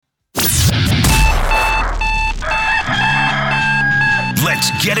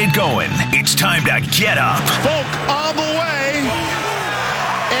get it going. It's time to get up. Folk on the way,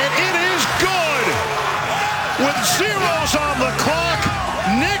 and it is good. With zeros on the clock,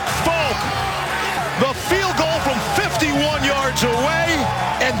 Nick Folk, the field goal from 51 yards away,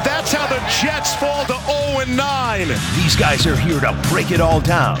 and that's how the Jets fall to 0-9. These guys are here to break it all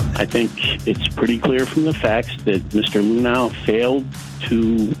down. I think it's pretty clear from the facts that Mr. Lunau failed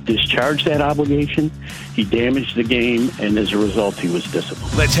to discharge that obligation. He damaged the game, and as a result, he was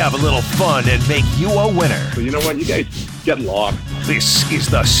disciplined. Let's have a little fun and make you a winner. So you know what? You guys get lost. This is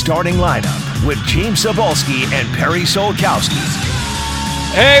the starting lineup with James Cebulski and Perry Solkowski.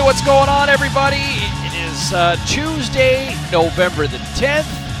 Hey, what's going on, everybody? It is Tuesday, November the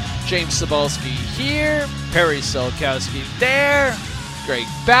 10th. James Cebulski here, Perry Solkowski there, Greg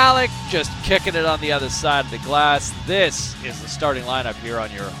Ballack just kicking it on the other side of the glass. This is the starting lineup here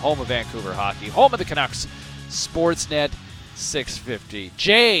on your home of Vancouver hockey, home of the Canucks, Sportsnet 650.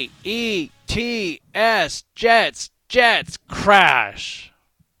 Jets, Jets, crash.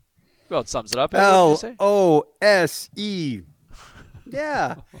 Well, it sums it up. LOSE.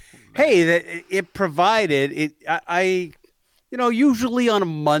 Yeah. Hey, it provided it. Usually on a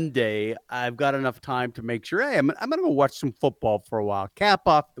Monday, I've got enough time to make sure, hey, I'm going to go watch some football for a while, cap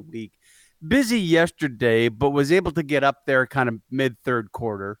off the week. Busy yesterday, but was able to get up there kind of mid-third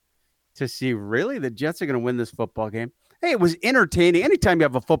quarter to see really the Jets are going to win this football game. Hey, it was entertaining. Anytime you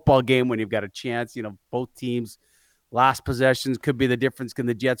have a football game when you've got a chance, both teams, last possessions could be the difference. Can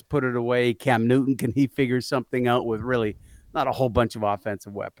the Jets put it away? Cam Newton, can he figure something out with really not a whole bunch of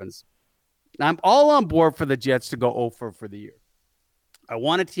offensive weapons? I'm all on board for the Jets to go 0 for the year. I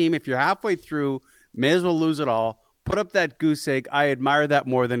want a team, if you're halfway through, may as well lose it all. Put up that goose egg. I admire that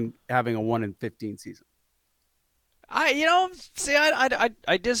more than having a 1-15 season. I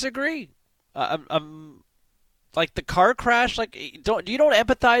disagree. I'm like the car crash. Like, you don't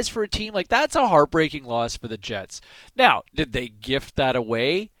empathize for a team like that's a heartbreaking loss for the Jets. Now, did they gift that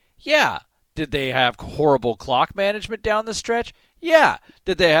away? Yeah. Did they have horrible clock management down the stretch? Yeah.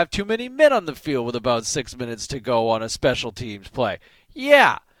 Did they have too many men on the field with about 6 minutes to go on a special teams play?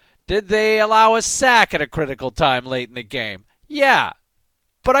 Yeah. Did they allow a sack at a critical time late in the game? Yeah.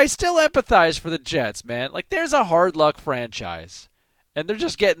 But I still empathize for the Jets, man. Like, there's a hard luck franchise, and they're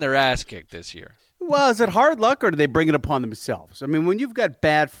just getting their ass kicked this year. Well, is it hard luck, or do they bring it upon themselves? I mean, when you've got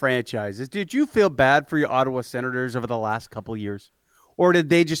bad franchises, did you feel bad for your Ottawa Senators over the last couple of years? Or did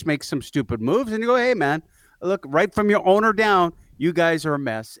they just make some stupid moves and you go, hey, man, look, right from your owner down, you guys are a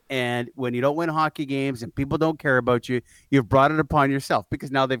mess. And when you don't win hockey games and people don't care about you, you've brought it upon yourself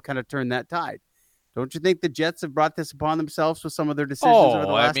because now they've kind of turned that tide. Don't you think the Jets have brought this upon themselves with some of their decisions over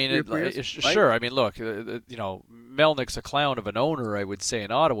the last 3 years? Sure. Right? I mean, look, Melnick's a clown of an owner, I would say,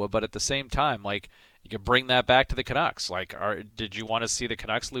 in Ottawa. But at the same time, like, you can bring that back to the Canucks. Like, did you want to see the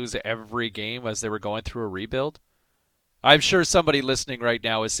Canucks lose every game as they were going through a rebuild? I'm sure somebody listening right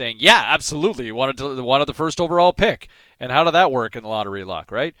now is saying, yeah, absolutely. You wanted the first overall pick. And how did that work in lottery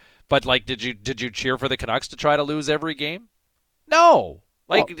luck, right? But, like, did you cheer for the Canucks to try to lose every game? No.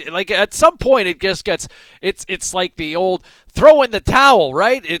 Like at some point it just gets it's like the old throw in the towel,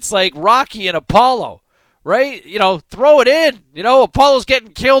 right? It's like Rocky and Apollo, right? Throw it in. Apollo's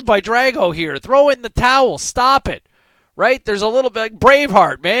getting killed by Drago here. Throw in the towel. Stop it. Right? There's a little bit like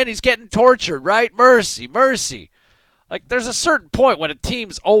Braveheart, man. He's getting tortured, right? Mercy. Like, there's a certain point when a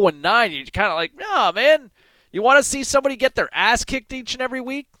team's 0-9, you're kind of like, nah, man, you want to see somebody get their ass kicked each and every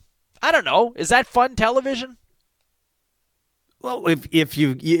week? I don't know. Is that fun television? Well, if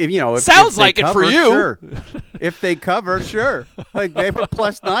sounds like it cover, for you. Sure. If they cover, sure. Like, they were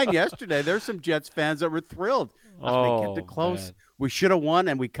 +9 yesterday. There's some Jets fans that were thrilled. They kept it close. Man. We should have won,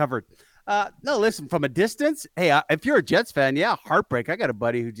 and we covered. No, listen, from a distance, hey, if you're a Jets fan, yeah, heartbreak. I got a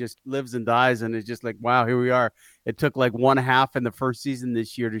buddy who just lives and dies, and it's just like, wow, here we are. It took like 1/2 in the first season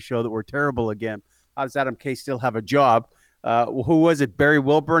this year to show that we're terrible again. How does Adam K still have a job? Who was it? Barry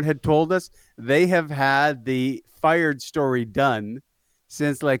Wilburn had told us they have had the fired story done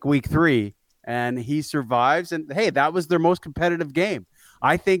since like week 3, and he survives. And, hey, that was their most competitive game.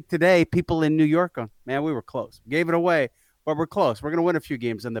 I think today people in New York go, man, we were close. Gave it away. But we're close. We're going to win a few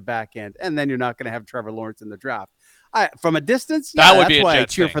games on the back end, and then you're not going to have Trevor Lawrence in the draft. From a distance, that would that's be a why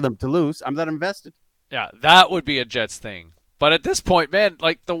Jets I cheer thing. for them to lose. I'm not invested. Yeah, that would be a Jets thing. But at this point, man,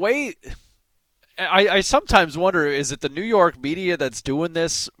 like the way I sometimes wonder, is it the New York media that's doing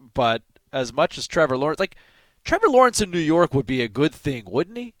this? But as much as Trevor Lawrence, like Trevor Lawrence in New York would be a good thing,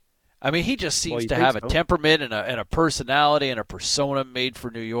 wouldn't he? I mean, he just seems to have a temperament and a personality and a persona made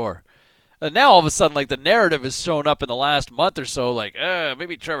for New York. And now all of a sudden, like, the narrative has shown up in the last month or so, like,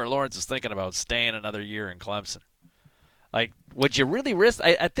 maybe Trevor Lawrence is thinking about staying another year in Clemson. Like, would you really risk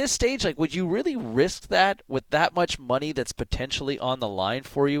at this stage? Like, would you really risk that with that much money that's potentially on the line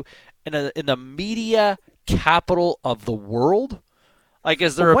for you in the media capital of the world? Like,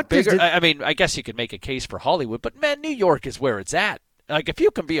 is there a bigger? I mean, I guess you could make a case for Hollywood, but man, New York is where it's at. Like, if you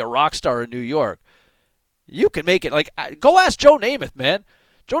can be a rock star in New York, you can make it. Like, go ask Joe Namath, man.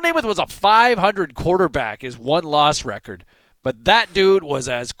 Joe Namath was a .500 quarterback, his one-loss record. But that dude was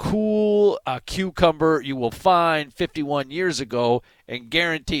as cool a cucumber you will find 51 years ago and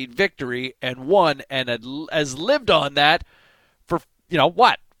guaranteed victory and won and has lived on that for,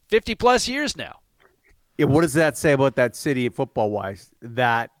 50-plus years now. Yeah, what does that say about that city football-wise?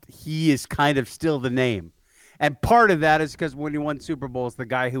 That he is kind of still the name. And part of that is because when he won Super Bowls, the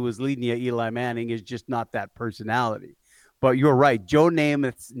guy who was leading you, Eli Manning, is just not that personality. But you're right. Joe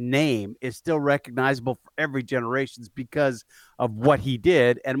Namath's name is still recognizable for every generation because of what he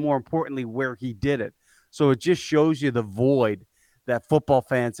did and, more importantly, where he did it. So it just shows you the void that football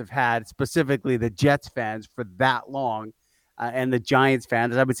fans have had, specifically the Jets fans, for that long. And the Giants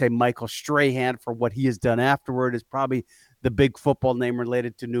fans, I would say Michael Strahan, for what he has done afterward, is probably the big football name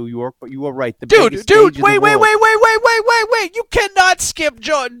related to New York. But you were right. Dude, wait. You cannot skip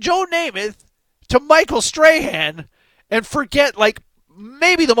Joe Namath to Michael Strahan and forget,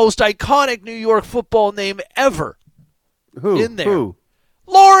 maybe the most iconic New York football name ever. Who? In there. Who?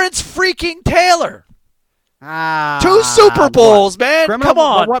 Lawrence freaking Taylor. 2 Super Bowls, man. Come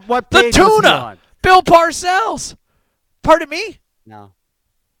on. What the tuna. Bill Parcells. Pardon me? No.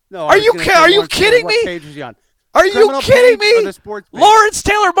 Are you kidding me? What page was he on? Are you kidding me? Lawrence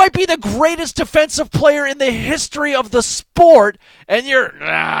Taylor might be the greatest defensive player in the history of the sport, and you're...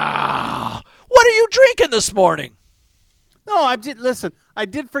 what are you drinking this morning? No, I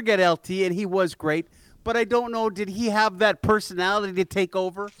did forget LT, and he was great, but I don't know, did he have that personality to take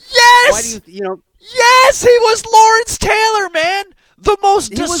over? Yes! Why do you Yes, he was Lawrence Taylor, man! The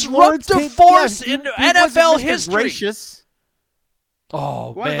most disruptive force in NFL history. Gracious.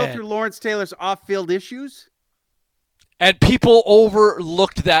 Oh, man. Want to go through Lawrence Taylor's off-field issues? And people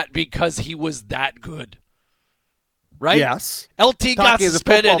overlooked that because he was that good. Right? Yes. LT got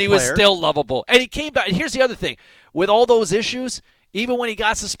suspended and he was still lovable. And he came back. Here's the other thing. With all those issues, even when he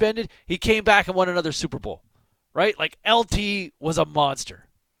got suspended, he came back and won another Super Bowl. Right? Like, LT was a monster.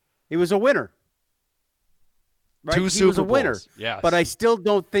 He was a winner. Right? 2 Super Bowls. He was a winner. Yes. But I still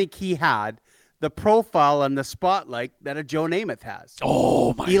don't think he had the profile and the spotlight that a Joe Namath has.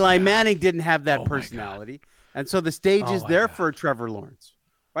 Oh, my Eli God. Manning didn't have that personality. And so the stage is there for Trevor Lawrence.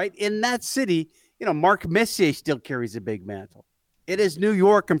 Right? In that city, Mark Messier still carries a big mantle. It is New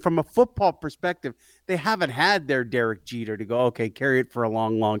York, and from a football perspective, they haven't had their Derek Jeter to go, okay, carry it for a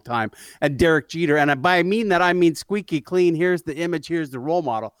long, long time. And Derek Jeter, and by I mean squeaky clean, here's the image, here's the role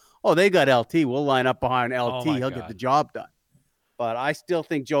model. Oh, they got LT. We'll line up behind LT. He'll get the job done. But I still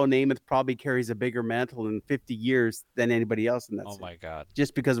think Joe Namath probably carries a bigger mantle in 50 years than anybody else in that city. Oh, my God.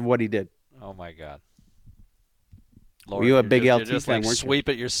 Just because of what he did. Oh, my God. Lord, you a big LT fan, weren't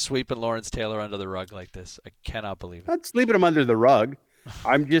you? You're sweeping Lawrence Taylor under the rug like this. I cannot believe it. Not sleeping him under the rug.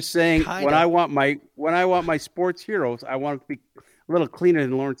 I'm just saying when I want my sports heroes, I want to be a little cleaner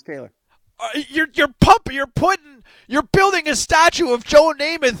than Lawrence Taylor. You're building a statue of Joe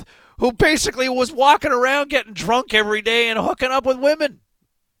Namath, who basically was walking around getting drunk every day and hooking up with women.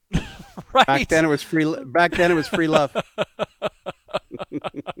 Right? Back then it was free love.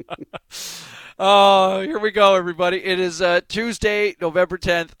 Oh, here we go, everybody. It is Tuesday, November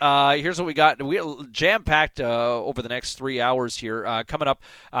 10th. Here's what we got. We jam-packed over the next 3 hours here. Coming up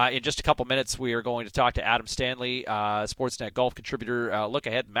in just a couple minutes, we are going to talk to Adam Stanley, Sportsnet golf contributor. Look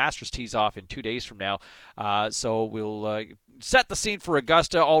ahead, Masters tees off in 2 days from now. So we'll set the scene for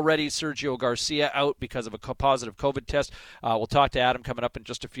Augusta. Already Sergio Garcia out because of a positive COVID test. We'll talk to Adam coming up in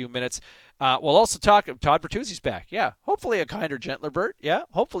just a few minutes. We'll also talk. Todd Bertuzzi's back. Yeah, hopefully a kinder, gentler Bert. Yeah,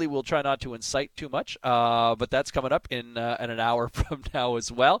 hopefully we'll try not to incite too much. But that's coming up in an hour from now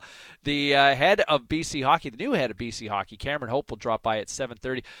as well. The head of BC Hockey, the new head of BC Hockey, Cameron Hope, will drop by at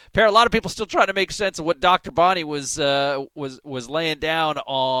 7:30. A lot of people still trying to make sense of what Dr. Bonnie was laying down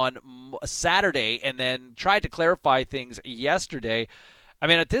on Saturday, and then tried to clarify things yesterday. I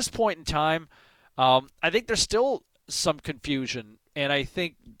mean, at this point in time, I think there's still some confusion. And I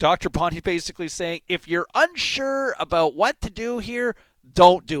think Dr. Bonnie basically saying, if you're unsure about what to do here,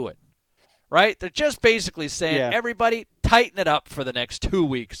 don't do it. Right? They're just basically saying, everybody, tighten it up for the next 2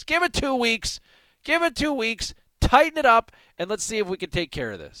 weeks. Give it 2 weeks. Tighten it up, and let's see if we can take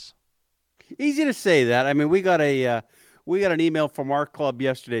care of this. Easy to say that. I mean, we got a We got an email from our club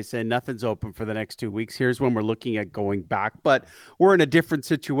yesterday saying nothing's open for the next 2 weeks. Here's when we're looking at going back, but we're in a different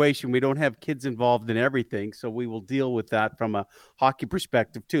situation. We don't have kids involved in everything, so we will deal with that from a hockey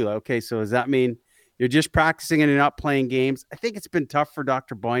perspective too. Okay, so does that mean you're just practicing and you're not playing games? I think it's been tough for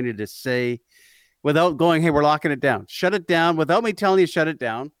Dr. Boynton to say without going, hey, we're locking it down. Shut it down without me telling you shut it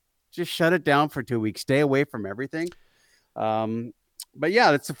down. Just shut it down for 2 weeks. Stay away from everything. But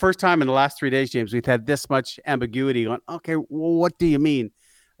yeah, it's the first time in the last 3 days, James, we've had this much ambiguity on, okay, well, what do you mean?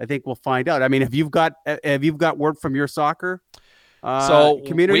 I think we'll find out. I mean, have you got word from your soccer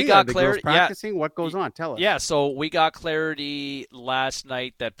community? We got clarity. Practicing? What goes on? Tell us. Yeah, so we got clarity last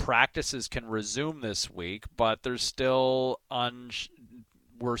night that practices can resume this week, but there's still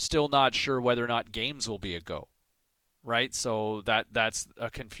we're still not sure whether or not games will be a go. Right? So that's a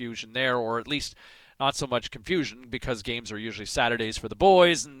confusion there, or at least not so much confusion because games are usually Saturdays for the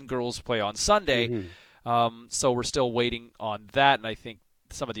boys and girls play on Sunday. Mm-hmm. So we're still waiting on that, and I think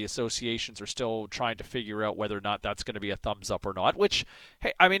some of the associations are still trying to figure out whether or not that's going to be a thumbs up or not, which,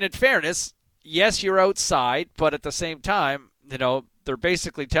 hey, I mean, in fairness, yes, you're outside, but at the same time, they're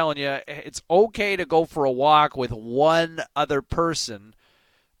basically telling you it's okay to go for a walk with one other person,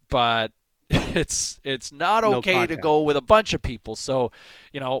 but it's not okay to go with a bunch of people. So,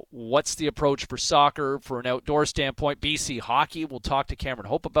 what's the approach for soccer for an outdoor standpoint? BC Hockey, we'll talk to Cameron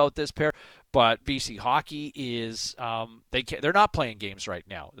Hope about this pair, but BC Hockey is they're not playing games right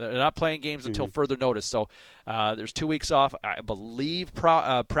now. They're not playing games until further notice. So there's 2 weeks off. I believe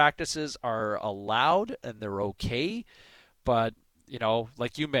practices are allowed and they're okay, but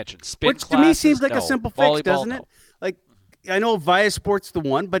like you mentioned, spin which classes, to me seems like no. a simple fix, Volleyball, doesn't it? no. Like, I know Via Sports the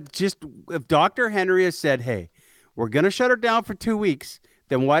one, but just if Dr. Henry has said, hey, we're going to shut her down for 2 weeks,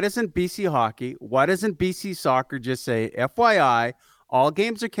 then why doesn't BC Hockey, why doesn't BC Soccer just say, FYI, all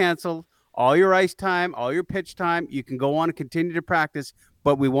games are canceled, all your ice time, all your pitch time, you can go on and continue to practice,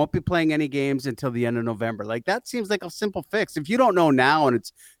 but we won't be playing any games until the end of November. Like, that seems like a simple fix. If you don't know now and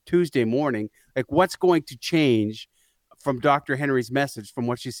it's Tuesday morning, like, what's going to change from Dr. Henry's message from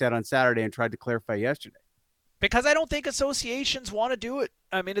what she said on Saturday and tried to clarify yesterday? Because I don't think associations want to do it.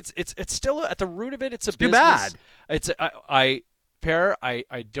 I mean, it's still at the root of it. It's a too business. bad.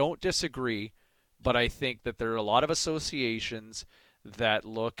 I don't disagree, but I think that there are a lot of associations that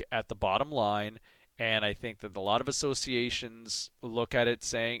look at the bottom line, and I think that a lot of associations look at it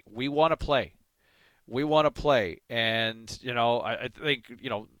saying, we want to play. We want to play. And, I think,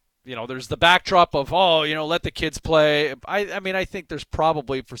 there's the backdrop of, let the kids play. I think there's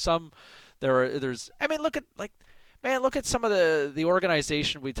probably for some – look at some of the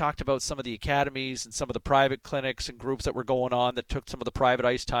organization. We talked about some of the academies and some of the private clinics and groups that were going on that took some of the private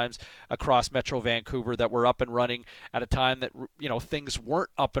ice times across Metro Vancouver that were up and running at a time that, things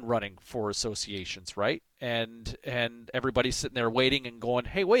weren't up and running for associations, right? And everybody's sitting there waiting and going,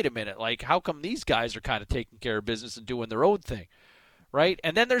 hey, wait a minute, like, how come these guys are kind of taking care of business and doing their own thing? Right?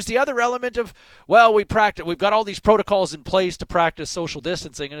 And then there's the other element of, well, we've got all these protocols in place to practice social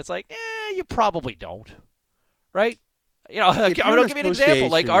distancing, and it's like, you probably don't. Right? I'm going to give you an example.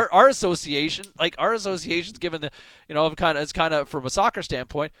 Like our association's given the, it's kind of from a soccer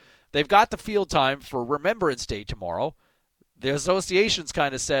standpoint, they've got the field time for Remembrance Day tomorrow. The association's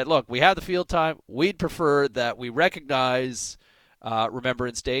kind of said, look, we have the field time. We'd prefer that we recognize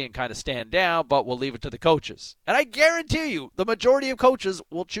Remembrance Day and kind of stand down, but we'll leave it to the coaches. And I guarantee you, the majority of coaches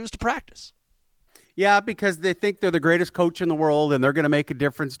will choose to practice. Yeah, because they think they're the greatest coach in the world and they're going to make a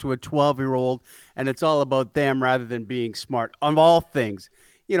difference to a 12-year-old, and it's all about them rather than being smart on all things.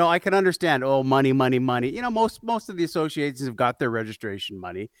 I can understand, money. Most of the associations have got their registration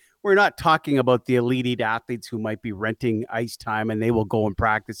money. We're not talking about the elite athletes who might be renting ice time and they will go and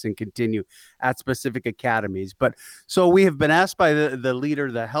practice and continue at specific academies. But so we have been asked by the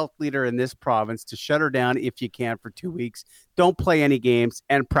leader, the health leader in this province, to shut her down if you can for 2 weeks. Don't play any games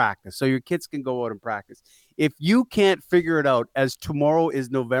and practice so your kids can go out and practice. If you can't figure it out, as tomorrow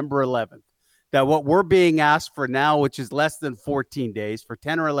is November 11th, that what we're being asked for now, which is less than 14 days, for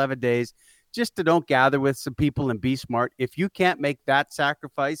 10 or 11 days, just to don't gather with some people and be smart. If you can't make that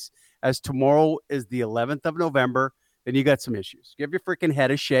sacrifice, as tomorrow is the 11th of November, then you got some issues. Give your freaking head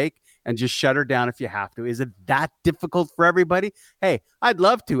a shake and just shut her down if you have to. Is it that difficult for everybody? Hey, I'd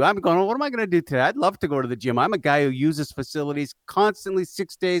love to. I'm going, what am I going to do today? I'd love to go to the gym. I'm a guy who uses facilities constantly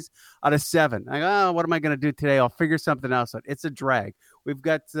 6 days out of 7. I go, what am I going to do today? I'll figure something else out. It's a drag. We've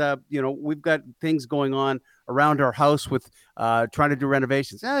got, we've got things going on around our house with trying to do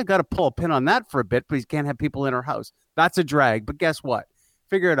renovations. I got to pull a pin on that for a bit, but you can't have people in our house. That's a drag. But guess what?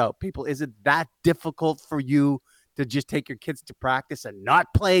 Figure it out, people. Is it that difficult for you to just take your kids to practice and not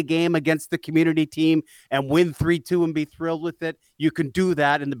play a game against the community team and win 3-2 and be thrilled with it, you can do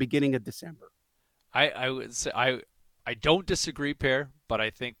that in the beginning of December. I would say I don't disagree, Per, but I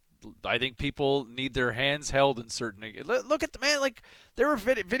think people need their hands held in certain. Look at the man, like there were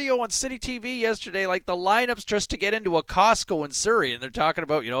video on City TV yesterday, like the lineups just to get into a Costco in Surrey, and they're talking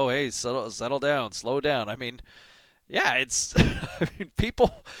about, hey, settle down, slow down. I mean, yeah, it's I mean,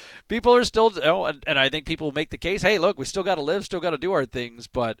 people are still, and I think people make the case, hey, look, we still got to live, still got to do our things,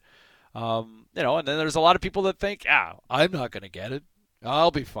 but and then there's a lot of people that think, I'm not going to get it.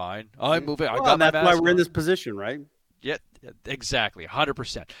 I'll be fine. I'm moving. Well, I got that's why we're in this position, right? Yeah, exactly,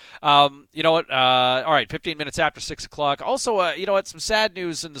 100%. You know what? All right, 15 minutes after 6 o'clock. Also, you know what? Some sad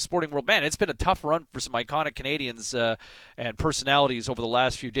news in the sporting world. Man, it's been a tough run for some iconic Canadians and personalities over the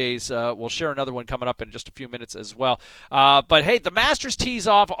last few days. We'll share another one coming up in just a few minutes as well. But, hey, the Masters tees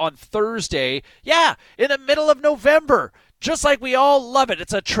off on Thursday. Yeah, in the middle of November. Just like we all love it.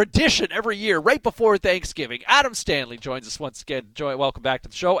 It's a tradition every year, right before Thanksgiving. Adam Stanley joins us once again. Welcome back to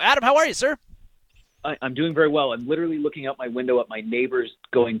the show. Adam, how are you, sir? I'm doing very well. I'm literally looking out my window at my neighbors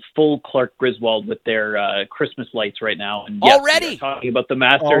going full Clark Griswold with their Christmas lights right now. And yes, already talking about the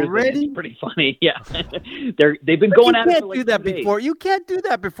Masters. Already? It's pretty funny. Yeah, they've been going at it. You can't do that before. You can't do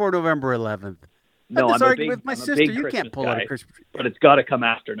that before November 11th. No, I'm arguing with my sister. You can't pull out a Christmas tree. But it's got to come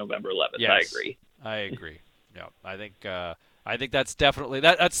after November 11th. Yes, I agree. Yeah, I think that's definitely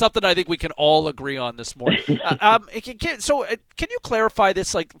that's something I think we can all agree on this morning. Can you clarify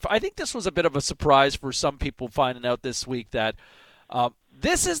this? Like, I think this was a bit of a surprise for some people finding out this week that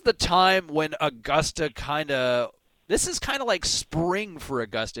this is the time when Augusta this is kind of like spring for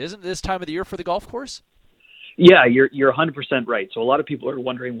Augusta, isn't it? This time of the year for the golf course? Yeah, you're 100% right. So a lot of people are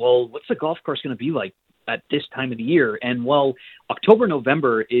wondering, well, what's the golf course going to be like at this time of the year? And well, October,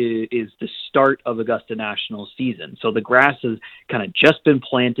 November is the start of Augusta National season. So the grass has kind of just been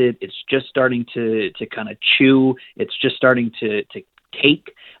planted. It's just starting to kind of chew. It's just starting to take.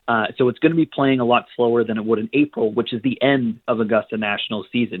 So it's going to be playing a lot slower than it would in April, which is the end of Augusta National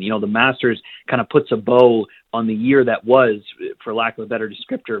season. The Masters kind of puts a bow on the year that was, for lack of a better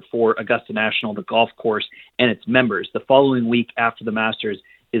descriptor, for Augusta National, the golf course, and its members. The following week after the Masters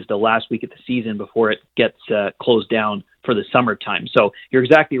is the last week of the season before it gets closed down for the summertime. So you're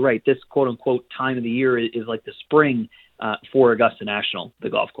exactly right. This quote-unquote time of the year is like the spring for Augusta National, the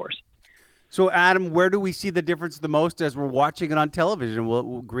golf course. So, Adam, where do we see the difference the most as we're watching it on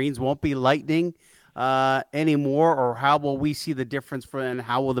television? Greens won't be lightning anymore, or how will we see the difference and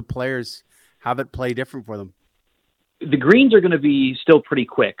how will the players have it play different for them? The greens are going to be still pretty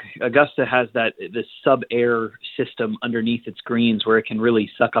quick. Augusta has this sub-air system underneath its greens where it can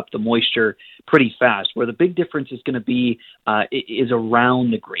really suck up the moisture pretty fast. Where the big difference is going to be is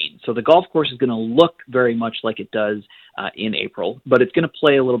around the green. So the golf course is going to look very much like it does in April, but it's going to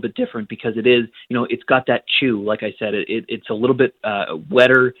play a little bit different because it is, it's got that chew. Like I said, it's a little bit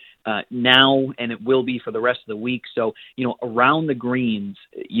wetter now, and it will be for the rest of the week. So, around the greens,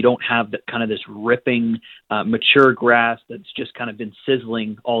 you don't have that kind of this ripping, mature grass that's just kind of been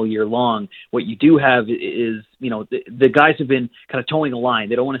sizzling all year long. What you do have is, the guys have been kind of towing a line.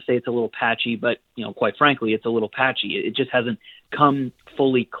 They don't want to say it's a little patchy, but, quite frankly, it's a little patchy. It just hasn't come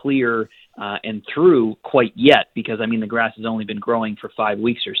fully clear and through quite yet because, the grass has only been growing for 5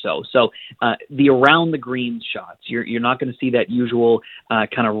 weeks or so. So the around the greens shots, you're not going to see that usual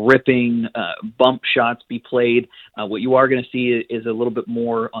kind of ripping bump shots be played. What you are going to see is a little bit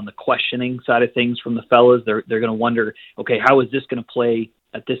more on the questioning side of things from the fellas. They're going to wonder, okay, how is this going to play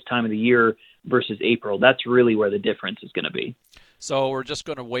at this time of the year versus April? That's really where the difference is going to be. So we're just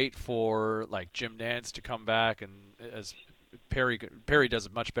going to wait for like Jim Nantz to come back, and as Perry does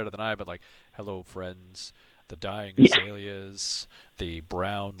it much better than I, but like, hello friends, the dying azaleas, the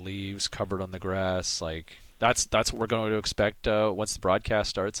brown leaves covered on the grass, like that's what we're going to expect once the broadcast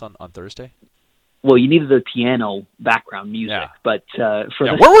starts on Thursday. Well, you needed the piano background music, but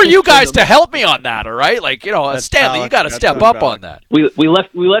where were you guys to help me on that? All right, like Stanley, you got to step up on that. We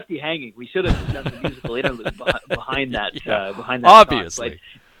left you hanging. We should have done the musical interlude behind that. Behind that, obviously. But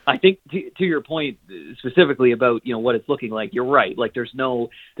I think to your point specifically about what it's looking like, you're right. Like there's no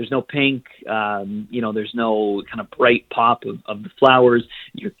pink, there's no kind of bright pop of the flowers.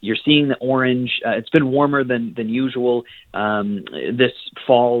 You're seeing the orange. It's been warmer than usual this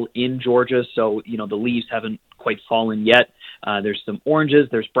fall in Georgia, so the leaves haven't quite fallen yet. There's some oranges,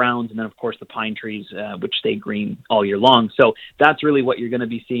 there's browns, and then, of course, the pine trees, which stay green all year long. So that's really what you're going to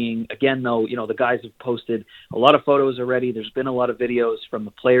be seeing. Again, though, the guys have posted a lot of photos already. There's been a lot of videos from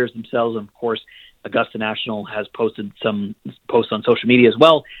the players themselves, and, of course, Augusta National has posted some posts on social media as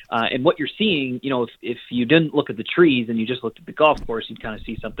well. And what you're seeing, if you didn't look at the trees and you just looked at the golf course, you'd kind of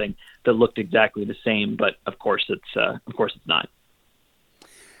see something that looked exactly the same. But of course, it's not.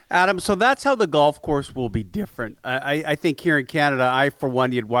 Adam, so that's how the golf course will be different. I think here in Canada, for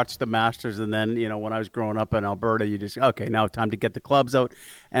one, you'd watch the Masters, and then, when I was growing up in Alberta, you just, okay, now time to get the clubs out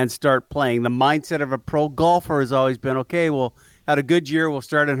and start playing. The mindset of a pro golfer has always been, okay, well, had a good year, we'll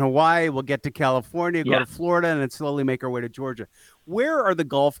start in Hawaii, we'll get to California, go to Florida, and then slowly make our way to Georgia. Where are the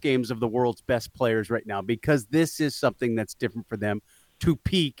golf games of the world's best players right now? Because this is something that's different for them to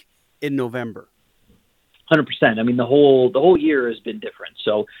peak in November. 100%. I mean, the whole year has been different.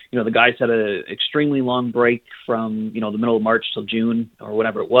 So, the guys had an extremely long break from, the middle of March till June or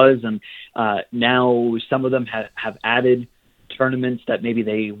whatever it was. And now some of them have added tournaments that maybe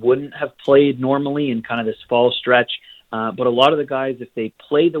they wouldn't have played normally in kind of this fall stretch. But a lot of the guys, if they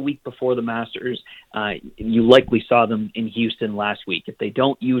play the week before the Masters, you likely saw them in Houston last week. If they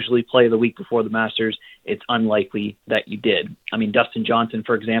don't usually play the week before the Masters, it's unlikely that you did. I mean, Dustin Johnson,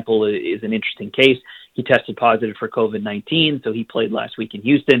 for example, is an interesting case. He tested positive for COVID-19, so he played last week in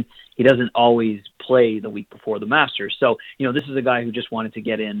Houston. He doesn't always play the week before the Masters. So, this is a guy who just wanted to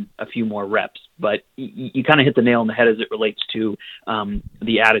get in a few more reps. But you kind of hit the nail on the head as it relates to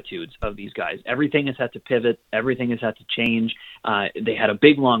the attitudes of these guys. Everything has had to pivot. Everything has had to change. They had a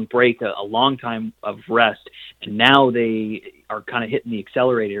big, long break, a long time of rest, and now they are kind of hitting the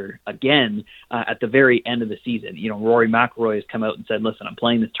accelerator again at the very end of the season. Rory McIlroy has come out and said, listen, I'm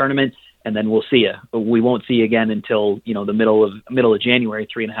playing this tournament, and then we'll see you. We won't see you again until, the middle of January,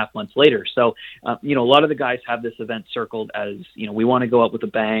 3.5 months later. So, a lot of the guys have this event circled as, we want to go out with a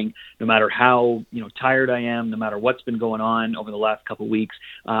bang, no matter how, tired I am, no matter what's been going on over the last couple of weeks.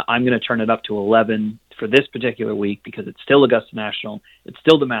 I'm going to turn it up to 11 for this particular week because it's still Augusta National. It's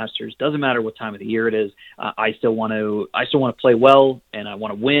still the Masters. Doesn't matter what time of the year it is. I still want to play well, and I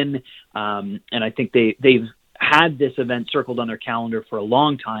want to win. And I think they've had this event circled on their calendar for a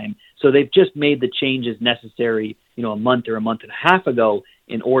long time. So they've just made the changes necessary, a month or a month and a half ago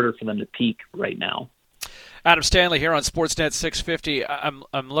in order for them to peak right now. Adam Stanley here on Sportsnet 650.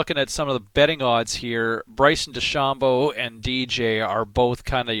 I'm looking at some of the betting odds here. Bryson DeChambeau and DJ are both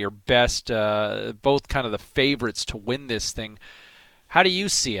kind of your best, both kind of the favorites to win this thing. How do you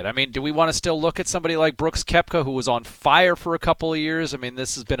see it? I mean, do we want to still look at somebody like Brooks Koepka, who was on fire for a couple of years? I mean,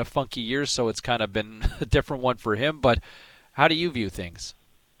 this has been a funky year, so it's kind of been a different one for him. But how do you view things?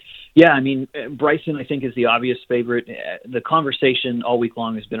 Yeah, I mean, Bryson, I think, is the obvious favorite. The conversation all week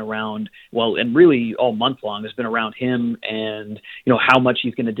long has been around, and really all month long has been around him and, how much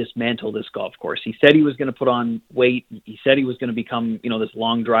he's going to dismantle this golf course. He said he was going to put on weight. He said he was going to become, this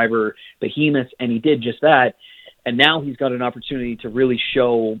long driver behemoth, and he did just that. And now he's got an opportunity to really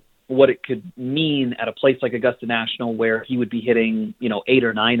show what it could mean at a place like Augusta National, where he would be hitting, 8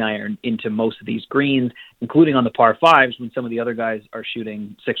 or 9 iron into most of these greens, including on the par fives, when some of the other guys are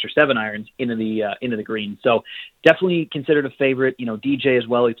shooting 6 or 7 irons into the green. So definitely considered a favorite. DJ as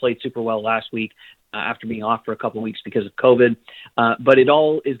well. He played super well last week after being off for a couple of weeks because of COVID. But it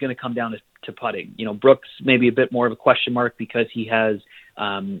all is going to come down to putting. Brooks maybe a bit more of a question mark because he has,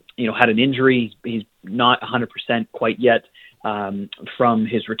 had an injury. He's not 100% quite yet. From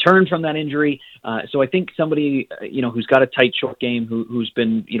his return from that injury. So I think somebody, who's got a tight short game, who's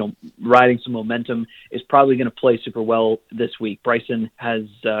been, riding some momentum is probably going to play super well this week. Bryson has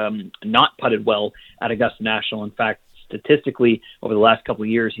not putted well at Augusta National. In fact, statistically, over the last couple of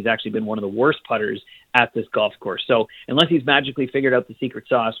years, he's actually been one of the worst putters at this golf course. So unless he's magically figured out the secret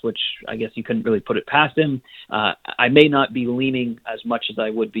sauce, which I guess you couldn't really put it past him, I may not be leaning as much as I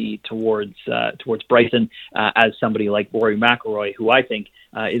would be towards Bryson as somebody like Rory McIlroy, who I think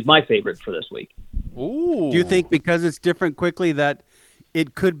is my favorite for this week. Ooh. Do you think because it's different quickly that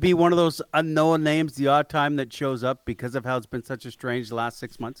it could be one of those unknown names the odd time that shows up because of how it's been such a strange last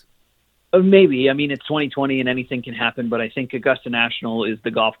 6 months? Maybe. I mean, it's 2020 and anything can happen, but I think Augusta National is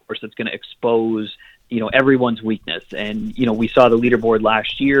the golf course that's going to expose, everyone's weakness. And, we saw the leaderboard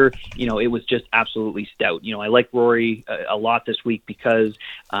last year, it was just absolutely stout. I like Rory a lot this week because,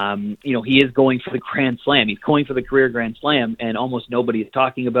 he is going for the Grand Slam. He's going for the career Grand Slam, and almost nobody is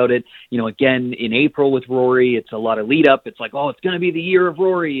talking about it. Again, in April with Rory, it's a lot of lead up. It's like, oh, it's going to be the year of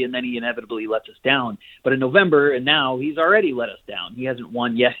Rory, and then he inevitably lets us down. But in November, and now he's already let us down. He hasn't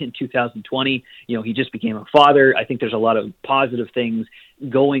won yet in 2020. He just became a father. I think there's a lot of positive things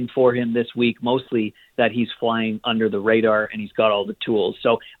going for him this week, mostly that he's flying under the radar and he's got all the tools.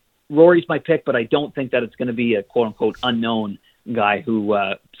 So Rory's my pick, but I don't think that it's going to be a quote-unquote unknown guy who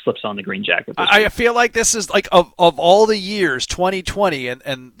slips on the green jacket. I feel like this is like of all the years, 2020,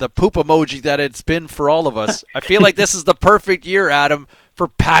 and the poop emoji that it's been for all of us, I feel like this is the perfect year, Adam, for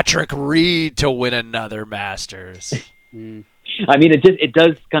Patrick Reed to win another Masters. I mean, it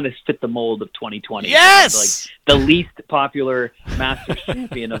does kind of fit the mold of 2020. Yes! Like the least popular Masters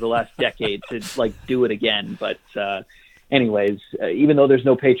champion of the last decade to do it again. But anyways, even though there's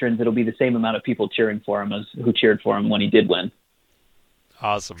no patrons, it'll be the same amount of people cheering for him as who cheered for him when he did win.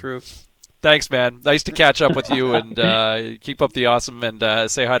 Awesome. True. Thanks, man. Nice to catch up with you, and keep up the awesome,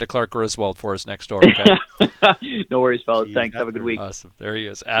 and say hi to Clark Griswold for us next door, okay? No worries, fellas. Thanks. Have a good week. Awesome. There he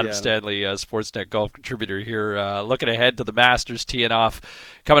is. Adam Stanley, Sportsnet golf contributor here, looking ahead to the Masters teeing off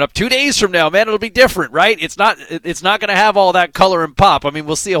coming up 2 days from now. Man, it'll be different, right? It's not going to have all that color and pop. I mean,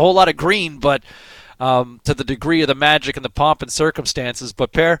 we'll see a whole lot of green, but to the degree of the magic and the pomp and circumstances.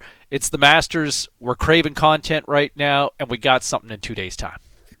 But, Per, it's the Masters. We're craving content right now, and we got something in 2 days' time.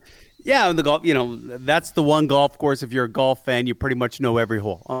 Yeah, and the golf, that's the one golf course. If you're a golf fan, you pretty much know every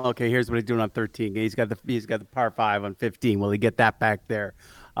hole. Okay, here's what he's doing on 13. He's got the par 5 on 15. Will he get that back there?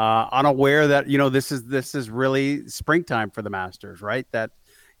 Unaware that this is really springtime for the Masters, right? That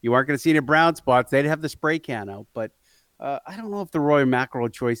you aren't going to see any brown spots. They'd have the spray can out, but I don't know if the Rory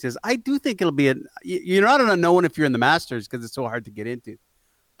McIlroy choice is. I do think it'll be you're not an unknown if you're in the Masters because it's so hard to get into.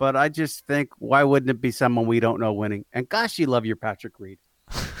 But I just think, why wouldn't it be someone we don't know winning? And gosh, you love your Patrick Reed.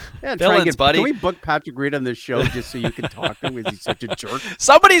 Yeah, buddy. Can we book Patrick Reed on this show just so you can talk to him? Is he such a jerk?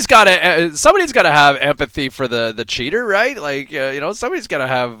 Somebody's got to have empathy for the cheater, right? Like somebody's got to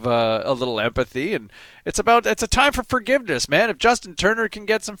have a little empathy, and it's a time for forgiveness, man. If Justin Turner can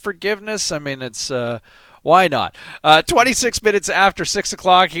get some forgiveness, I mean, it's why not? 26 minutes after 6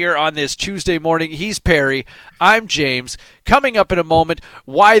 o'clock here on this Tuesday morning. He's Perry. I'm James. Coming up in a moment,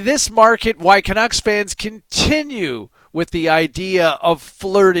 why Canucks fans continue with the idea of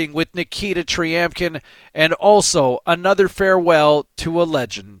flirting with Nikita Triamkin, and also another farewell to a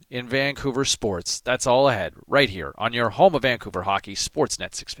legend in Vancouver sports. That's all ahead, right here on your home of Vancouver hockey,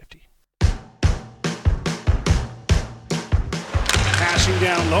 Sportsnet 650. Passing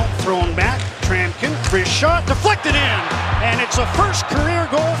down low, thrown back, Trampkin, wrist shot, deflected in, and it's a first career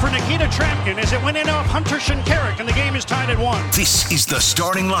goal for Nikita Trampkin as it went in off Hunter Shinkaruk, and the game is tied at 1. This is the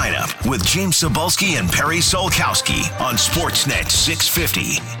starting lineup with James Cebulski and Perry Solkowski on Sportsnet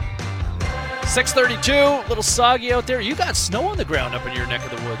 650. 6:32, a little soggy out there. You got snow on the ground up in your neck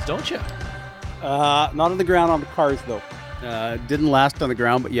of the woods, don't you? Not on the ground on the cars, though. Didn't last on the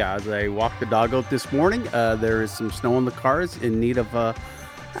ground, but yeah, as I walked the dog out this morning, there is some snow on the cars in need of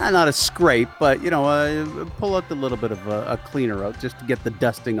not a scrape, but pull out a little bit of a cleaner out just to get the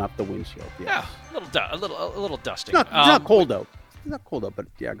dusting off the windshield. Yeah, a little dusting. It's not cold out. It's not cold out, but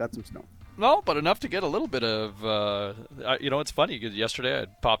yeah, I got some snow. No, but enough to get a little bit of. It's funny because yesterday I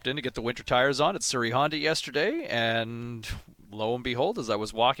popped in to get the winter tires on at Surrey Honda yesterday, and lo and behold, as I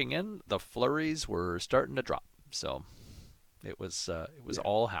was walking in, the flurries were starting to drop. So. It was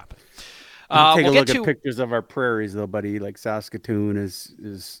all happening. Take a look at pictures of our prairies, though, buddy. Like Saskatoon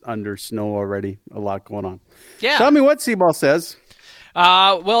is under snow already. A lot going on. Yeah. Tell me what Seaball says.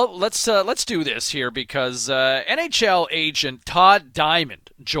 Well, let's do this here because NHL agent Todd Diamond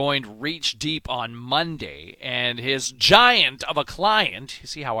joined Reach Deep on Monday, and his giant of a client, you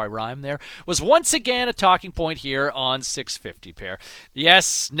see how I rhyme there, was once again a talking point here on 650 Pair.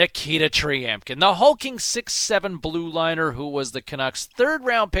 Yes, Nikita Triamkin, the hulking 6'7" blue liner who was the Canucks'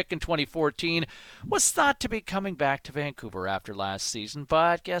 third-round pick in 2014, was thought to be coming back to Vancouver after last season,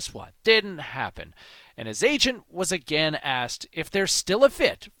 but guess what? Didn't happen. And his agent was again asked if there's still a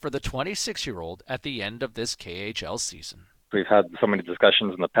fit for the 26-year-old at the end of this KHL season. We've had so many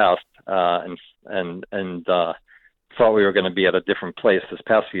discussions in the past, and thought we were going to be at a different place this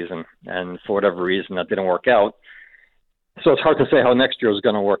past season, and for whatever reason that didn't work out. So it's hard to say how next year is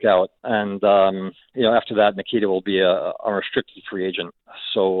going to work out. And after that, Nikita will be a restricted free agent.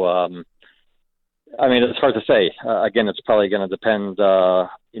 So it's hard to say. Again, it's probably going to depend,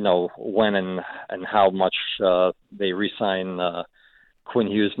 when and how much they re-sign Quinn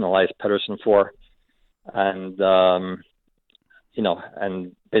Hughes and Elias Pettersson for, and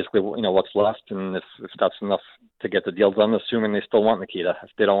and basically, what's left, and if that's enough to get the deal done, assuming they still want Nikita. If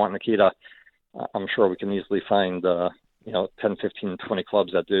they don't want Nikita, I'm sure we can easily find 10, 15, 20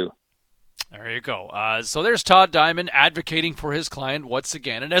 clubs that do. There you go. So there's Todd Diamond advocating for his client once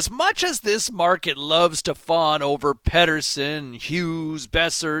again. And as much as this market loves to fawn over Pettersson, Hughes,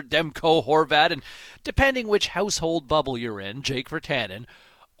 Besser, Demko, Horvat, and depending which household bubble you're in, Jake Virtanen,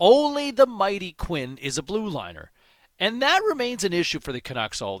 only the mighty Quinn is a blue liner. And that remains an issue for the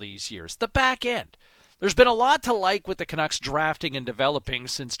Canucks all these years, the back end. There's been a lot to like with the Canucks drafting and developing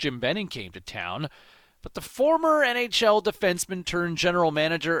since Jim Benning came to town. But the former NHL defenseman turned general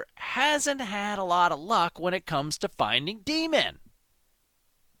manager hasn't had a lot of luck when it comes to finding D-men.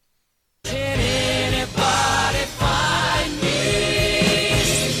 Can anybody find me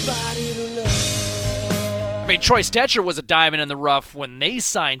somebody to love? I mean, Troy Stecher was a diamond in the rough when they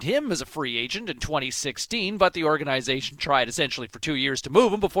signed him as a free agent in 2016, but the organization tried essentially for 2 years to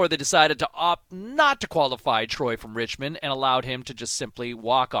move him before they decided to opt not to qualify Troy from Richmond and allowed him to just simply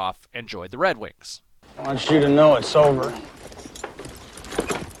walk off and join the Red Wings. I want you to know it's over.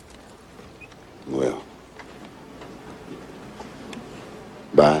 Well,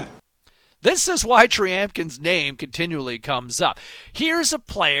 bye. This is why Triamkin's name continually comes up. Here's a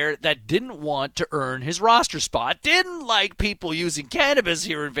player that didn't want to earn his roster spot, didn't like people using cannabis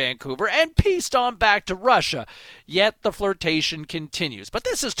here in Vancouver, and pieced on back to Russia. Yet the flirtation continues. But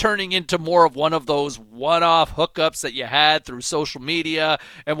this is turning into more of one of those one-off hookups that you had through social media,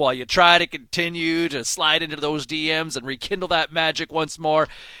 and while you try to continue to slide into those DMs and rekindle that magic once more,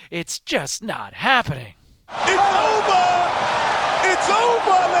 it's just not happening. It's over! It's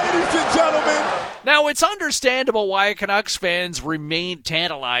over, ladies and gentlemen! Now, it's understandable why Canucks fans remain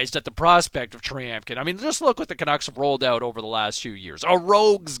tantalized at the prospect of Triamkin. I mean, just look what the Canucks have rolled out over the last few years. A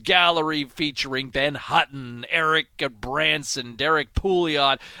rogues gallery featuring Ben Hutton, Eric Branson, Derek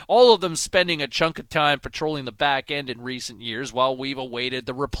Pouliot, all of them spending a chunk of time patrolling the back end in recent years while we've awaited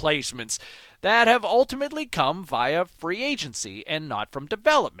the replacements that have ultimately come via free agency and not from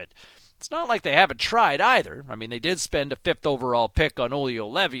development. It's not like they haven't tried either. I mean, they did spend a 5th overall pick on Olio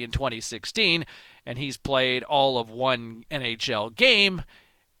Levy in 2016, and he's played all of one NHL game,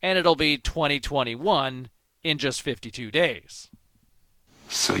 and it'll be 2021 in just 52 days.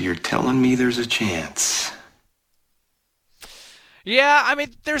 So you're telling me there's a chance? Yeah, I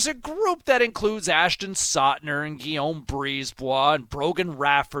mean, there's a group that includes Ashton Sautner and Guillaume Brisebois and Brogan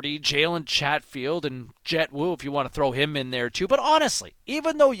Rafferty, Jalen Chatfield, and Jet Wu, if you want to throw him in there too. But honestly,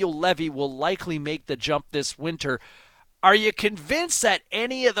 even though Levy will likely make the jump this winter, are you convinced that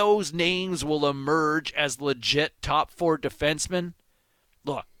any of those names will emerge as legit top 4 defensemen?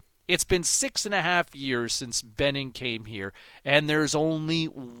 Look, it's been 6.5 years since Benning came here, and there's only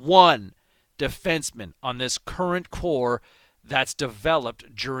one defenseman on this current core that's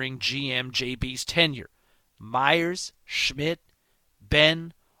developed during GM JB's tenure. Myers, Schmidt,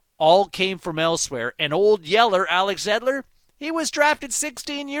 Ben, all came from elsewhere. And old yeller Alex Edler, he was drafted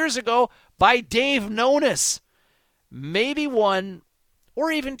 16 years ago by Dave Nonis. Maybe one, or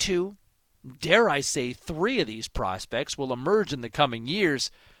even two, dare I say 3 of these prospects will emerge in the coming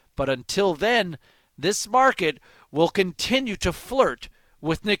years. But until then, this market will continue to flirt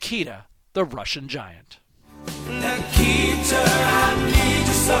with Nikita, the Russian giant. Nikita, I need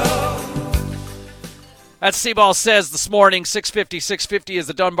you so. That's C-Ball Says this morning. 650 is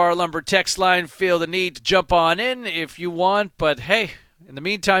the Dunbar Lumber text line. Feel the need to jump on in if you want. But hey, in the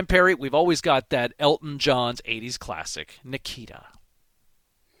meantime, Perry, we've always got that Elton John's 80s classic, Nikita.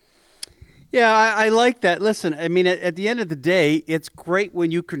 Yeah, I like that. Listen, I mean, at the end of the day, it's great when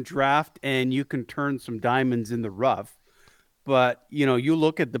you can draft and you can turn some diamonds in the rough. But, you know, you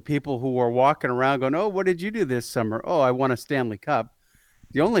look at the people who are walking around going, oh, what did you do this summer? Oh, I won a Stanley Cup.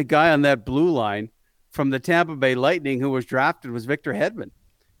 The only guy on that blue line from the Tampa Bay Lightning who was drafted was Victor Hedman.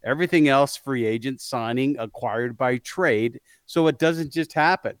 Everything else, free agent, signing, acquired by trade. So it doesn't just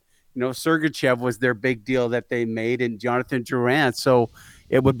happen. You know, Sergachev was their big deal that they made, and Jonathan Drouin. So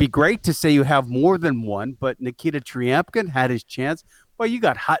it would be great to say you have more than one, but Nikita Triamkin had his chance. Well, you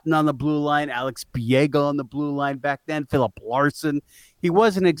got Hutton on the blue line, Alex Biega on the blue line back then, Philip Larson. He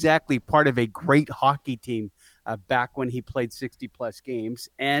wasn't exactly part of a great hockey team back when he played 60-plus games.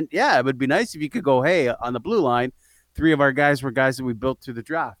 And, yeah, it would be nice if you could go, hey, on the blue line, 3 of our guys were guys that we built through the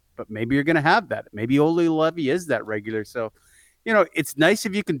draft. But maybe you're going to have that. Maybe Ole Levy is that regular. So, you know, it's nice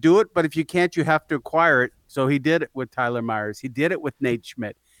if you can do it, but if you can't, you have to acquire it. So he did it with Tyler Myers. He did it with Nate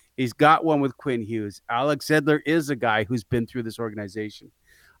Schmidt. He's got one with Quinn Hughes. Alex Edler is a guy who's been through this organization.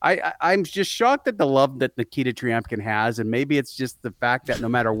 I'm just shocked at the love that Nikita Triamkin has, and maybe it's just the fact that no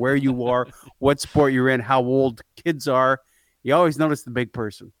matter where you are, what sport you're in, how old kids are, you always notice the big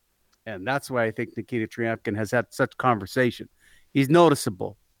person. And that's why I think Nikita Triamkin has had such conversation. He's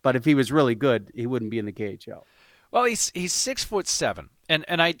noticeable, but if he was really good, he wouldn't be in the KHL. Well, he's 6'7",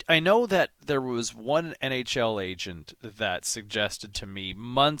 And I know that there was one NHL agent that suggested to me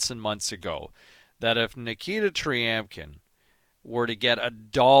months and months ago that if Nikita Triamkin were to get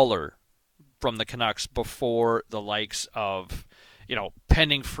 $1 from the Canucks before the likes of,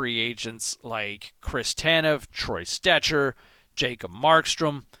 pending free agents like Chris Tanev, Troy Stecher, Jacob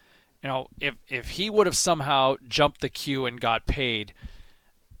Markstrom, if he would have somehow jumped the queue and got paid,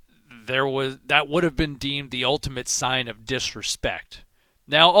 that would have been deemed the ultimate sign of disrespect.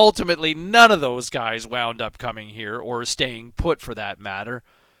 Now, ultimately, none of those guys wound up coming here or staying put for that matter.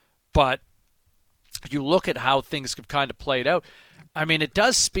 But you look at how things have kind of played out. I mean, it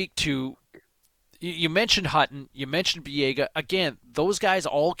does speak to, you mentioned Hutton, you mentioned Biega. Again, those guys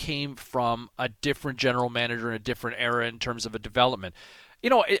all came from a different general manager in a different era in terms of a development.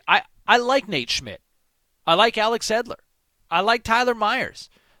 I like Nate Schmidt. I like Alex Edler. I like Tyler Myers.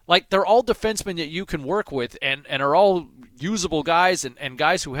 Like, they're all defensemen that you can work with and are all usable guys and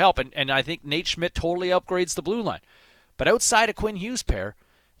guys who help. And I think Nate Schmidt totally upgrades the blue line. But outside of Quinn Hughes pair,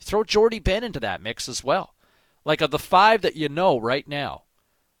 throw Jordy Ben into that mix as well. Like, of the 5 that you know right now,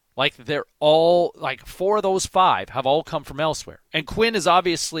 like, they're all, like, 4 of those 5 have all come from elsewhere. And Quinn has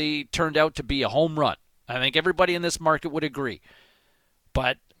obviously turned out to be a home run. I think everybody in this market would agree.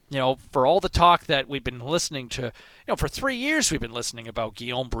 But for all the talk that we've been listening to, for 3 years we've been listening about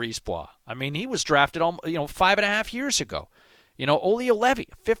Guillaume Brisebois. I mean, he was drafted, 5.5 years ago. Olli Juolevi,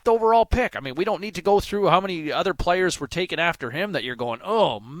 5th overall pick. I mean, we don't need to go through how many other players were taken after him that you're going,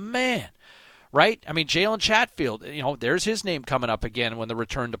 oh, man, right? I mean, Jalen Chatfield, there's his name coming up again when the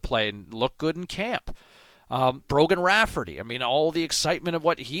return to play and looked good in camp. Brogan Rafferty, I mean, all the excitement of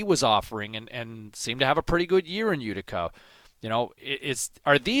what he was offering and seemed to have a pretty good year in Utica.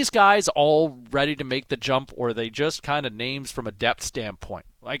 Are these guys all ready to make the jump, or are they just kind of names from a depth standpoint?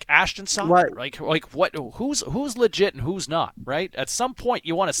 Like Ashton Sauer, like what? Who's legit and who's not? Right? At some point,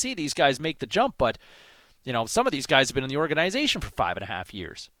 you want to see these guys make the jump, but some of these guys have been in the organization for 5.5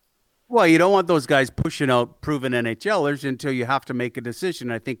 years. Well, you don't want those guys pushing out proven NHLers until you have to make a decision.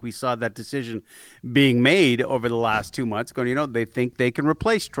 I think we saw that decision being made over the last 2 months. Going, they think they can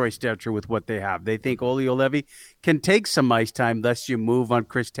replace Troy Stecher with what they have. They think Olli Juolevi can take some ice time. Thus, you move on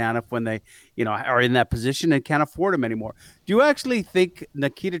Chris Tanev when they, are in that position and can't afford him anymore. Do you actually think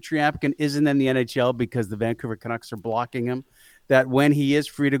Nikita Triamkin isn't in the NHL because the Vancouver Canucks are blocking him? That when he is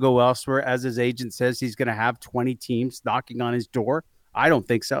free to go elsewhere, as his agent says, he's going to have 20 teams knocking on his door? I don't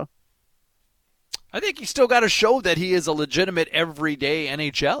think so. I think he's still got to show that he is a legitimate everyday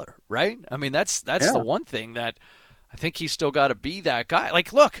NHLer, right? I mean, that's the one thing that I think he's still got to be that guy.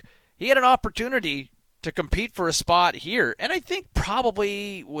 Like, look, he had an opportunity to compete for a spot here, and I think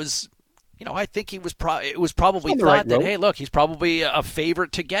probably was, I think he was it was probably thought that, hey, look, he's probably a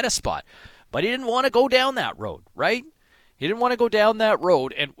favorite to get a spot, but he didn't want to go down that road, right? He didn't want to go down that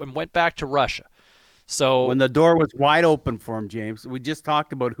road and went back to Russia. So when the door was wide open for him, James, we just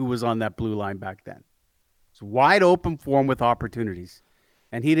talked about who was on that blue line back then. It's wide open for him with opportunities,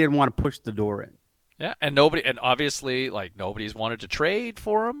 and he didn't want to push the door in. Yeah, and obviously, like, nobody's wanted to trade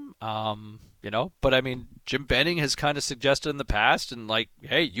for him, But I mean, Jim Benning has kind of suggested in the past, and like,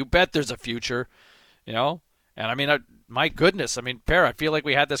 hey, you bet there's a future, And I mean, my goodness, I mean, I feel like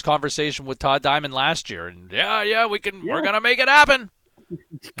we had this conversation with Todd Diamond last year, and we're gonna make it happen.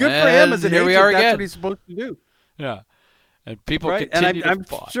 Good for him as an agent. That's again. what he's supposed to do. Yeah, and people continue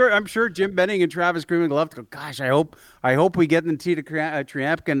I'm sure Jim Benning and Travis Green would love to go. Gosh, I hope we get Nikita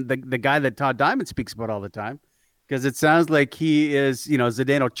Triamkin, the guy that Todd Diamond speaks about all the time, because it sounds like he is,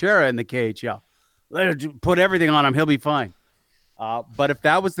 Zdeno Chara in the KHL. Let him put everything on him; he'll be fine. But if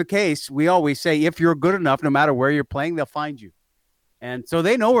that was the case, we always say if you're good enough, no matter where you're playing, they'll find you. And so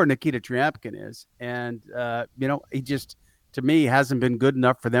they know where Nikita Triamkin is, and he just, to me, hasn't been good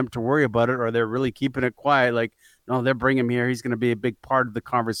enough for them to worry about it, or they're really keeping it quiet. Like, no, they're bringing him here. He's going to be a big part of the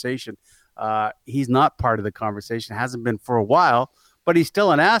conversation. He's not part of the conversation. Hasn't been for a while, but he's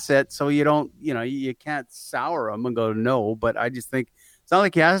still an asset. So you can't sour him and go no. But I just think it's not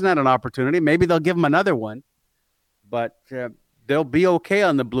like he hasn't had an opportunity. Maybe they'll give him another one, but they'll be okay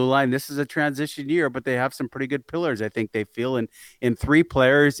on the blue line. This is a transition year, but they have some pretty good pillars. I think they feel in 3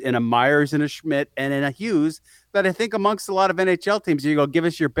 players, in a Myers, in a Schmidt, and in a Hughes, that I think amongst a lot of NHL teams, you go, give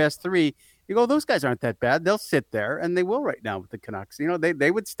us your best 3. You go, those guys aren't that bad. They'll sit there, and they will right now with the Canucks.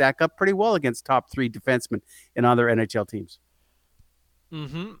 They would stack up pretty well against top 3 defensemen in other NHL teams.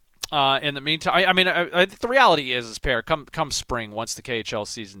 Mm-hmm. In the meantime, I mean, the reality is come spring, once the KHL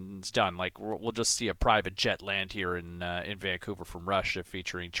season's done, like, we'll just see a private jet land here in Vancouver from Russia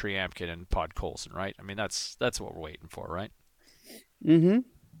featuring Triamkin and Podkolzin, right? I mean, that's what we're waiting for, right? Mm-hmm.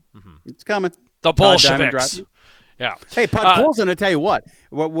 It's coming. The Bolsheviks. Yeah. Hey, Podkolzin, I tell you what,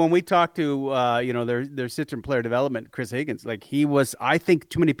 when we talked to, their Citron player development, Chris Higgins, like I think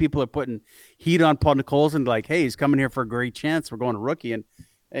too many people are putting heat on Podkolzin, like, hey, he's coming here for a great chance. We're going to rookie. And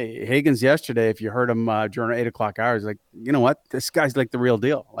hey, Higgins yesterday, if you heard him during 8 o'clock hours, like, you know what? This guy's like the real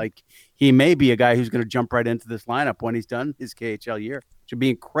deal. Like, he may be a guy who's going to jump right into this lineup when he's done his KHL year. Should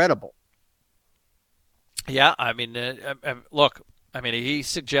be incredible. Yeah, I mean, look, he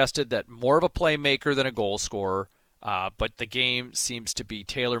suggested that more of a playmaker than a goal scorer. But the game seems to be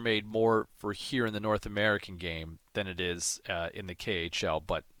tailor-made more for here in the North American game than it is in the KHL.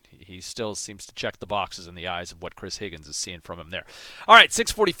 But he still seems to check the boxes in the eyes of what Chris Higgins is seeing from him there. All right,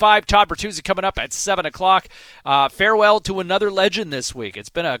 6:45, Todd Bertuzzi coming up at 7 o'clock. Farewell to another legend this week. It's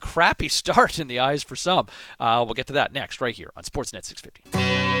been a crappy start in the eyes for some. We'll get to that next right here on Sportsnet 650.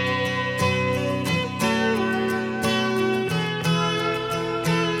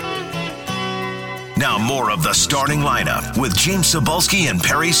 Now more of the starting lineup with James Cebulski and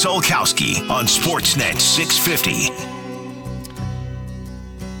Perry Solkowski on Sportsnet 650.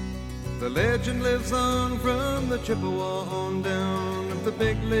 The legend lives on from the Chippewa on down of the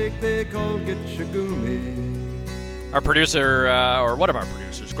big lake they call Gitchagumi. Our producer, or one of our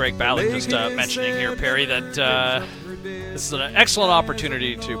producers, Greg Ballard, just mentioning here, Perry, that this is an excellent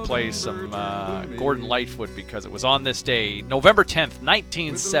opportunity to play some Gordon Lightfoot because it was on this day, November 10th,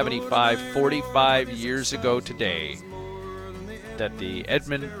 1975, 45 years ago today, that the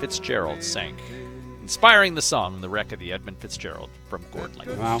Edmund Fitzgerald sank, inspiring the song, The Wreck of the Edmund Fitzgerald, from Gordon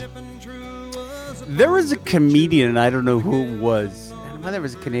Lightfoot. Wow. There was a comedian, I don't know who it was, whether it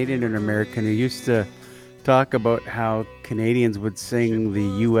was a Canadian or an American, who used to talk about how Canadians would sing the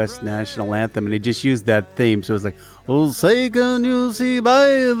U.S. national anthem, and they just used that theme. So it was like, "Oh, say can you see by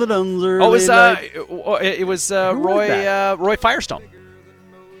the dawn's early light." It was Roy Firestone.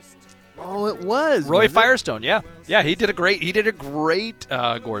 Oh, it was Roy Firestone. Yeah. He did a great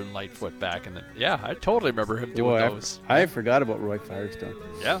Gordon Lightfoot back in the. Yeah, I totally remember him doing those. I forgot about Roy Firestone.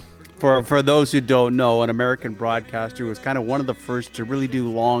 Yeah. For those who don't know, an American broadcaster was kind of one of the first to really do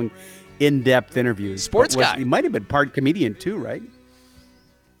long, in-depth interviews. Sports guy. He might have been part comedian too, right?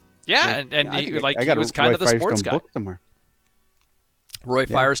 Yeah, and he was kind of the sports guy. Roy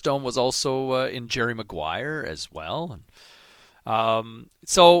Firestone was also in Jerry Maguire as well.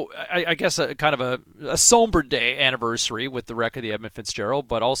 So I guess kind of a somber day anniversary with the wreck of the Edmund Fitzgerald,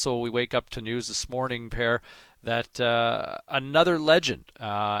 but also we wake up to news this morning, Per, that another legend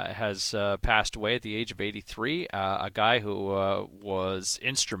has passed away at the age of 83, a guy who was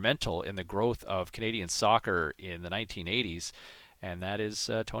instrumental in the growth of Canadian soccer in the 1980s, and that is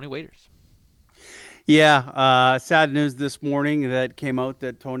Tony Waiters. Yeah, sad news this morning that came out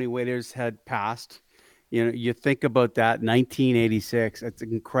that Tony Waiters had passed. You know, you think about that, 1986. It's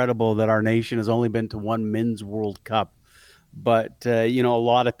incredible that our nation has only been to one Men's World Cup. But, a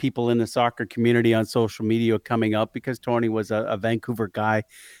lot of people in the soccer community on social media coming up because Tony was a Vancouver guy,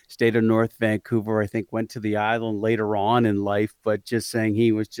 stayed in North Vancouver, I think went to the island later on in life, but just saying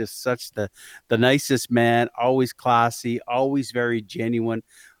he was just such the nicest man, always classy, always very genuine.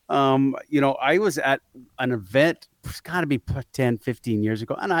 I was at an event, it's got to be 10, 15 years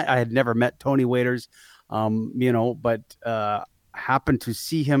ago, and I had never met Tony Waiters, but happened to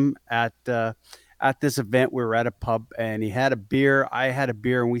see him at this event. We were at a pub and he had a beer. I had a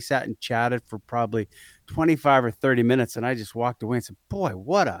beer and we sat and chatted for probably 25 or 30 minutes. And I just walked away and said, boy,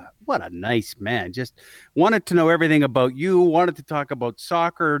 what a nice man. Just wanted to know everything about you, wanted to talk about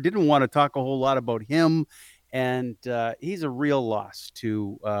soccer, didn't want to talk a whole lot about him. And he's a real loss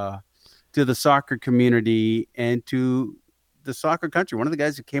to the soccer community and to the soccer country. One of the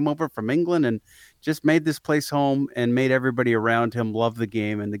guys who came over from England and just made this place home and made everybody around him love the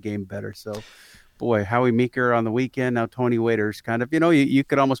game and the game better. So, boy, Howie Meeker on the weekend, now Tony Waiters, kind of, you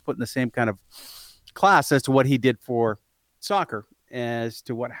could almost put in the same kind of class as to what he did for soccer as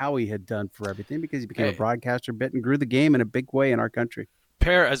to what Howie had done for everything, because he became a broadcaster bit and grew the game in a big way in our country.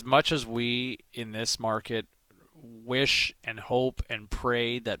 Per, as much as we in this market wish and hope and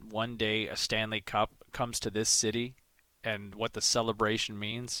pray that one day a Stanley Cup comes to this city and what the celebration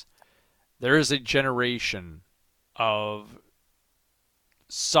means, there is a generation of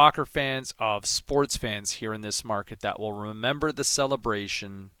soccer fans, of sports fans here in this market that will remember the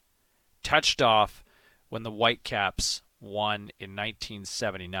celebration touched off when the Whitecaps won in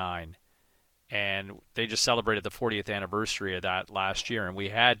 1979. And they just celebrated the 40th anniversary of that last year. And we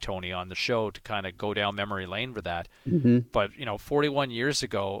had Tony on the show to kind of go down memory lane for that. Mm-hmm. But, 41 years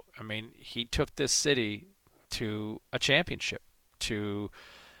ago, he took this city to a championship, to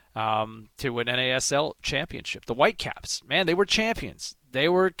an NASL championship. The Whitecaps, man, they were champions. They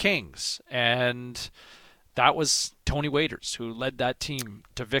were kings. And That was Tony Waiters, who led that team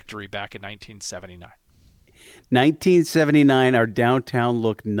to victory back in 1979. 1979, our downtown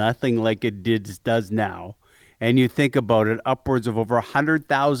looked nothing like it does now. And you think about it, upwards of over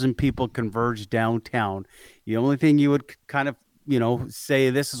 100,000 people converged downtown. The only thing you would kind of, say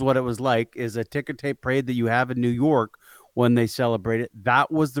this is what it was like is a ticker tape parade that you have in New York when they celebrate it.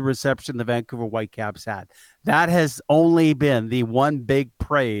 That was the reception the Vancouver Whitecaps had. That has only been the one big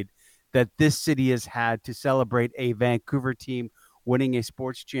parade that this city has had to celebrate a Vancouver team winning a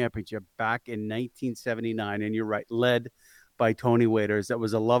sports championship back in 1979. And you're right, led by Tony Waiters. That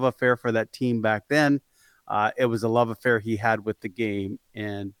was a love affair for that team back then. It was a love affair he had with the game,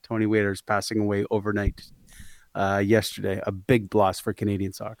 and Tony Waiters passing away overnight yesterday. A big loss for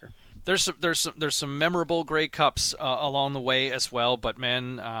Canadian soccer. There's some memorable Grey Cups along the way as well, but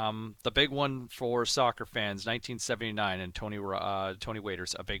man, the big one for soccer fans, 1979, and Tony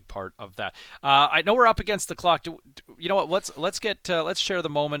Waiters, a big part of that. I know we're up against the clock. You know what? Let's share the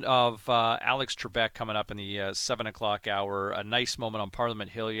moment of Alex Trebek coming up in the 7:00 hour. A nice moment on Parliament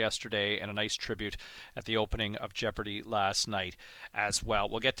Hill yesterday, and a nice tribute at the opening of Jeopardy last night as well.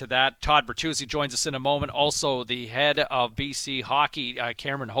 We'll get to that. Todd Bertuzzi joins us in a moment. Also, the head of BC Hockey,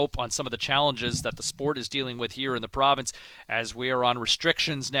 Cameron Hope, on some of the challenges that the sport is dealing with here in the province as we are on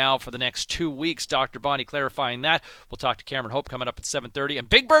restrictions now for the next 2 weeks. Dr. Bonnie clarifying that. We'll talk to Cameron Hope coming up at 7:30. And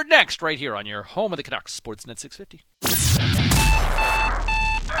Big Bird next, right here on your home of the Canucks, Sportsnet 650.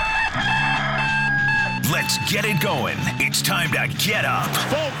 Let's get it going. It's time to get up.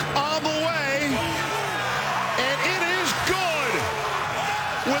 Folk on the way, and it is good.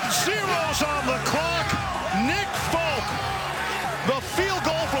 With zeros on the clock, Nick Folk, the field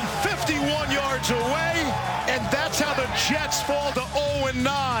goal from 51 yards away, and that's how the Jets fall to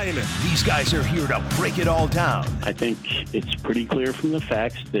 0-9. These guys are here to break it all down. I think it's pretty clear from the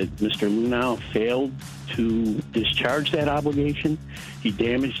facts that Mr. Lunau failed to discharge that obligation. He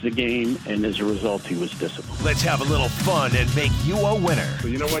damaged the game, and as a result, he was disciplined. Let's have a little fun and make you a winner. So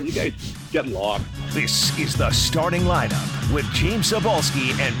you know what? You guys get lost. This is the starting lineup with James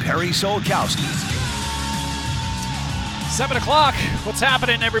Cebulski and Perry Solkowski. 7:00. What's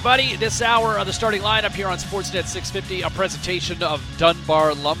happening, everybody? This hour of the starting lineup here on Sportsnet 650, a presentation of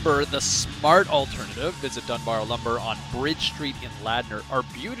Dunbar Lumber, the smart alternative. Visit Dunbar Lumber on Bridge Street in Ladner,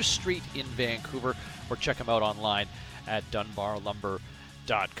 Arbutus Street in Vancouver, or check them out online at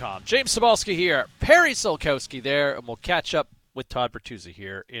dunbarlumber.com. James Cebulski here, Perry Solkowski there, and we'll catch up with Todd Bertuzzi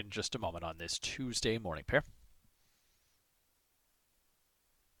here in just a moment on this Tuesday morning. Per?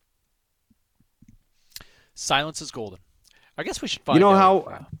 Silence is golden. I guess we should find out.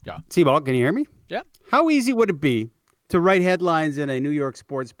 How, Seaball, can you hear me? Yeah. How easy would it be to write headlines in a New York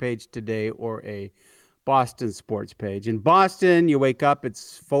sports page today or a Boston sports page? In Boston, you wake up,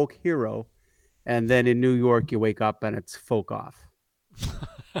 it's folk hero. And then in New York, you wake up and it's folk off.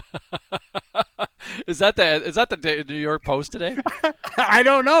 Is that the New York Post today? I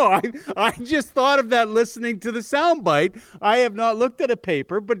don't know. I just thought of that listening to the soundbite. I have not looked at a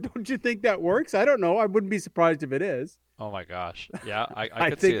paper, but don't you think that works? I don't know. I wouldn't be surprised if it is. Oh my gosh! Yeah, I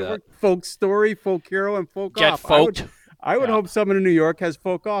could think see that. Worked. Folk story, folk hero, and folk Get off. Folked. I would hope someone in New York has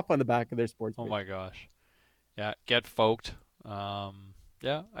folk off on the back of their sports page. Oh my gosh! Yeah, get Folked.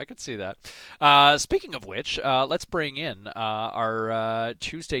 Yeah, I could see that. Speaking of which, let's bring in our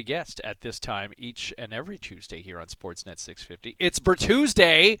Tuesday guest at this time each and every Tuesday here on Sportsnet 650. It's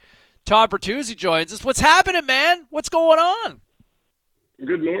Bertuesday. Todd Bertuzzi joins us. What's happening, man? What's going on?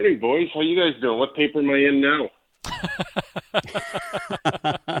 Good morning, boys. How you guys doing? What paper am I in now?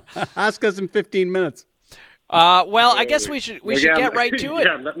 Ask us in 15 minutes. Well, I guess we should get right to it.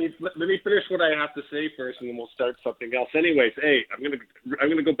 Yeah, let me finish what I have to say first, and then we'll start something else. Anyways, hey, I'm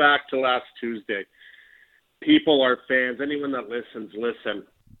gonna go back to last Tuesday. People are fans. Anyone that listens, listen.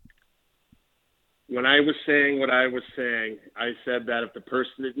 When I was saying what I was saying, I said that if the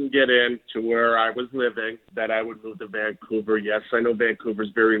person didn't get in to where I was living, that I would move to Vancouver. Yes, I know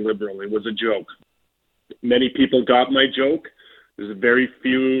Vancouver's very liberal. It was a joke. Many people got my joke. There's a very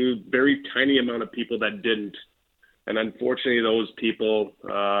tiny amount of people that didn't. And unfortunately, those people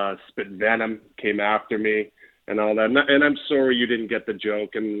spit venom, came after me, and all that. And I'm sorry you didn't get the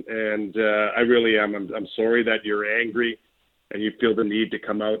joke. And I really am. I'm sorry that you're angry and you feel the need to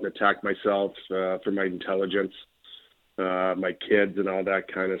come out and attack myself for my intelligence, my kids, and all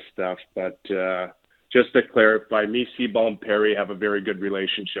that kind of stuff. But just to clarify, me, Seaball, and Perry have a very good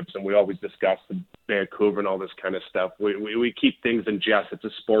relationships, and we always discuss Vancouver and all this kind of stuff. We keep things in jest. It's a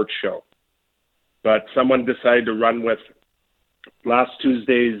sports show. But someone decided to run with last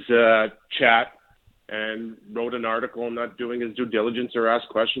Tuesday's chat and wrote an article and not doing his due diligence or ask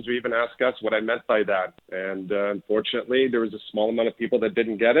questions or even ask us what I meant by that. And unfortunately, there was a small amount of people that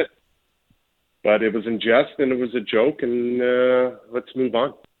didn't get it. But it was in jest and it was a joke, and let's move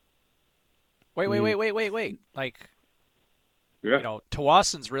on. Wait. Like, yeah. You know,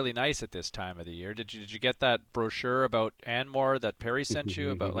 Tawason's really nice at this time of the year. Did you get that brochure about Anmore that Perry sent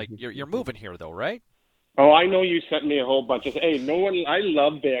you about? Like, you're moving here though, right? Oh, I know you sent me a whole bunch of. Hey, no one. I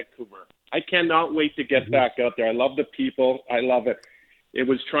love Vancouver. I cannot wait to get back out there. I love the people. I love it. It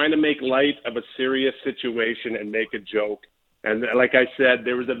was trying to make light of a serious situation and make a joke. And like I said,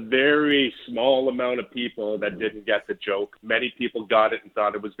 there was a very small amount of people that didn't get the joke. Many people got it and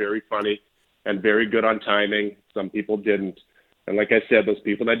thought it was very funny and very good on timing. Some people didn't. And like I said, those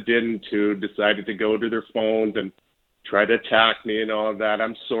people that didn't, who decided to go to their phones and try to attack me and all of that,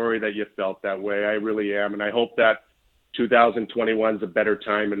 I'm sorry that you felt that way. I really am. And I hope that 2021 is a better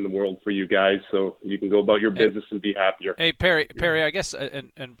time in the world for you guys, so you can go about your business and be happier. Hey, Perry, I guess,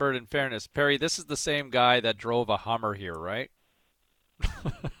 and Bert, in fairness, Perry, this is the same guy that drove a Hummer here, right?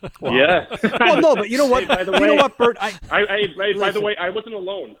 Well, yeah. Well, no, but you know what? Hey, you know what, Bert? By the way, I wasn't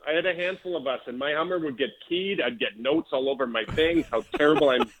alone. I had a handful of us, and my Hummer would get keyed. I'd get notes all over my things, how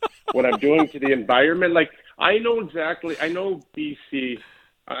terrible what I'm doing to the environment. Like, I know exactly. I know BC.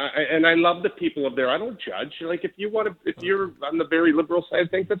 And I love the people up there. I don't judge. Like, if you're on the very liberal side of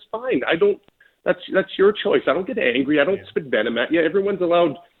things, that's fine. That's your choice. I don't get angry. I don't spit venom at you. Everyone's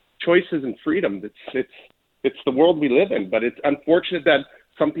allowed choices and freedom. It's the world we live in. But it's unfortunate that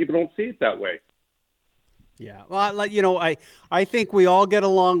some people don't see it that way. Yeah. Well, you know, I think we all get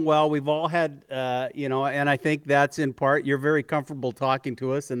along well. We've all had, you know, and I think that's in part, you're very comfortable talking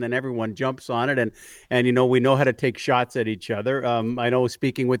to us, and then everyone jumps on it. And you know, we know how to take shots at each other. I know,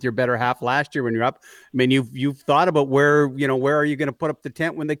 speaking with your better half last year when you're up, I mean, you've thought about where are you going to put up the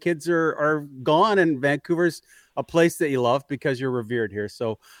tent when the kids are gone, and Vancouver's a place that you love because you're revered here.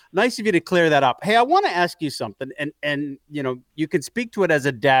 So nice of you to clear that up. Hey, I want to ask you something, and you know, you can speak to it as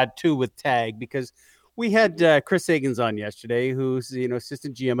a dad too with Tag, because we had Chris Higgins on yesterday, who's, you know,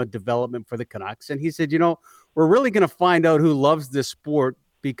 assistant GM of development for the Canucks. And he said, you know, we're really going to find out who loves this sport,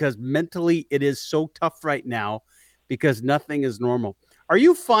 because mentally it is so tough right now because nothing is normal. Are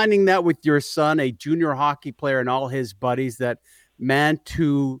you finding that with your son, a junior hockey player, and all his buddies, that, man,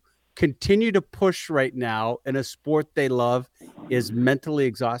 to continue to push right now in a sport they love is mentally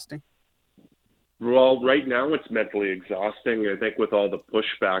exhausting? Well, right now it's mentally exhausting. I think with all the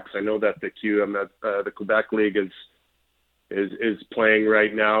pushbacks, I know that the Quebec League is playing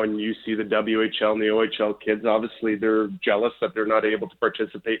right now, and you see the WHL and the OHL kids. Obviously, they're jealous that they're not able to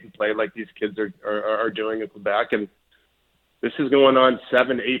participate and play like these kids are doing in Quebec. And this is going on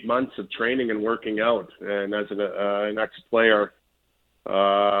 7-8 months of training and working out. And as an ex-player,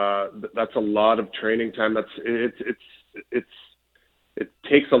 that's a lot of training time. It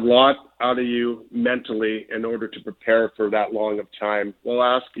takes a lot out of you mentally in order to prepare for that long of time.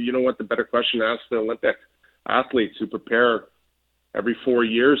 Well, you know what, the better question to ask the Olympic athletes who prepare every 4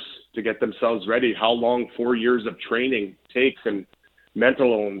 years to get themselves ready, how long 4 years of training takes, and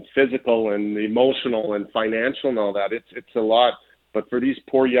mental and physical and emotional and financial and all that. It's a lot. But for these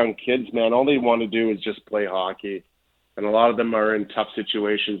poor young kids, man, all they want to do is just play hockey. And a lot of them are in tough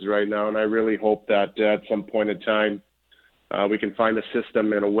situations right now. And I really hope that at some point in time, we can find a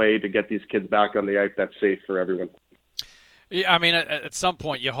system and a way to get these kids back on the ice that's safe for everyone. Yeah, I mean, at some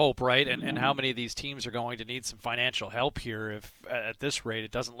point you hope, right? And how many of these teams are going to need some financial help here if, at this rate,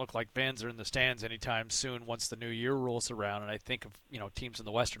 it doesn't look like fans are in the stands anytime soon once the new year rolls around. And I think of, you know, teams in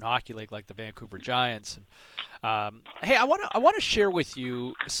the Western Hockey League like the Vancouver Giants. And, hey, I want to share with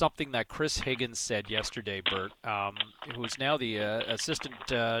you something that Chris Higgins said yesterday, Bert, who's now the assistant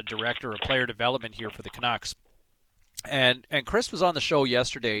director of player development here for the Canucks. And Chris was on the show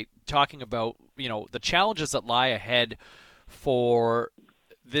yesterday talking about, you know, the challenges that lie ahead for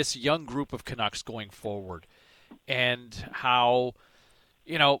this young group of Canucks going forward, and how,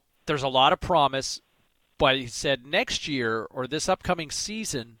 you know, there's a lot of promise, but he said next year or this upcoming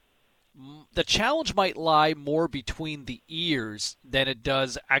season, the challenge might lie more between the ears than it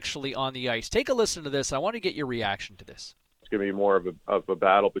does actually on the ice. Take a listen to this. I want to get your reaction to this. It's going to be more of a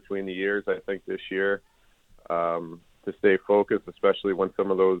battle between the ears, I think, this year. To stay focused, especially when some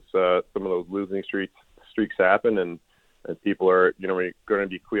of those losing streaks happen, and people are, you know, going to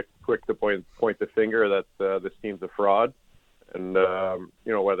be quick to point the finger that this team's a fraud, and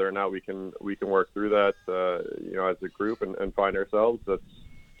you know, whether or not we can work through that, you know, as a group and find ourselves.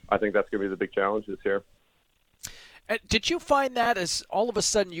 I think that's going to be the big challenge this year. Did you find that as all of a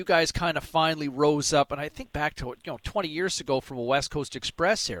sudden you guys kind of finally rose up? And I think back to 20 years ago from a West Coast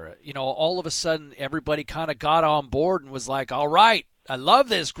Express era. All of a sudden everybody kind of got on board and was like, "All right, I love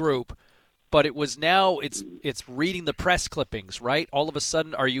this group." But it was now it's reading the press clippings, right? All of a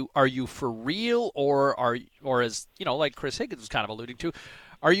sudden, are you for real, or as like Chris Higgins was kind of alluding to,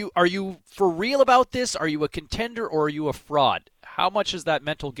 are you for real about this? Are you a contender or are you a fraud? How much is that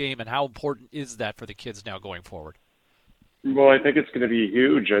mental game, and how important is that for the kids now going forward? Well, I think it's going to be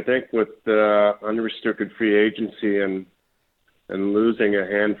huge. I think with unrestricted free agency and losing a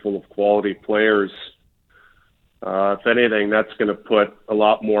handful of quality players, if anything, that's going to put a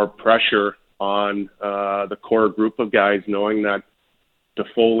lot more pressure on the core group of guys, knowing that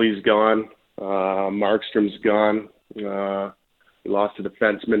Toffoli's gone, Markstrom's gone. We lost a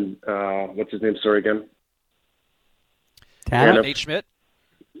defenseman. What's his name? Sorry again. Tanev. Nate Schmidt.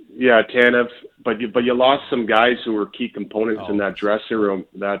 Yeah, Tanev. But you lost some guys who were key components in that dressing room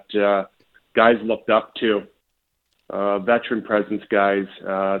that guys looked up to, veteran presence guys.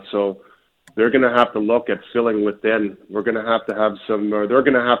 So they're going to have to look at filling within. We're going to have to have some. They're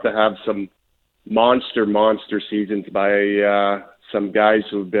going to have some monster seasons by some guys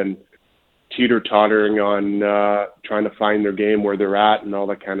who've been teeter-tottering on trying to find their game where they're at and all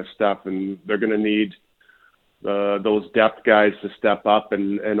that kind of stuff. And they're going to need those depth guys to step up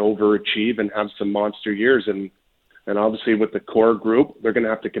and overachieve and have some monster years. And obviously with the core group, they're going to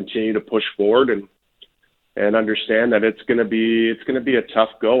have to continue to push forward and understand that it's going to be a tough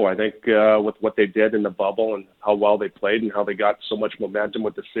go. I think with what they did in the bubble and how well they played and how they got so much momentum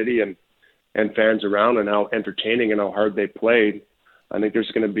with the city and fans around and how entertaining and how hard they played, I think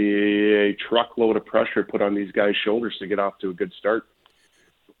there's going to be a truckload of pressure put on these guys' shoulders to get off to a good start.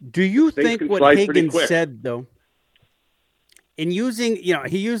 Do you think what Higgins said, though, in using,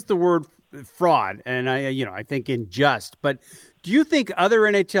 he used the word fraud, and I think unjust, but do you think other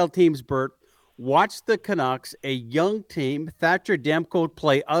NHL teams, Bert, watched the Canucks, a young team, Thatcher Demko,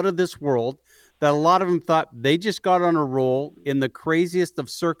 play out of this world, that a lot of them thought they just got on a roll in the craziest of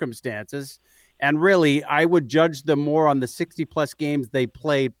circumstances, and really, I would judge them more on the 60-plus games they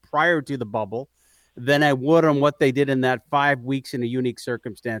played prior to the bubble than I would on what they did in that 5 weeks in a unique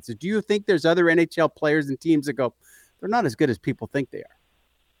circumstances. Do you think there's other NHL players and teams that go, they're not as good as people think they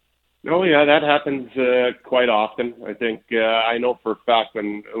are? Oh, yeah, that happens quite often. I think I know for a fact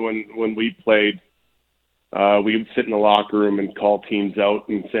when we played, we would sit in the locker room and call teams out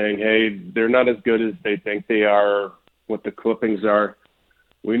and saying, hey, they're not as good as they think they are, what the clippings are.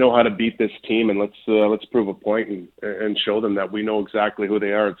 We know how to beat this team, and let's prove a point and show them that we know exactly who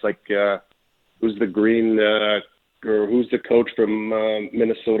they are. It's like who's the green or who's the coach from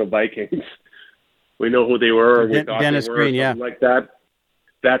Minnesota Vikings? We know who they were. We thought Dennis they were, Green, yeah. like that.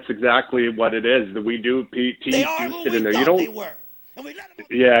 That's exactly what it is. That we do. Teams do sit in there. You don't.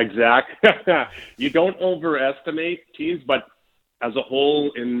 Yeah, exactly. You don't overestimate teams, but as a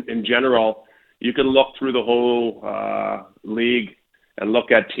whole, in general, you can look through the whole league and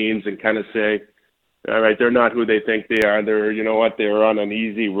look at teams and kind of say, all right, they're not who they think they are. They're, you know what, they're on an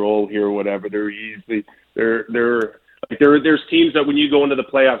easy roll here or whatever. There's teams that when you go into the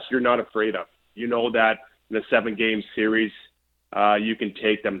playoffs, you're not afraid of. You know that in a 7-game series, you can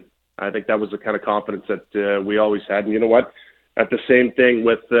take them. I think that was the kind of confidence that we always had. And you know what? At the same thing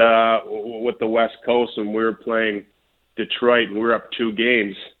with the West Coast, when we were playing Detroit and we were up 2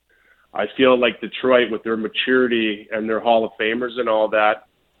 games, I feel like Detroit, with their maturity and their Hall of Famers and all that,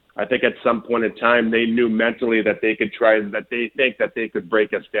 I think at some point in time they knew mentally that they could they could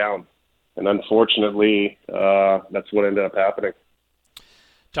break us down. And unfortunately, that's what ended up happening.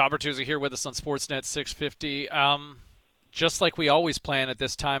 Todd Bertuzzi here with us on Sportsnet 650. Just like we always plan at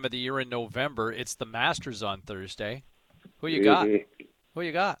this time of the year in November, it's the Masters on Thursday. Who you got? Who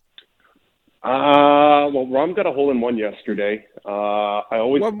you got? Well, Rom got a hole-in-one yesterday.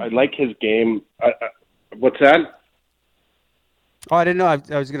 I like his game. What's that? Oh, I didn't know.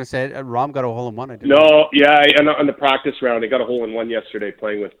 I was going to say Rom got a hole-in-one. No, yeah, and on the practice round, he got a hole-in-one yesterday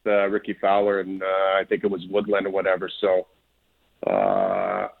playing with Ricky Fowler, and I think it was Woodland or whatever. So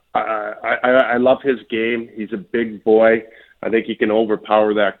I love his game. He's a big boy. I think he can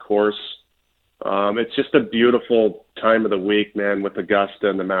overpower that course. It's just a beautiful time of the week, man, with Augusta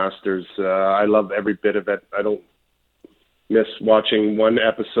and the Masters. I love every bit of it. I don't miss watching one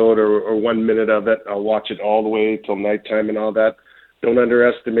episode or 1 minute of it. I'll watch it all the way till nighttime and all that. Don't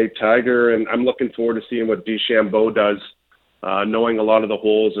underestimate Tiger, and I'm looking forward to seeing what DeChambeau does, knowing a lot of the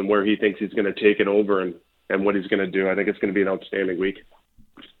holes and where he thinks he's going to take it over and what he's going to do. I think it's going to be an outstanding week.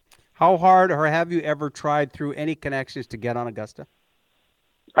 How hard, or have you ever tried through any connections to get on Augusta?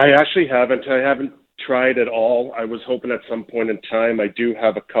 I actually haven't. I haven't tried it all. I was hoping at some point in time. I do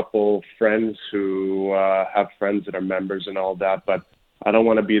have a couple friends who have friends that are members and all that, but I don't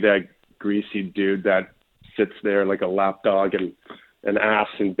want to be that greasy dude that sits there like a lapdog and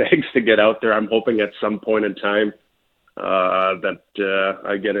asks and begs to get out there. I'm hoping at some point in time that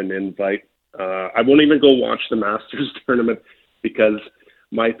I get an invite. I won't even go watch the Masters tournament because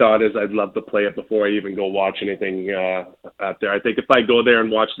my thought is I'd love to play it before I even go watch anything out there. I think if I go there and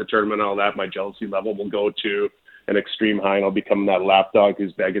watch the tournament and all that, my jealousy level will go to an extreme high, and I'll become that lapdog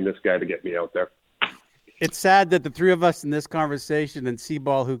who's begging this guy to get me out there. It's sad that the three of us in this conversation and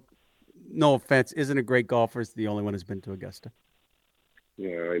Seaball, who, no offense, isn't a great golfer, is the only one who's been to Augusta.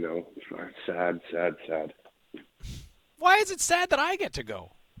 Yeah, I know. Sad. Why is it sad that I get to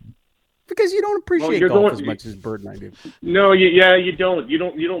go? Because you don't appreciate golf as much as Bird and I do. No, you don't. You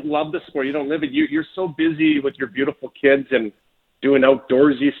don't love the sport. You don't live it. You're so busy with your beautiful kids and doing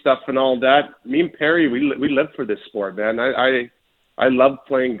outdoorsy stuff and all that. Me and Perry, we live for this sport, man. I love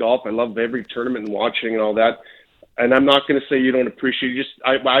playing golf. I love every tournament and watching and all that. And I'm not going to say you don't appreciate it.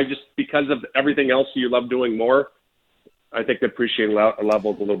 I just because of everything else you love doing more, I think the appreciating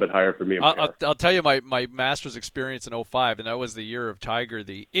level is a little bit higher for me. I'll tell you my Masters experience in 2005, and that was the year of Tiger,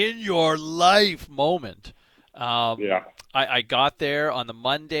 the in your life moment. I got there on the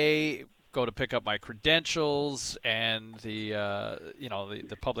Monday, go to pick up my credentials, and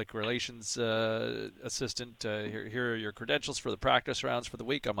the public relations assistant, here are your credentials for the practice rounds for the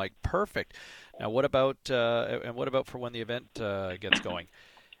week. I'm like, perfect. Now what about for when the event gets going?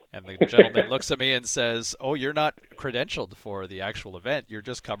 And the gentleman looks at me and says, "Oh, you're not credentialed for the actual event. You're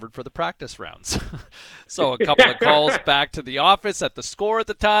just covered for the practice rounds." So a couple of calls back to the office at the Score at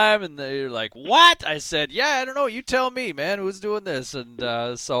the time, and they're like, "What?" I said, "Yeah, I don't know. You tell me, man, who's doing this?"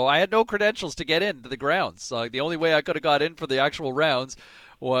 And so I had no credentials to get into the grounds. So the only way I could have got in for the actual rounds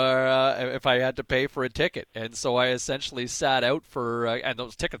were if I had to pay for a ticket. And so I essentially sat out for and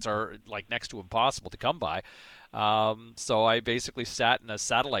those tickets are like next to impossible to come by. So I basically sat in a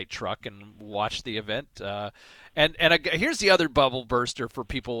satellite truck and watched the event. And here's the other bubble burster for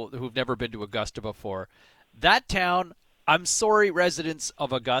people who've never been to Augusta before. That town, I'm sorry, residents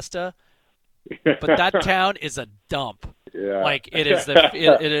of Augusta, but that town is a dump. Yeah. Like it is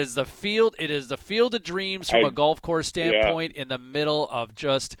the field of dreams from a golf course standpoint in the middle of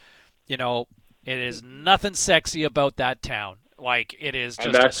just, it is nothing sexy about that town. Like, it is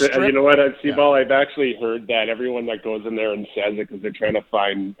just a strip. You know what, Seaball, I've actually heard that everyone that goes in there and says it because they're trying to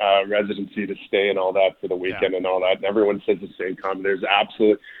find residency to stay and all that for the weekend and all that. And everyone says the same comment. There's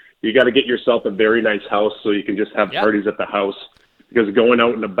you got to get yourself a very nice house so you can just have parties at the house, because going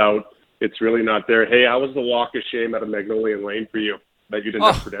out and about, it's really not there. Hey, how was the walk of shame out of Magnolia Lane for you that you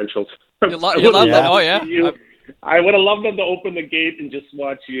didn't have credentials? You love that? Oh, yeah. I would have loved them to open the gate and just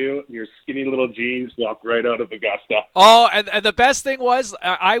watch you in your skinny little jeans walk right out of Augusta. Oh, and the best thing was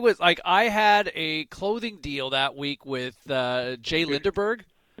I had a clothing deal that week with Jay Lindeberg.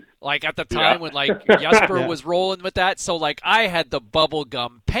 Like at the time when Jesper was rolling with that, so I had the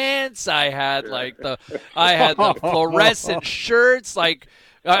bubblegum pants, I had the fluorescent shirts,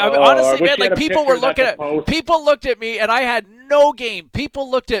 honestly, man, people looked at me, and I had no game. People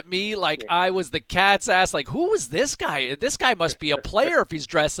looked at me like I was the cat's ass. Like, who is this guy? This guy must be a player if he's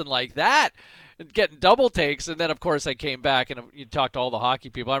dressing like that, and getting double takes. And then, of course, I came back and you talked to all the hockey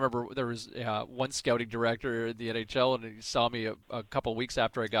people. I remember there was one scouting director in the NHL, and he saw me a couple of weeks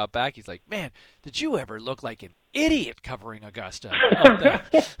after I got back. He's like, "Man, did you ever look like an idiot covering Augusta?"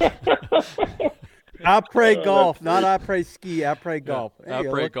 Après golf, not après ski, après golf. Hey,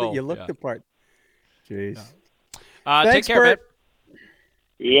 you look the part. Jeez. Take care, man.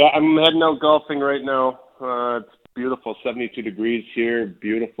 Yeah, I'm heading out golfing right now. It's beautiful, 72 degrees here.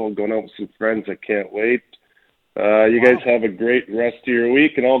 Beautiful, going out with some friends. I can't wait. You guys have a great rest of your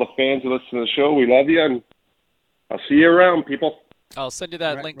week, and all the fans who listen to the show, we love you, and I'll see you around, people. I'll send you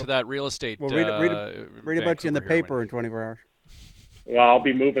that link to that real estate. We'll read about you in the paper in 24 hours. Well, I'll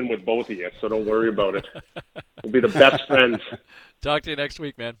be moving with both of you, so don't worry about it. We'll be the best friends. Talk to you next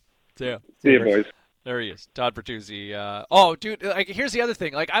week, man. See ya. See you, boys. There he is, Todd Bertuzzi. Oh, dude, here's the other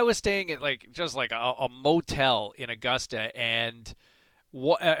thing. I was staying at just a motel in Augusta, and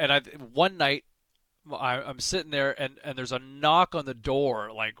one night I'm sitting there, and there's a knock on the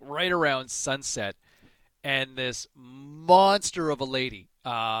door, right around sunset, and this monster of a lady,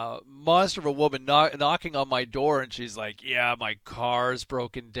 monster of a woman knocking on my door, and she's like, "Yeah, my car's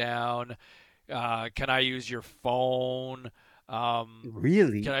broken down. Can I use your phone?"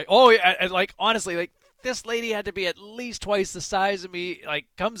 Really? Can I? Oh, and honestly, this lady had to be at least twice the size of me.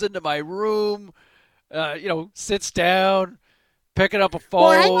 Comes into my room, sits down, picking up a phone.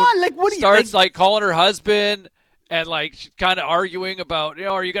 Well, hang on. Like, what starts like calling her husband and like kind of arguing about,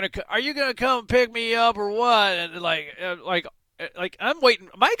 are you gonna come pick me up or what? And like I'm waiting.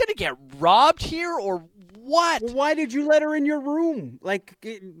 Am I gonna get robbed here or what? Well, why did you let her in your room? Like,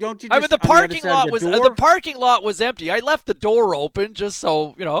 don't you? Just, the parking lot was empty. I left the door open just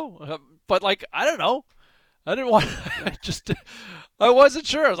so but like I don't know. I didn't want. I wasn't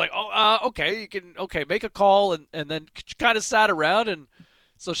sure. I was like, okay, you can make a call and then kind of sat around and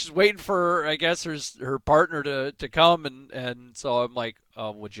so she's waiting for I guess her partner to come and so I'm like,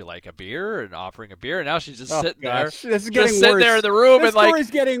 would you like a beer and offering a beer and now she's just sitting there. This is just getting sitting worse. there in the room this and like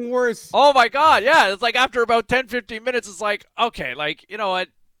story's getting worse. Oh my God, yeah. It's like after about 10-15 minutes, it's like, okay, like you know what,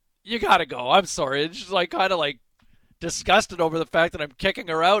 you gotta go. I'm sorry. And she's like kind of like disgusted over the fact that I'm kicking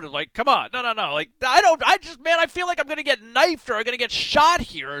her out and like, come on, no. Like, I feel like I'm going to get knifed or I'm going to get shot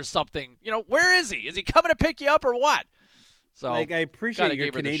here or something. Where is he? Is he coming to pick you up or what? So like, I appreciate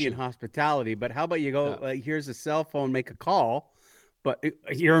your Canadian hospitality, but how about you go, like, here's a cell phone, make a call, but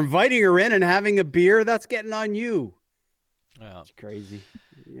you're inviting her in and having a beer. That's getting on you. Yeah. It's crazy.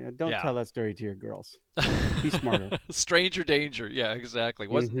 Yeah, don't tell that story to your girls. Be smarter. Stranger danger. Yeah, exactly.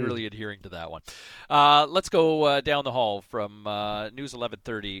 Wasn't really adhering to that one. Let's go down the hall from News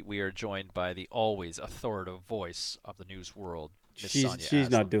 1130. We are joined by the always authoritative voice of the news world, Miss Sonia She's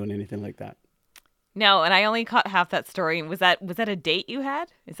Aslan. not doing anything like that. No, and I only caught half that story. Was that a date you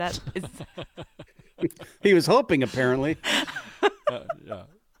had? Is He was hoping, apparently.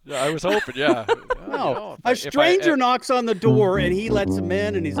 Yeah, I was hoping, yeah. No, a stranger knocks on the door and he lets him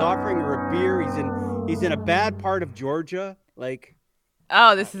in and he's offering her a beer. He's in a bad part of Georgia. Like,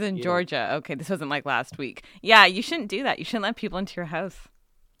 oh, this is in Georgia. Okay, this wasn't like last week. Yeah, you shouldn't do that. You shouldn't let people into your house.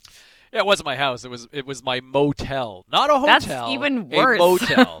 Yeah, it wasn't my house. It was my motel, not a hotel. That's even worse. A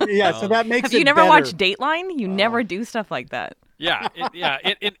motel. Yeah, so that makes Have you never better. watched Dateline? You never do stuff like that. Yeah,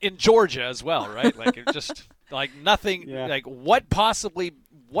 in Georgia as well, right? Like it just like nothing. Yeah. Like what possibly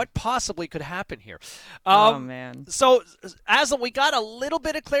could happen here? Oh man! So, Aslan, we got a little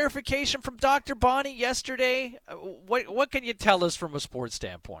bit of clarification from Dr. Bonnie yesterday. What can you tell us from a sports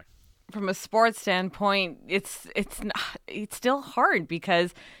standpoint? From a sports standpoint, it's still hard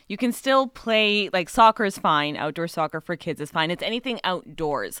because you can still play, like, soccer is fine. Outdoor soccer for kids is fine. It's anything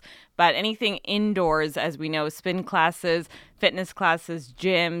outdoors, but anything indoors, as we know, spin classes, fitness classes,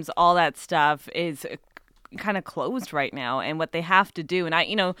 gyms, all that stuff is kind of closed right now. And what they have to do, and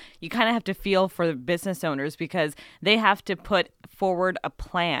you kind of have to feel for the business owners because they have to put forward a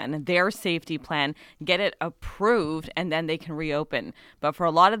plan, their safety plan, get it approved, and then they can reopen. But for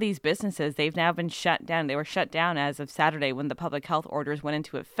a lot of these businesses, they've now been shut down. They were shut down as of Saturday when the public health orders went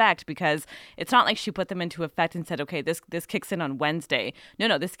into effect, because it's not like she put them into effect and said, okay, this kicks in on Wednesday.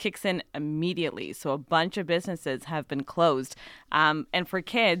 No, this kicks in immediately. So a bunch of businesses have been closed. And for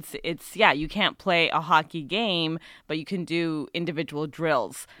kids, it's, you can't play a hockey game, but you can do individual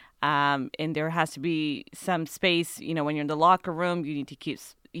drills. And there has to be some space, when you're in the locker room, you need to keep,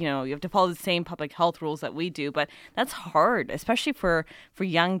 you have to follow the same public health rules that we do. But that's hard, especially for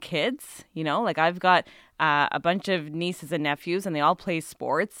young kids. Like I've got a bunch of nieces and nephews and they all play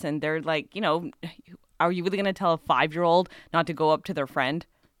sports and they're like, are you really going to tell a 5-year-old not to go up to their friend?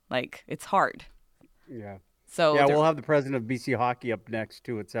 Like, it's hard. Yeah. So we'll have the president of BC Hockey up next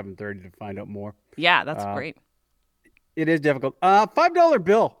too at 7:30 to find out more. Yeah, that's great. It is difficult. $5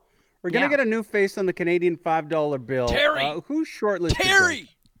 bill. We're going to get a new face on the Canadian $5 bill. Terry! Who's shortlisted? Terry!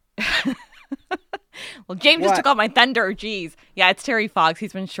 Well, James just took out my thunder. Jeez. Yeah, it's Terry Fox.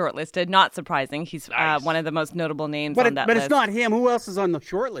 He's been shortlisted. Not surprising. He's one of the most notable names on that list. But it's not him. Who else is on the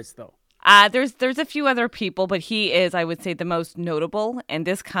short list, though? There's a few other people, but he is, I would say, the most notable. And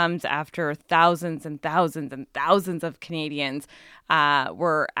this comes after thousands and thousands and thousands of Canadians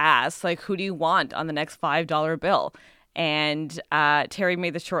were asked, like, who do you want on the next $5 bill? And Terry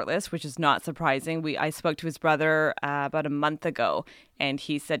made the short list, which is not surprising. I spoke to his brother about a month ago, and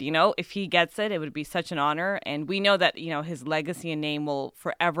he said, if he gets it, it would be such an honor. And we know that, his legacy and name will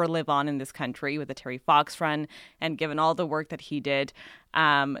forever live on in this country with the Terry Fox run and given all the work that he did.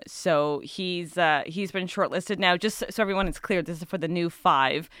 So he's been shortlisted now. Just so everyone is clear, this is for the new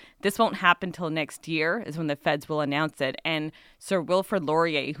 5. This won't happen till next year is when the feds will announce it. And Sir Wilfrid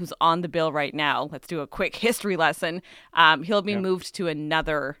Laurier, who's on the bill right now, let's do a quick history lesson. He'll be moved to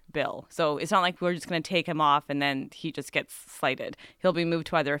another bill. So it's not like we're just going to take him off and then he just gets slighted. He'll be moved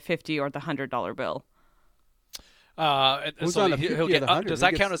to either a $50 or the $100 bill. Who's on the 50 or the 100? Does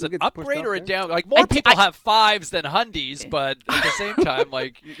that count as an upgrade or a down? Like, more people have 5s than hundies, but at the same time,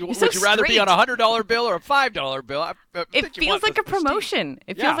 like, would you rather be on a $100 bill or a $5 bill? It feels like a promotion.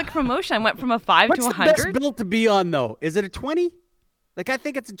 It feels like a promotion. I went from a 5 to 100. What's the best bill to be on, though? Is it a 20? Like, I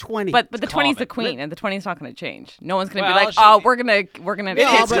think it's a 20. But the 20 is the queen, and the 20 is not going to change. No one's going to be like, we're gonna.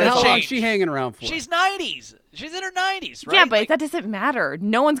 Yeah, but how long is she hanging around for? She's 90s. She's in her 90s, right? Yeah, but that doesn't matter.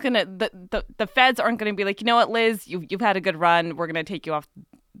 No one's going to. The feds aren't going to be like, you know what, Liz, you've had a good run. We're going to take you off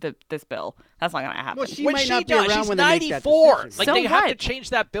this bill. That's not going to happen. Well, she might not be around she's when 94. They make that decision. Like, they have to change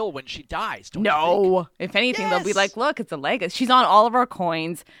that bill when she dies. Don't you think? If anything, they'll be like, look, it's a legacy. She's on all of our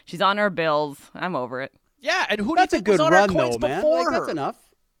coins. She's on our bills. I'm over it. Yeah, and who that's do you a think good was on run, our coins though, man. before Like, her? that's enough.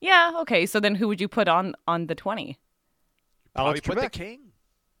 Yeah, okay. So then who would you put on the 20? Probably put the king.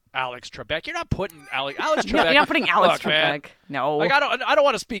 Alex Trebek. You're not putting Alex Trebek. No, you're not putting Alex Look, Trebek. Man, no. Like, I don't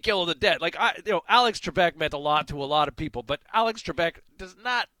want to speak ill of the dead. Like, Alex Trebek meant a lot to a lot of people, but Alex Trebek does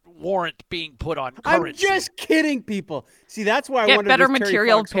not warrant being put on currency. I'm just kidding, people. See, that's why I wanted better this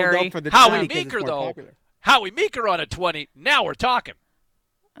material, Terry Fox hold Perry. up for the Howie 20 Meeker, though. Popular. Howie Meeker on a 20. Now we're talking.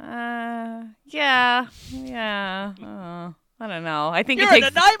 Yeah. I don't know. I think You're it takes...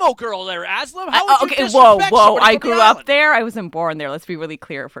 a Nanaimo girl there, Aslam. How would you disrespect whoa! somebody I from grew the up island? there. I wasn't born there. Let's be really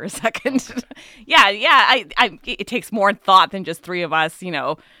clear for a second. It takes more thought than just three of us,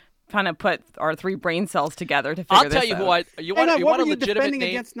 trying to put our three brain cells together to figure I'll this tell you out. who you want a legitimate defending name?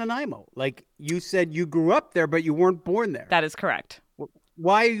 against Nanaimo? Like, you said you grew up there, but you weren't born there. That is correct.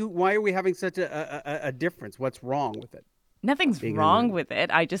 Why are we having such a difference? What's wrong with it? Nothing's wrong with it.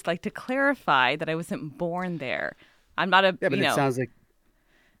 I just like to clarify that I wasn't born there. I'm not a. Yeah, but it sounds like.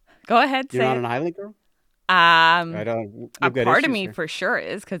 Go ahead. You're say not it. an island girl? I don't. A part of me for sure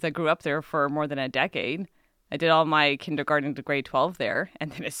is because I grew up there for more than a decade. I did all my kindergarten to grade 12 there,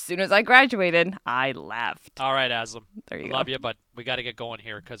 and then as soon as I graduated, I left. All right, Aslam. There you I go. love you, but we got to get going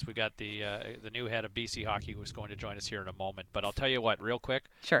here because we got the new head of BC Hockey who's going to join us here in a moment. But I'll tell you what, real quick.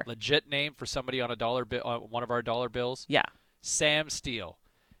 Sure. Legit name for somebody on a dollar bill, one of our dollar bills. Yeah. Sam Steele.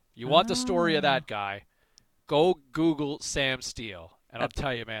 You want the story of that guy? Go Google Sam Steele. And I'll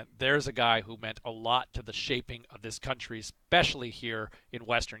tell you, man, there's a guy who meant a lot to the shaping of this country, especially here in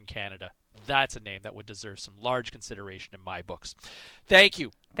Western Canada. That's a name that would deserve some large consideration in my books. Thank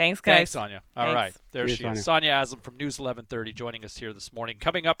you. Thanks, guys. Thanks, Sonia. All right. There she is. Sonia Aslam from News 1130 joining us here this morning.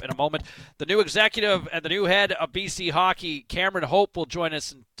 Coming up in a moment, the new executive and the new head of BC Hockey, Cameron Hope, will join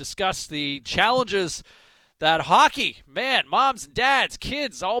us and discuss the challenges that hockey, man, moms and dads,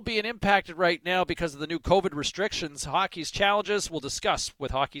 kids, all being impacted right now because of the new COVID restrictions. Hockey's challenges we'll discuss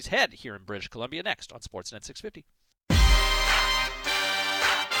with hockey's head here in British Columbia next on Sportsnet 650.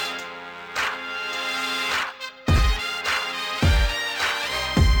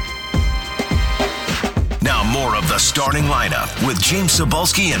 Now more of the starting lineup with James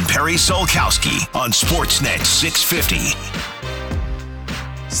Cebulski and Perry Solkowski on Sportsnet 650.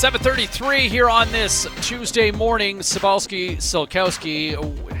 7:33 here on this Tuesday morning. Cebulski, Solkowski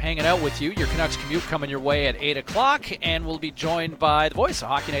hanging out with you. Your Canucks commute coming your way at 8 o'clock, and we'll be joined by the voice of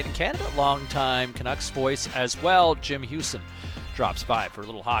Hockey Night in Canada, longtime Canucks voice as well, Jim Hughson. Drops by for a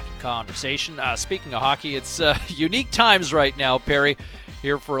little hockey conversation. Speaking of hockey, it's unique times right now, Perry.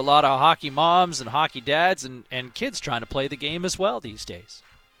 Here for a lot of hockey moms and hockey dads and kids trying to play the game as well these days.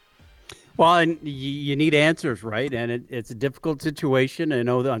 Well, and you need answers, right? And it's a difficult situation. I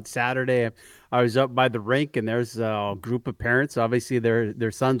know that on Saturday I was up by the rink, and there's a group of parents, obviously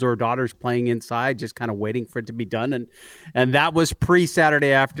their sons or daughters playing inside, just kind of waiting for it to be done. And that was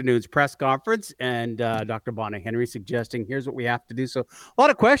pre-Saturday afternoon's press conference, and Dr. Bonnie Henry suggesting, here's what we have to do. So a lot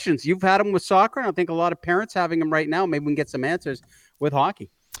of questions. You've had them with soccer, and I think a lot of parents having them right now. Maybe we can get some answers with hockey.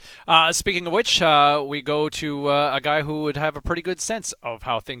 Speaking of which, we go to a guy who would have a pretty good sense of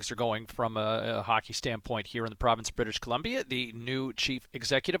how things are going from a hockey standpoint here in the province of British Columbia, the new Chief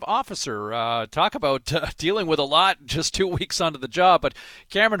Executive Officer. Talk about dealing with a lot just 2 weeks onto the job. But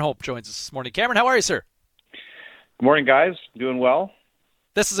Cameron Hope joins us this morning. Cameron, how are you, sir? Good morning, guys. Doing well.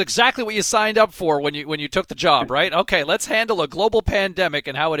 This is exactly what you signed up for when you took the job, right? Okay, let's handle a global pandemic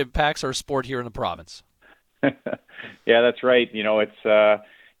and how it impacts our sport here in the province. Yeah, that's right.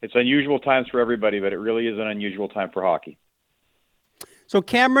 It's unusual times for everybody, but it really is an unusual time for hockey. So,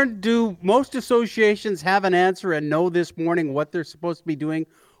 Cameron, do most associations have an answer and know this morning what they're supposed to be doing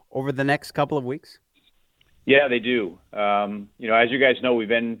over the next couple of weeks? Yeah, they do. As you guys know, we've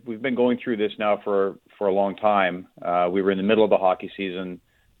been going through this now for a long time. We were in the middle of the hockey season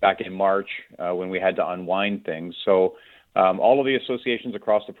back in March when we had to unwind things. So, all of the associations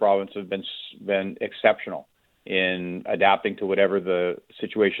across the province have been exceptional in adapting to whatever the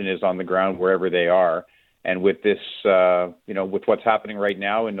situation is on the ground, wherever they are. And with this, with what's happening right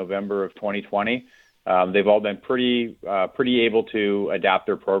now in November of 2020, they've all been pretty able to adapt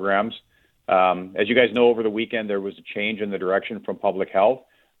their programs. As you guys know, over the weekend, there was a change in the direction from public health,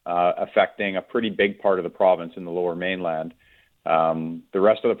 affecting a pretty big part of the province in the Lower Mainland. The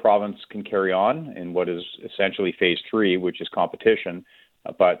rest of the province can carry on in what is essentially phase 3, which is competition,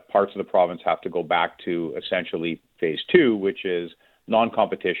 but parts of the province have to go back to essentially phase 2, which is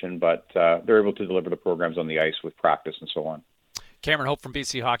non-competition, but they're able to deliver the programs on the ice with practice and so on. Cameron Hope from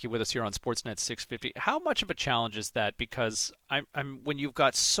BC Hockey with us here on Sportsnet 650. How much of a challenge is that? Because when you've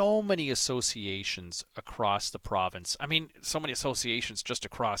got so many associations across the province, I mean, so many associations just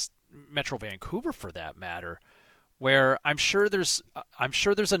across Metro Vancouver, for that matter, where I'm sure there's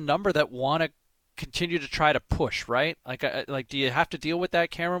a number that want to continue to try to push, right? Like, do you have to deal with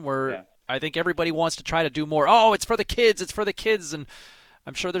that, Cameron? Where I think everybody wants to try to do more. Oh, it's for the kids, and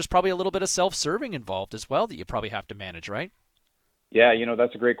I'm sure there's probably a little bit of self-serving involved as well that you probably have to manage, right? Yeah,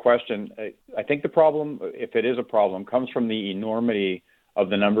 that's a great question. I think the problem, if it is a problem, comes from the enormity of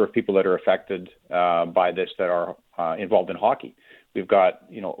the number of people that are affected by this that are involved in hockey. We've got,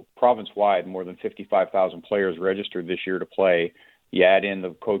 province-wide, more than 55,000 players registered this year to play. You add in the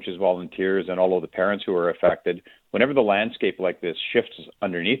coaches, volunteers, and all of the parents who are affected. Whenever the landscape like this shifts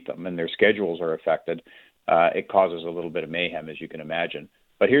underneath them and their schedules are affected, it causes a little bit of mayhem, as you can imagine.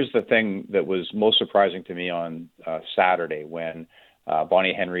 But here's the thing that was most surprising to me on Saturday when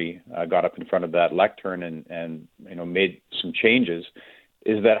Bonnie Henry got up in front of that lectern and made some changes,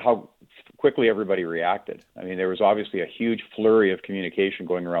 is that how quickly everybody reacted. I mean, there was obviously a huge flurry of communication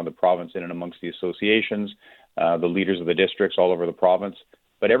going around the province in and amongst the associations, the leaders of the districts all over the province.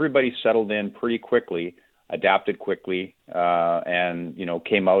 But everybody settled in pretty quickly, adapted quickly, and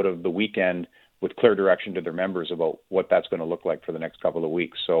came out of the weekend with clear direction to their members about what that's going to look like for the next couple of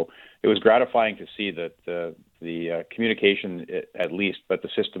weeks. So it was gratifying to see that the communication, at least, but the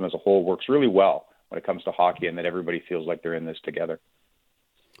system as a whole works really well when it comes to hockey, and that everybody feels like they're in this together.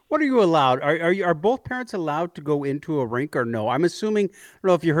 What are you allowed? Are both parents allowed to go into a rink or no? I'm assuming, I don't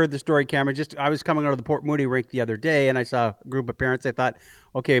know if you heard the story, Cameron. I was coming out of the Port Moody rink the other day, and I saw a group of parents. I thought,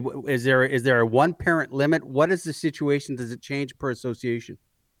 okay, is there a one parent limit? What is the situation? Does it change per association?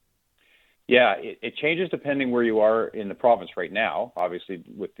 Yeah, it changes depending where you are in the province right now, obviously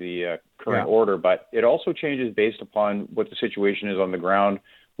with the current order, but it also changes based upon what the situation is on the ground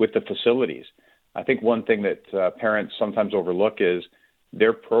with the facilities. I think one thing that parents sometimes overlook is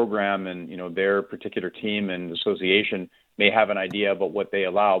their program and their particular team and association may have an idea about what they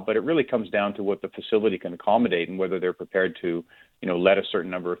allow, but it really comes down to what the facility can accommodate and whether they're prepared to let a certain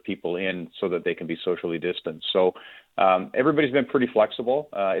number of people in so that they can be socially distanced. So everybody's been pretty flexible.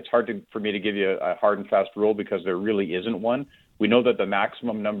 It's hard for me to give you a hard and fast rule because there really isn't one. We know that the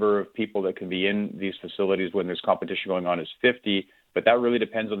maximum number of people that can be in these facilities when there's competition going on is 50, but that really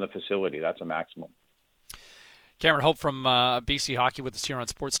depends on the facility. That's a maximum. Cameron Hope from BC Hockey with us here on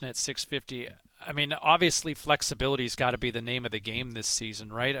Sportsnet 650. I mean, obviously flexibility's got to be the name of the game this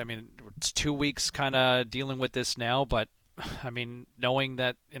season, right? I mean, it's 2 weeks kind of dealing with this now, but I mean, knowing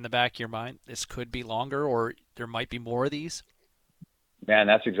that in the back of your mind, this could be longer or there might be more of these? Man,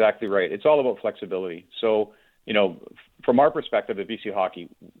 that's exactly right. It's all about flexibility. So, from our perspective at BC Hockey,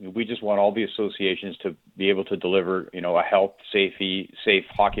 we just want all the associations to be able to deliver, a health, safe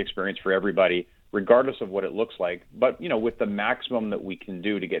hockey experience for everybody, regardless of what it looks like, but, with the maximum that we can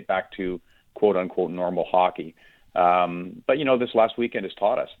do to get back to quote-unquote normal hockey. But, this last weekend has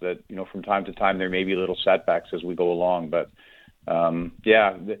taught us that, from time to time there may be little setbacks as we go along. But,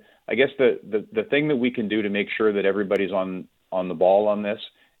 I guess the thing that we can do to make sure that everybody's on the ball on this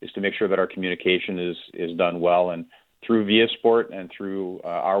is to make sure that our communication is done well. And through Via Sport and through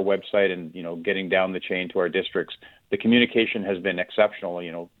our website and, getting down the chain to our districts, the communication has been exceptional.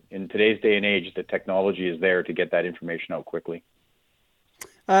 In today's day and age, the technology is there to get that information out quickly.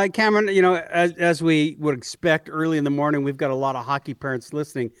 Cameron, as we would expect early in the morning, we've got a lot of hockey parents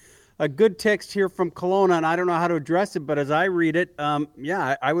listening. A good text here from Kelowna, and I don't know how to address it, but as I read it,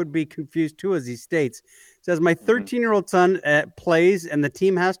 I would be confused too, as he states. It says, my 13-year-old son plays and the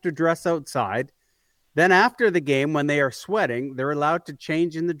team has to dress outside. Then after the game, when they are sweating, they're allowed to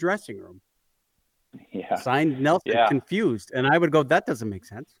change in the dressing room. Yeah. Signed Nelson, confused. And I would go, that doesn't make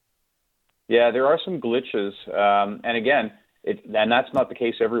sense. Yeah, there are some glitches. And again, and that's not the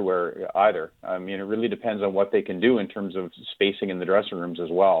case everywhere either. I mean, it really depends on what they can do in terms of spacing in the dressing rooms as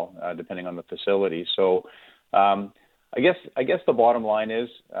well, depending on the facility. So I guess the bottom line is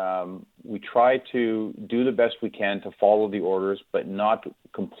we try to do the best we can to follow the orders, but not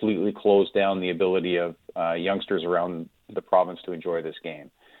completely close down the ability of youngsters around the province to enjoy this game.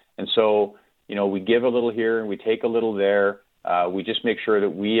 And so, we give a little here and we take a little there. We just make sure that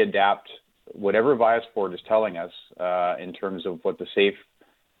we adapt whatever Viasport is telling us in terms of what the safe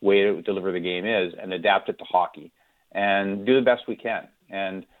way to deliver the game is and adapt it to hockey and do the best we can.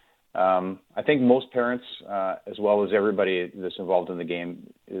 And, I think most parents, as well as everybody that's involved in the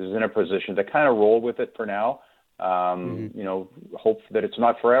game, is in a position to kind of roll with it for now. Hope that it's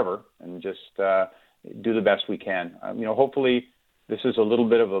not forever, and just do the best we can. Hopefully this is a little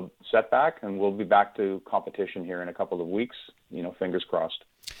bit of a setback, and we'll be back to competition here in a couple of weeks. Fingers crossed.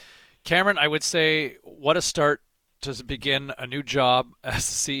 Cameron, I would say what a start to begin a new job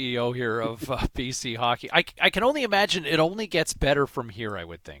as the CEO here of BC Hockey. I can only imagine it only gets better from here, I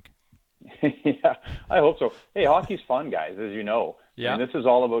would think. Yeah, I hope so. Hey, hockey's fun, guys, as you know. Yeah. And this is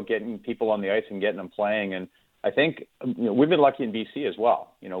all about getting people on the ice and getting them playing. And I think we've been lucky in BC as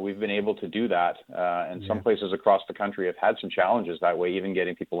well. We've been able to do that. And some places across the country have had some challenges that way, even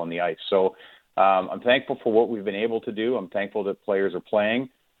getting people on the ice. So I'm thankful for what we've been able to do. I'm thankful that players are playing.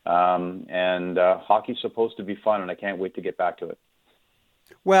 And hockey's supposed to be fun, and I can't wait to get back to it.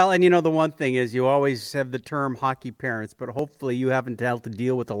 Well, and the one thing is you always have the term hockey parents, but hopefully you haven't had to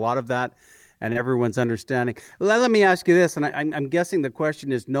deal with a lot of that and everyone's understanding. Let me ask you this, and I'm guessing the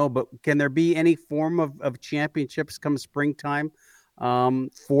question is no, but can there be any form of championships come springtime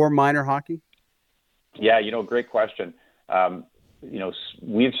for minor hockey? Yeah, great question.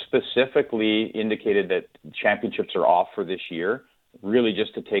 We've specifically indicated that championships are off for this year, really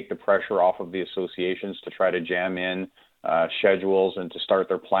just to take the pressure off of the associations to try to jam in schedules and to start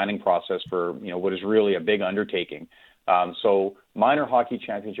their planning process for what is really a big undertaking. So minor hockey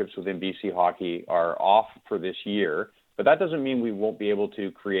championships within BC Hockey are off for this year, but that doesn't mean we won't be able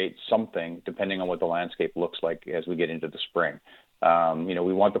to create something depending on what the landscape looks like as we get into the spring.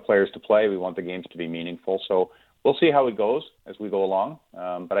 We want the players to play, we want the games to be meaningful, so we'll see how it goes as we go along.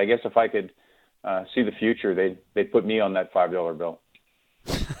 But I guess if I could see the future, they'd put me on that $5 bill.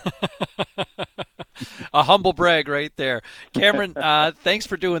 A humble brag right there. Cameron, thanks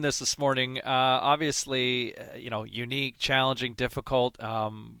for doing this morning. Obviously, unique, challenging, difficult,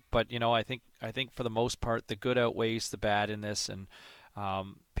 but I think for the most part the good outweighs the bad in this, and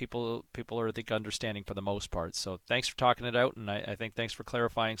people are, I think, understanding for the most part. So thanks for talking it out, and I think thanks for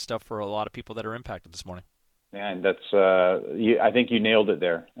clarifying stuff for a lot of people that are impacted this morning. Yeah, and that's I think you nailed it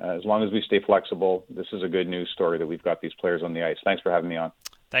there. As long as we stay flexible, this is a good news story that we've got these players on the ice. Thanks for having me on.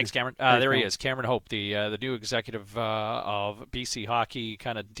 Thanks, Cameron. There he is, Cameron Hope, the new executive of BC Hockey,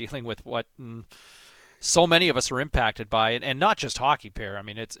 kind of dealing with what so many of us are impacted by, and not just hockey, pair. I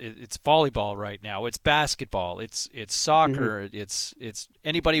mean, it's volleyball right now. It's basketball. It's soccer. Mm-hmm. It's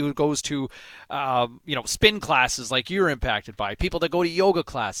anybody who goes to spin classes like you're impacted by. People that go to yoga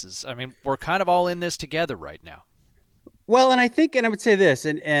classes. I mean, we're kind of all in this together right now. Well, and I would say this,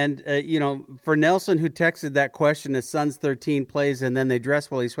 and for Nelson, who texted that question, his son's 13 plays, and then they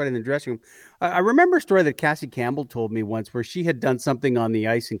dress while he's sweating in the dressing room. I remember a story that Cassie Campbell told me once where she had done something on the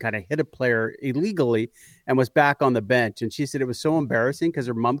ice and kind of hit a player illegally and was back on the bench. And she said it was so embarrassing because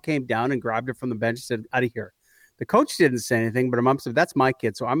her mom came down and grabbed her from the bench and said, "Out of here." The coach didn't say anything, but her mom said, "That's my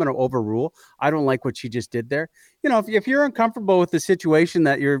kid, so I'm going to overrule. I don't like what she just did there." If you're uncomfortable with the situation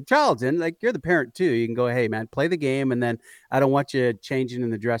that your child's in, like you're the parent too, you can go, "Hey, man, play the game, and then I don't want you changing in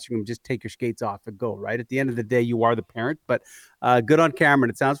the dressing room. Just take your skates off and go." Right? At the end of the day, you are the parent. But good on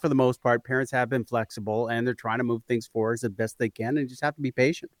Cameron. It sounds for the most part, parents have been flexible, and they're trying to move things forward as best they can, and you just have to be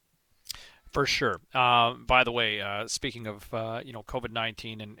patient. For sure. By the way, speaking of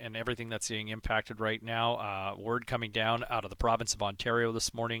COVID-19 and everything that's being impacted right now, word coming down out of the province of Ontario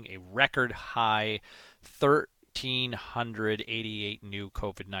this morning, a record high 1,388 new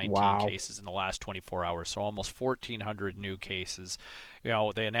COVID-19 cases in the last 24 hours. So almost 1,400 new cases.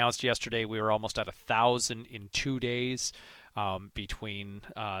 They announced yesterday we were almost at 1,000 in 2 days between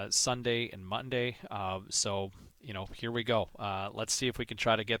Sunday and Monday. So here we go. Let's see if we can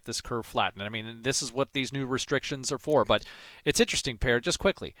try to get this curve flattened. I mean, this is what these new restrictions are for. But it's interesting, Per, just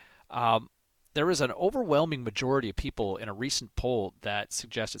quickly. There is an overwhelming majority of people in a recent poll that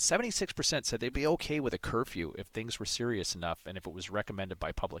suggested 76% said they'd be okay with a curfew if things were serious enough and if it was recommended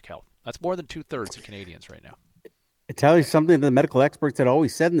by public health. That's more than 2/3 of Canadians right now. It tells you something the medical experts had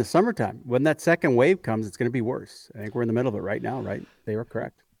always said in the summertime. When that second wave comes, it's going to be worse. I think we're in the middle of it right now, right? They were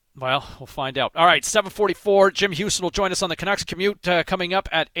correct. Well, we'll find out. All right, 7:44. Jim Hughson will join us on the Canucks commute coming up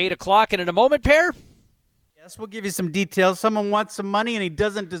at 8 o'clock. And in a moment, Per? Yes, we'll give you some details. Someone wants some money and he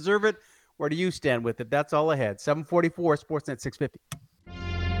doesn't deserve it. Where do you stand with it? That's all ahead. 7:44, Sportsnet 650.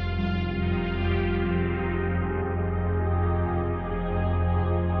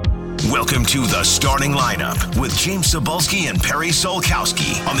 Welcome to the starting lineup with James Cebulski and Perry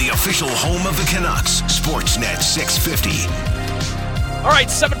Solkowski on the official home of the Canucks, Sportsnet 650. All right,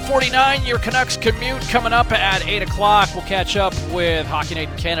 7:49, your Canucks commute coming up at 8 o'clock. We'll catch up with Hockey Night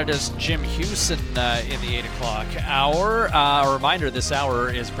in Canada's Jim Hughson in the 8 o'clock hour. A reminder, this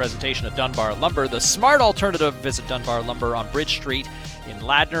hour is a presentation of Dunbar Lumber, the smart alternative. Visit Dunbar Lumber on Bridge Street in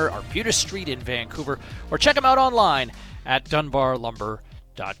Ladner, Arbutus Street in Vancouver, or check them out online at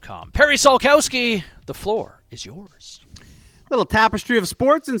dunbarlumber.com. Perry Solkowski, the floor is yours. Little tapestry of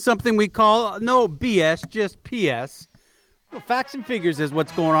sports and something we call no BS, just PS. Well, facts and figures is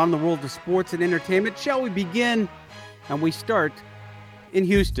what's going on in the world of sports and entertainment. Shall we begin? And we start in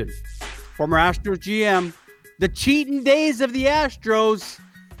Houston. Former Astros GM, the cheating days of the Astros.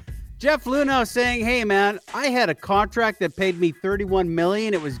 Jeff Luhnow saying, hey, man, I had a contract that paid me $31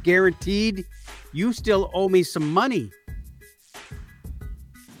 million. It was guaranteed. You still owe me some money.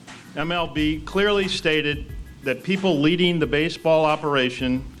 MLB clearly stated that people leading the baseball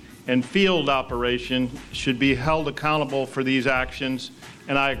operation and field operation should be held accountable for these actions,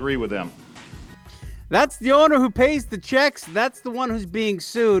 and I agree with them. That's the owner who pays the checks. That's the one who's being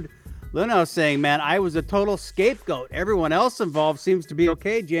sued. Luhnow saying, man, I was a total scapegoat. Everyone else involved seems to be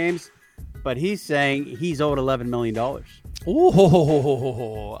okay, James. But he's saying he's owed $11 million.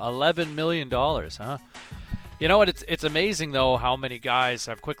 Ooh, $11 million, huh? You know what? It's amazing, though, how many guys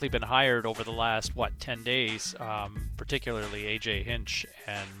have quickly been hired over the last, 10 days, particularly A.J. Hinch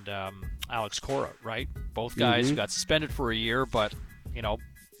and Alex Cora, right? Both guys who got suspended for a year, but,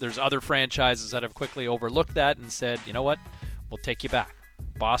 there's other franchises that have quickly overlooked that and said, you know what, we'll take you back.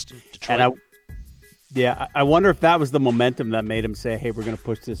 Boston, Detroit. And I wonder if that was the momentum that made him say, hey, we're going to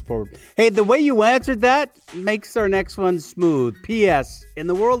push this forward. Hey, the way you answered that makes our next one smooth. P.S. In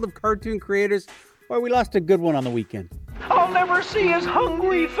the world of cartoon creators, well, we lost a good one on the weekend. I'll never see his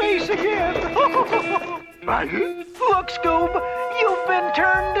hungry face again. Look, Scoob, you've been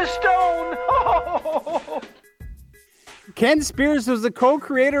turned to stone. Ken Spears was the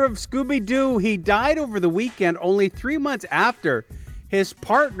co-creator of Scooby-Doo. He died over the weekend, only 3 months after his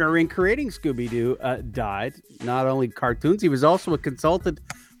partner in creating Scooby-Doo died. Not only cartoons, he was also a consultant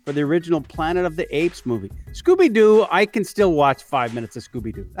for the original Planet of the Apes movie. Scooby-Doo, I can still watch 5 minutes of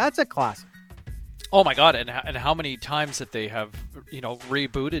Scooby-Doo. That's a classic. Oh my God! And how many times that they have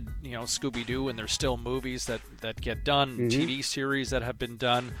rebooted Scooby-Doo, and there's still movies that get done, TV series that have been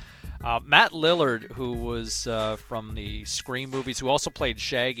done. Matt Lillard, who was from the Scream movies, who also played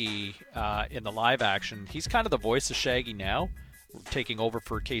Shaggy in the live action, he's kind of the voice of Shaggy now, taking over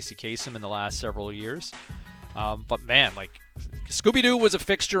for Casey Kasem in the last several years. But man, Scooby-Doo was a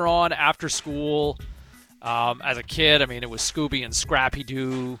fixture on after school. As a kid, it was Scooby and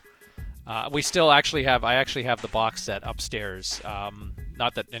Scrappy-Doo. We still I actually have the box set upstairs.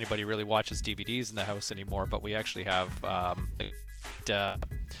 Not that anybody really watches DVDs in the house anymore, but we actually have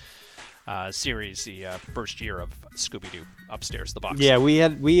series, the first year of Scooby-Doo upstairs, the box. Yeah, we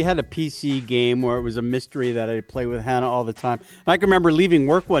had a PC game where it was a mystery that I play with Hannah all the time. I can remember leaving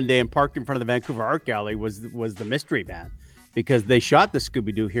work one day and parked in front of the Vancouver Art Gallery was the mystery van, because they shot the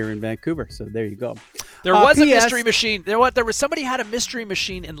Scooby-Doo here in Vancouver. So there you go. There was a mystery machine. There was somebody had a mystery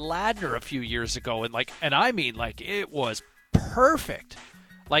machine in Ladner a few years ago, and it was perfect.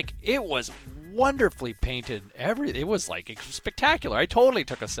 It was wonderfully painted. It was spectacular. I totally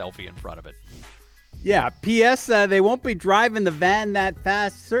took a selfie in front of it. Yeah. P.S. They won't be driving the van that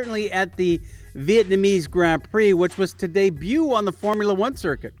fast. Certainly at the Vietnamese Grand Prix, which was to debut on the Formula One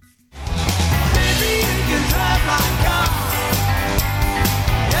circuit. Baby, you can drive my car.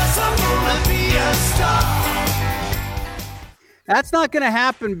 Yes, I'm gonna be a star. That's not going to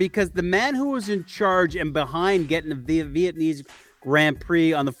happen, because the man who was in charge and behind getting the Vietnamese Grand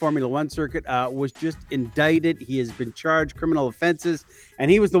Prix on the Formula One circuit was just indicted. He has been charged criminal offenses,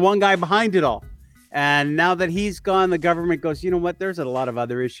 and he was the one guy behind it all. And now that he's gone, the government goes, you know what? There's a lot of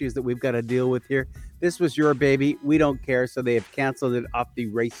other issues that we've got to deal with here. This was your baby. We don't care. So they have canceled it off the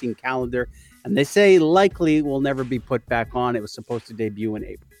racing calendar. And they say likely will never be put back on. It was supposed to debut in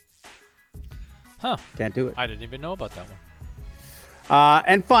April. Huh. Can't do it. I didn't even know about that one.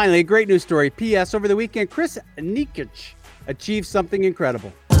 And finally, a great news story. P.S. Over the weekend, Chris Nikic achieved something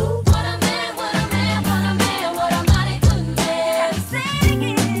incredible.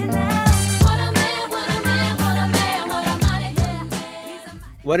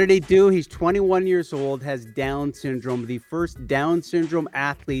 What did he do? He's 21 years old, has Down syndrome, the first Down syndrome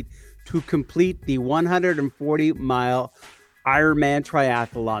athlete to complete the 140-mile Ironman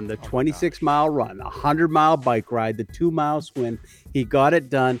triathlon, the 26-mile run, a 100-mile bike ride, the 2-mile swim. He got it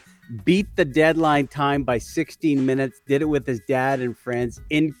done, beat the deadline time by 16 minutes, did it with his dad and friends.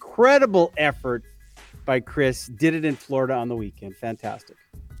 Incredible effort by Chris. Did it in Florida on the weekend. Fantastic.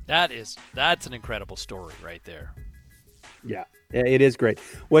 That's an incredible story right there. Yeah, it is great.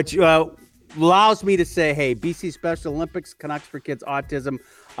 Which allows me to say, hey, BC Special Olympics, Canucks for Kids Autism.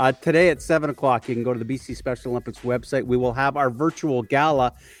 Today at 7 o'clock, you can go to the BC Special Olympics website. We will have our virtual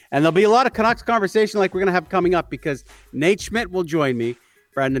gala, and there'll be a lot of Canucks conversation like we're going to have coming up because Nate Schmidt will join me.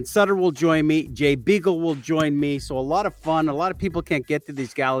 Brandon Sutter will join me. Jay Beagle will join me. So a lot of fun. A lot of people can't get to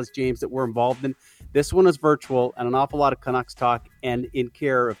these galas, James, that we're involved in. This one is virtual and an awful lot of Canucks talk and in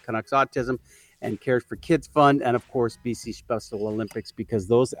care of Canucks Autism and Cares for Kids Fund and, of course, BC Special Olympics because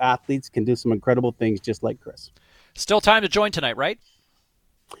those athletes can do some incredible things just like Chris. Still time to join tonight, right?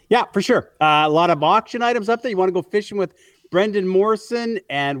 Yeah, for sure. A lot of auction items up there. You want to go fishing with Brendan Morrison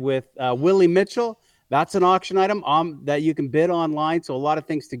and with Willie Mitchell. That's an auction item that you can bid online. So a lot of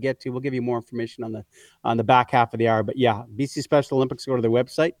things to get to. We'll give you more information on the back half of the hour. But yeah, BC Special Olympics, go to their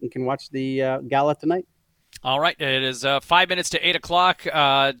website and can watch the gala tonight. All right. It is 5 minutes to 8 o'clock.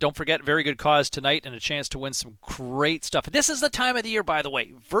 Don't forget, very good cause tonight and a chance to win some great stuff. This is the time of the year, by the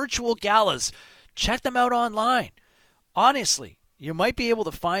way. Virtual galas. Check them out online. Honestly, you might be able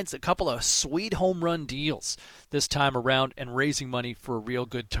to find a couple of sweet home run deals this time around and raising money for a real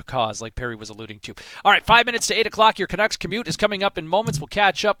good cause like Perry was alluding to. All right, 5 minutes to 8 o'clock. Your Canucks commute is coming up in moments. We'll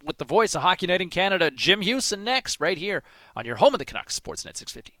catch up with the voice of Hockey Night in Canada, Jim Hughson, next right here on your home of the Canucks, Sportsnet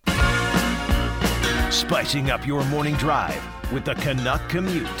 650. Spicing up your morning drive with the Canuck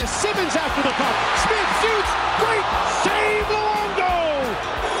commute. Simmons after the puck. Smith shoots. Great save, Luongo!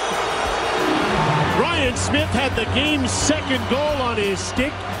 Ryan Smith had the game's second goal on his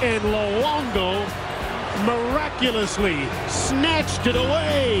stick, and Luongo miraculously snatched it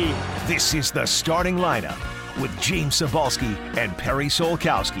away. This is the starting lineup with James Cybulski and Perry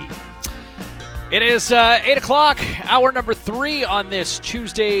Solkowski. It is 8 o'clock, hour number 3 on this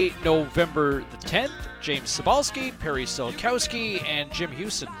Tuesday, November the 10th. James Cybulski, Perry Solkowski, and Jim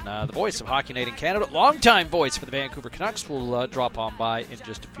Hughson, the voice of Hockey Night in Canada, longtime voice for the Vancouver Canucks, will drop on by in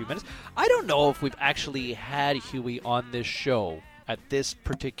just a few minutes. I don't know if we've actually had Huey on this show at this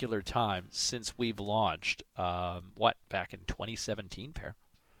particular time since we've launched, back in 2017, Per?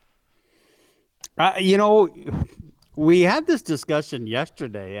 We had this discussion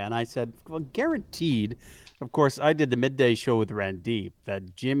yesterday, and I said, well, guaranteed. Of course, I did the midday show with Randeep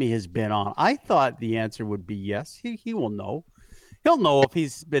that Jimmy has been on. I thought the answer would be yes. He will know. He'll know if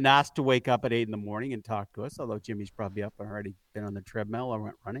he's been asked to wake up at 8 in the morning and talk to us, although Jimmy's probably up and already been on the treadmill or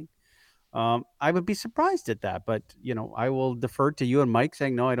went running. I would be surprised at that, but, I will defer to you and Mike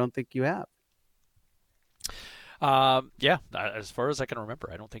saying, no, I don't think you have. Yeah, as far as I can remember,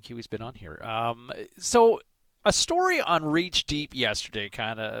 I don't think Huey's been on here. So a story on Reach Deep yesterday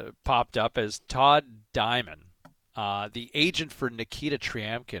kind of popped up as Todd Diamond, the agent for Nikita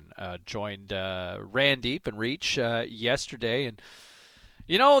Triamkin, joined Randeep and Reach yesterday. And,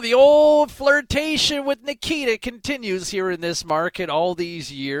 the old flirtation with Nikita continues here in this market all these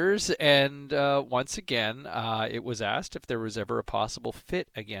years. And once again, it was asked if there was ever a possible fit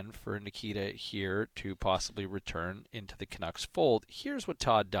again for Nikita here to possibly return into the Canucks fold. Here's what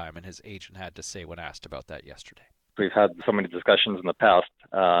Todd Diamond, his agent, had to say when asked about that yesterday. We've had so many discussions in the past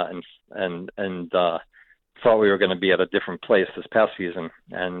and thought we were going to be at a different place this past season.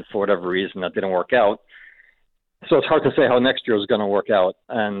 And for whatever reason, that didn't work out. So it's hard to say how next year is going to work out.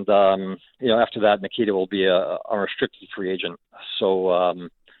 And, after that, Nikita will be a restricted free agent. So,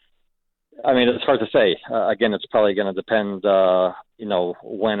 it's hard to say. Again, it's probably going to depend,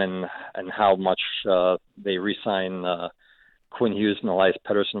 when and how much they re-sign Quinn Hughes and Elias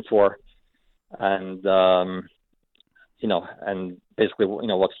Pettersson for. And, and basically,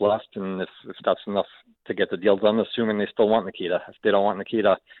 what's left. And if that's enough to get the deal done, assuming they still want Nikita. If they don't want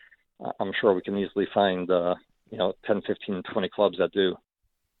Nikita, I'm sure we can easily find 10, 15, 20 clubs that do.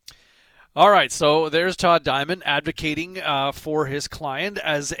 All right, so there's Todd Diamond advocating for his client,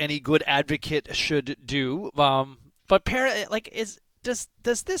 as any good advocate should do. But does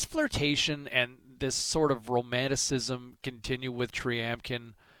this flirtation and this sort of romanticism continue with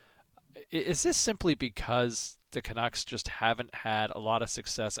Triamkin? Is this simply because the Canucks just haven't had a lot of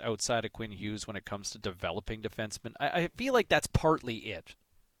success outside of Quinn Hughes when it comes to developing defensemen? I feel like that's partly it.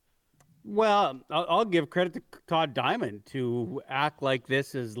 Well, I'll give credit to Todd Diamond to act like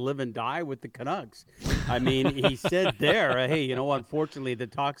this is live and die with the Canucks. I mean, he said there, hey, unfortunately the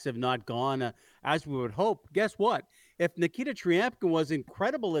talks have not gone as we would hope. Guess what? If Nikita Triamkin was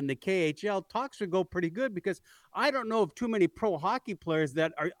incredible in the KHL, talks would go pretty good because I don't know of too many pro hockey players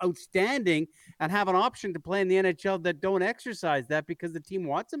that are outstanding and have an option to play in the NHL that don't exercise that because the team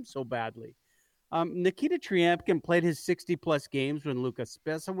wants them so badly. Nikita Triamkin played his 60-plus games when Lucas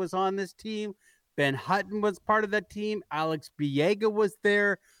Spezza was on this team. Ben Hutton was part of that team. Alex Biega was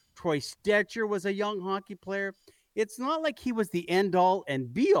there. Troy Stetcher was a young hockey player. it's not like he was the end all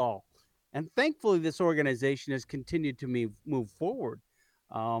and be all. And thankfully, this organization has continued to move forward.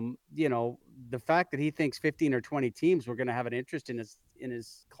 The fact that he thinks 15 or 20 teams were going to have an interest in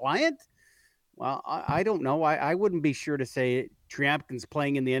his client, well, I don't know. I wouldn't be sure to say Triamkin's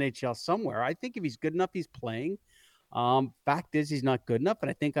playing in the NHL somewhere. I think if he's good enough, he's playing. Fact is, he's not good enough. And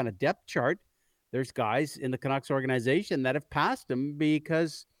I think on a depth chart, there's guys in the Canucks organization that have passed him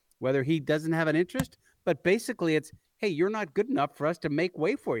because whether he doesn't have an interest, but basically it's, hey, you're not good enough for us to make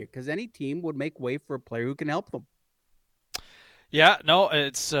way for you, because any team would make way for a player who can help them. Yeah, no,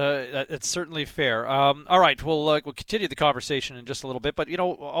 it's certainly fair. All right, we'll continue the conversation in just a little bit. But,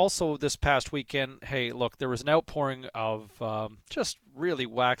 also this past weekend, hey, look, there was an outpouring of just really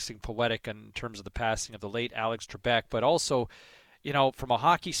waxing poetic in terms of the passing of the late Alex Trebek, but also, from a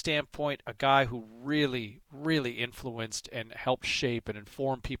hockey standpoint, a guy who really, really influenced and helped shape and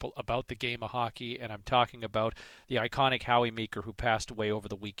inform people about the game of hockey. And I'm talking about the iconic Howie Meeker, who passed away over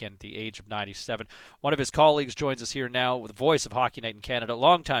the weekend at the age of 97. One of his colleagues joins us here now with the voice of Hockey Night in Canada,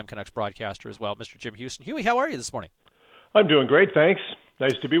 longtime Canucks broadcaster as well, Mr. Jim Hughson. Hughie, how are you this morning? I'm doing great, thanks.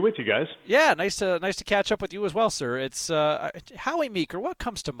 Nice to be with you guys. Yeah, nice to catch up with you as well, sir. It's Howie Meeker. What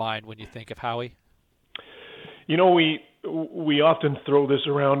comes to mind when you think of Howie? We often throw this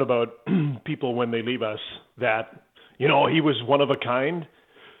around about people when they leave us that, he was one of a kind.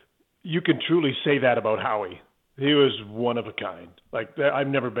 You can truly say that about Howie. He was one of a kind. Like, I've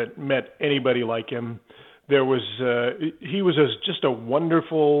never met anybody like him. He was just a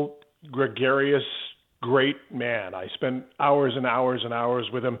wonderful, gregarious, great man. I spent hours and hours and hours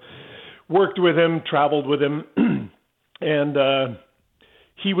with him, worked with him, traveled with him, and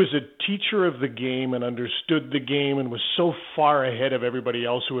he was a teacher of the game and understood the game and was so far ahead of everybody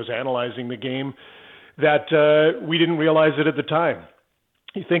else who was analyzing the game that we didn't realize it at the time.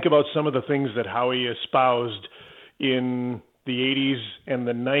 You think about some of the things that Howie espoused in the 80s and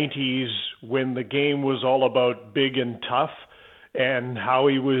the 90s when the game was all about big and tough, and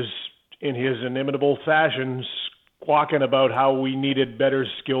Howie was, in his inimitable fashion, squawking about how we needed better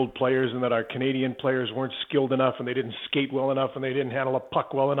skilled players and that our Canadian players weren't skilled enough and they didn't skate well enough and they didn't handle a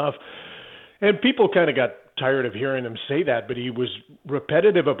puck well enough. And people kind of got tired of hearing him say that, but he was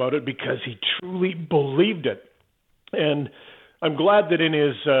repetitive about it because he truly believed it. And I'm glad that in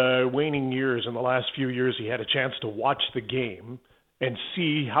his waning years, in the last few years, he had a chance to watch the game and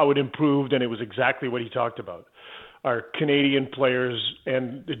see how it improved, and it was exactly what he talked about. Our Canadian players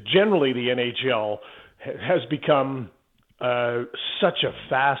and generally the NHL has become such a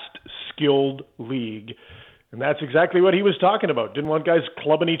fast, skilled league. And that's exactly what he was talking about. Didn't want guys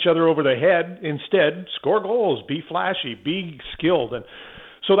clubbing each other over the head. Instead, score goals, be flashy, be skilled. And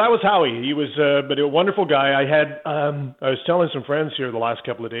so that was Howie. He was but a wonderful guy. I was telling some friends here the last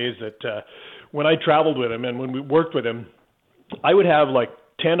couple of days that when I traveled with him and when we worked with him, I would have like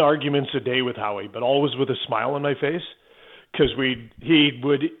 10 arguments a day with Howie, but always with a smile on my face. Because he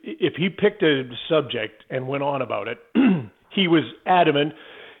would, if he picked a subject and went on about it, he was adamant,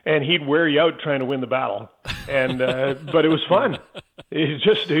 and he'd wear you out trying to win the battle. And but it was fun. He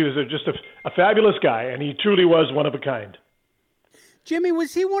was just a fabulous guy, and he truly was one of a kind. Jimmy,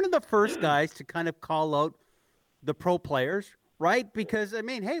 was he one of the first guys to kind of call out the pro players, right? Because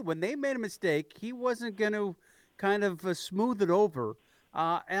hey, when they made a mistake, he wasn't going to kind of smooth it over.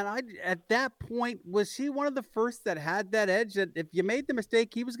 At that point, was he one of the first that had that edge that if you made the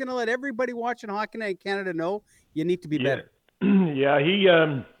mistake, he was going to let everybody watching Hockey Night in Canada know you need to be better? Yeah,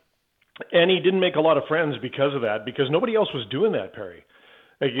 and he didn't make a lot of friends because of that, because nobody else was doing that, Perry.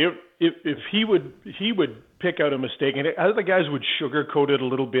 Like if he would pick out a mistake, and other guys would sugarcoat it a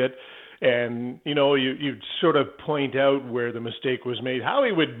little bit, and you'd sort of point out where the mistake was made.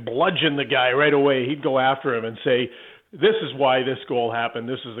 Howie would bludgeon the guy right away. He'd go after him and say, this is why this goal happened.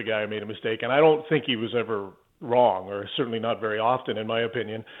 This is the guy who made a mistake. And I don't think he was ever wrong, or certainly not very often, in my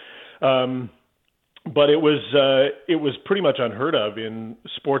opinion. But it was pretty much unheard of in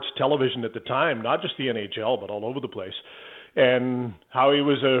sports television at the time, not just the NHL, but all over the place. And Howie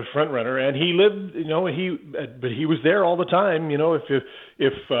was a front runner, and he lived, but he was there all the time.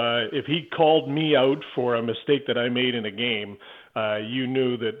 If he called me out for a mistake that I made in a game, you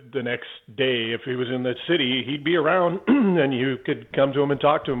knew that the next day, if he was in the city, he'd be around and you could come to him and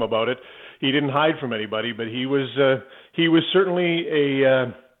talk to him about it. He didn't hide from anybody, but he was certainly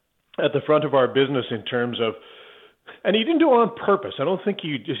at the front of our business in terms of, and he didn't do it on purpose. I don't think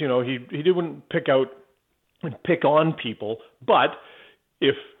he just, he didn't pick out and pick on people, but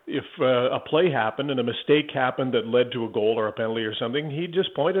if a play happened and a mistake happened that led to a goal or a penalty or something, he'd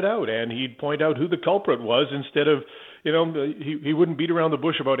just point it out, and he'd point out who the culprit was instead of, he wouldn't beat around the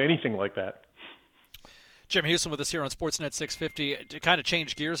bush about anything like that. Jim Hughson with us here on Sportsnet 650. To kind of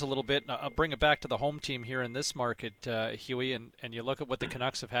change gears a little bit, and I'll bring it back to the home team here in this market, Huey, and you look at what the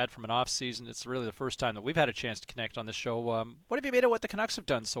Canucks have had from an off-season. It's really the first time that we've had a chance to connect on this show. What have you made of what the Canucks have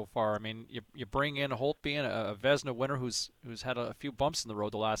done so far? I mean, you bring in Holtby, a Vezina winner who's had a few bumps in the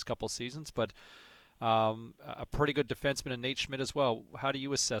road the last couple of seasons, but a pretty good defenseman in Nate Schmidt as well. How do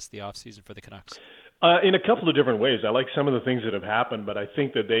you assess the off-season for the Canucks? In a couple of different ways. I like some of the things that have happened, but I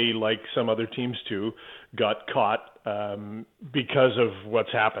think that they, like some other teams too, got caught because of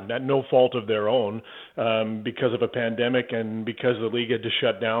what's happened, at no fault of their own, because of a pandemic and because the league had to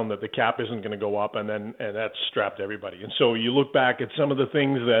shut down, that the cap isn't going to go up, and that strapped everybody. And so you look back at some of the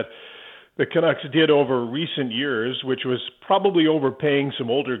things that the Canucks did over recent years, which was probably overpaying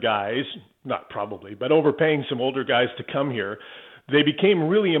some older guys, not probably, but overpaying some older guys to come here. They became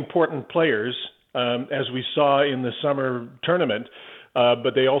really important players, as we saw in the summer tournament,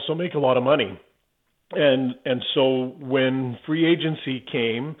 but they also make a lot of money. And so when free agency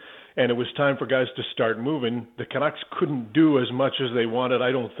came and it was time for guys to start moving, the Canucks couldn't do as much as they wanted,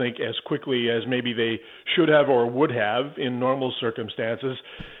 I don't think, as quickly as maybe they should have or would have in normal circumstances.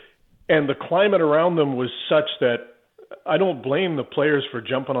 And the climate around them was such that I don't blame the players for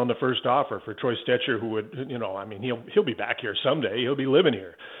jumping on the first offer for Troy Stecher, who would, he'll be back here someday. He'll be living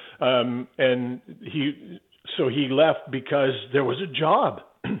here. And he left because there was a job.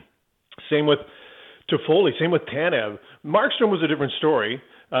 Same with Toffoli, same with Tanev. Markstrom was a different story,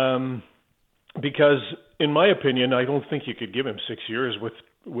 because in my opinion, I don't think you could give him 6 years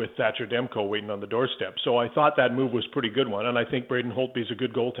with Thatcher Demko waiting on the doorstep. So I thought that move was a pretty good one, and I think Braden Holtby's a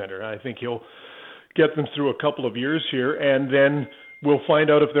good goaltender. I think he'll get them through a couple of years here, and then we'll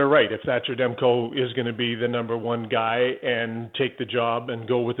find out if they're right, if Thatcher Demko is going to be the number one guy and take the job and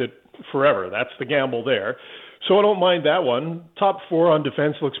go with it forever. That's the gamble there. So I don't mind that one. Top four on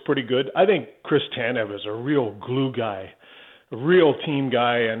defense looks pretty good. I think Chris Tanev is a real glue guy, a real team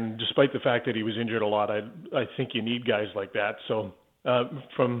guy, and despite the fact that he was injured a lot, I think you need guys like that. So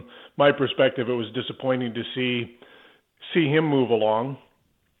from my perspective, it was disappointing to see him move along.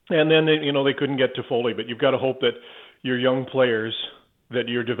 And then, they couldn't get to Foley, but you've got to hope that your young players that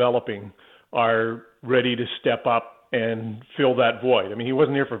you're developing are ready to step up and fill that void. I mean, he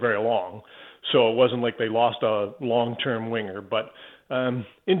wasn't here for very long, so it wasn't like they lost a long-term winger. But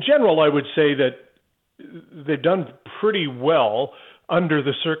in general, I would say that they've done pretty well under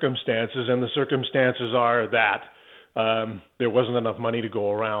the circumstances, and the circumstances are that there wasn't enough money to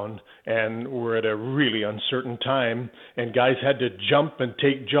go around, and we're at a really uncertain time, and guys had to jump and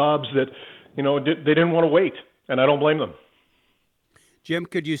take jobs that, they didn't want to wait, and I don't blame them. Jim,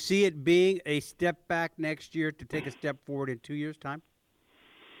 could you see it being a step back next year to take a step forward in 2 years' time?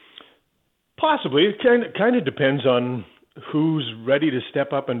 Possibly. It kind of depends on who's ready to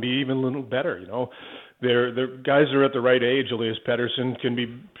step up and be even a little better, The guys are at the right age. Elias Pettersson can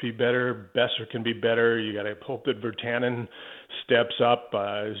be better. Besser can be better. You got to hope that Virtanen steps up.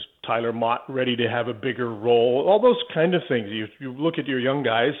 Is Tyler Mott ready to have a bigger role? All those kind of things. You look at your young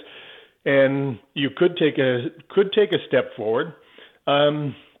guys, and you could take a step forward.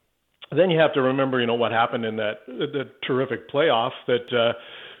 Then you have to remember, what happened in the terrific playoff that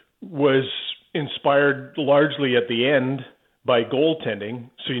was inspired largely at the end by goaltending,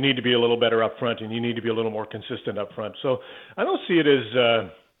 so you need to be a little better up front, and you need to be a little more consistent up front. So I don't see it as,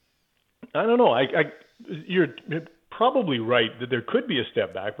 I don't know. You're probably right that there could be a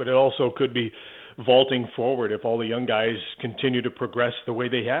step back, but it also could be vaulting forward if all the young guys continue to progress the way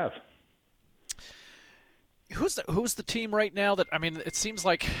they have. Who's the team right now that, it seems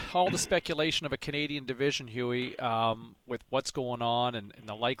like all the speculation of a Canadian division, Huey, with what's going on and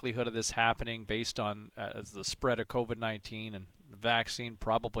the likelihood of this happening based on the spread of COVID-19 and the vaccine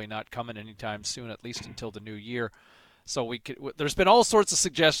probably not coming anytime soon, at least until the new year. So there's been all sorts of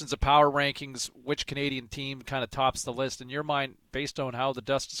suggestions of power rankings, which Canadian team kind of tops the list. In your mind, based on how the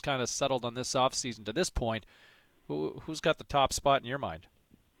dust has kind of settled on this offseason to this point, who's got the top spot in your mind?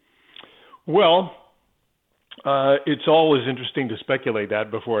 Well, it's always interesting to speculate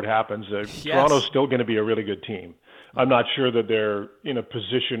that before it happens. Yes. Toronto's still going to be a really good team. I'm not sure that they're in a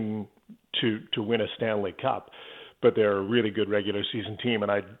position to win a Stanley Cup, but they're a really good regular season team,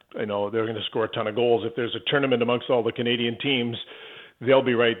 and I know they're going to score a ton of goals. If there's a tournament amongst all the Canadian teams, they'll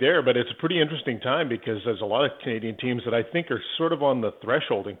be right there. But it's a pretty interesting time because there's a lot of Canadian teams that I think are sort of on the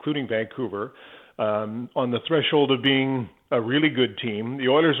threshold, including Vancouver, on the threshold of being a really good team. The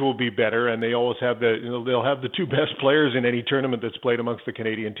Oilers will be better, and they always have they'll have the two best players in any tournament that's played amongst the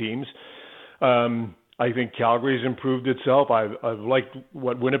Canadian teams. I think Calgary's improved itself. I've liked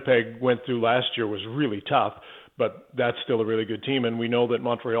what Winnipeg went through last year was really tough, but that's still a really good team, and we know that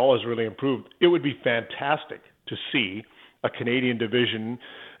Montreal has really improved. It would be fantastic to see a Canadian division,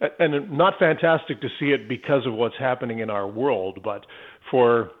 and not fantastic to see it because of what's happening in our world, but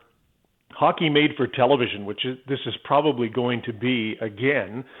for hockey made for television, this is probably going to be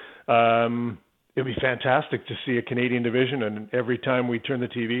again. It'd be fantastic to see a Canadian division, and every time we turn the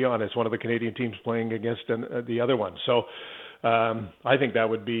TV on, it's one of the Canadian teams playing against the other one. So I think that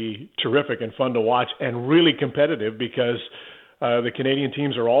would be terrific and fun to watch, and really competitive, because the Canadian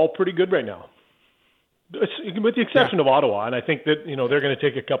teams are all pretty good right now, with the exception of Ottawa. And I think that they're going to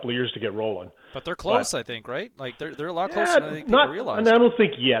take a couple of years to get rolling. But they're close, I think, right? Like they're a lot closer than I think people realize. And I don't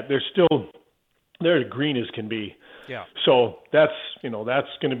think yet. They're green as can be. Yeah. So that's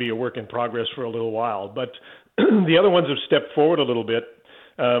going to be a work in progress for a little while. But the other ones have stepped forward a little bit.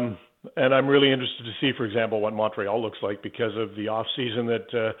 And I'm really interested to see, for example, what Montreal looks like because of the off season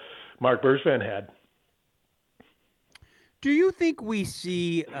that Mark Bergevin had. Do you think we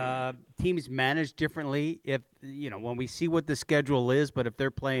see teams managed differently if when we see what the schedule is, but if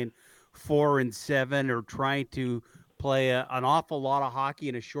they're playing 4 and 7 or trying to play an awful lot of hockey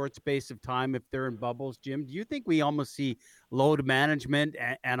in a short space of time if they're in bubbles, Jim? Do you think we almost see load management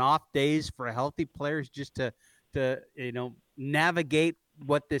and off days for healthy players just to navigate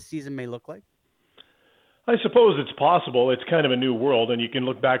what this season may look like? I suppose it's possible. It's kind of a new world, and you can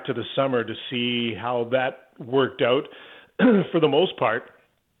look back to the summer to see how that worked out. For the most part,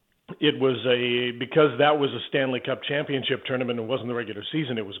 it was because that was a Stanley Cup championship tournament and wasn't the regular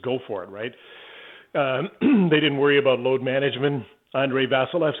season, it was go for it, right? They didn't worry about load management. Andrei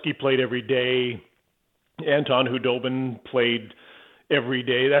Vasilevsky played every day. Anton Hudobin played every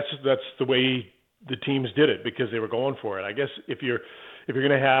day. That's the way the teams did it, because they were going for it. I guess if you're going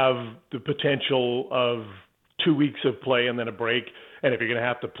to have the potential of 2 weeks of play and then a break, and if you're going to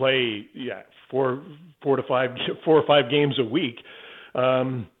have to play four or five games a week,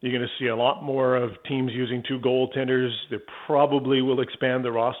 you're going to see a lot more of teams using 2 goaltenders. They probably will expand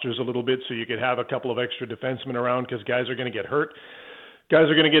the rosters a little bit so you could have a couple of extra defensemen around, because guys are going to get hurt. Guys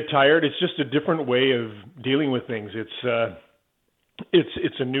are going to get tired. It's just a different way of dealing with things.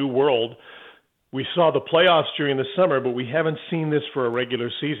 It's a new world. We saw the playoffs during the summer, but we haven't seen this for a regular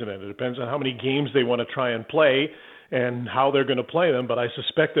season, and it depends on how many games they want to try and play and how they're going to play them. But I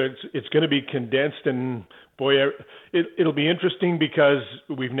suspect that it's going to be condensed, and boy, it'll be interesting because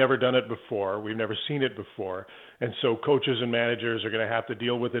we've never done it before. We've never seen it before. And so coaches and managers are going to have to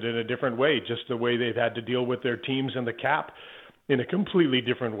deal with it in a different way, just the way they've had to deal with their teams and the cap in a completely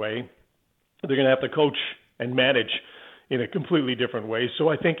different way. They're going to have to coach and manage in a completely different way. So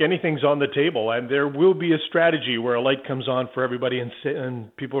I think anything's on the table, and there will be a strategy where a light comes on for everybody,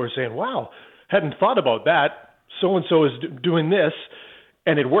 and people are saying, wow, hadn't thought about that. So-and-so is doing this,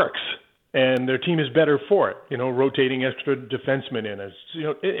 and it works, and their team is better for it. Rotating extra defensemen in.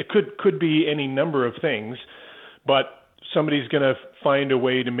 It could be any number of things, but somebody's going to find a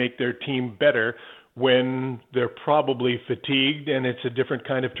way to make their team better when they're probably fatigued, and it's a different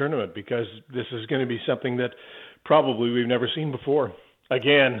kind of tournament, because this is going to be something that probably we've never seen before.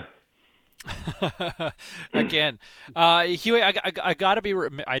 Again. Huey, I gotta be.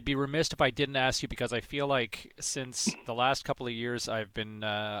 I'd be remiss if I didn't ask you, because I feel like since the last couple of years I've been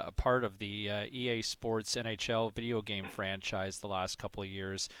a part of the EA Sports NHL video game franchise the last couple of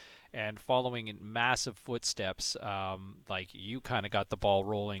years, and following in massive footsteps, like you kind of got the ball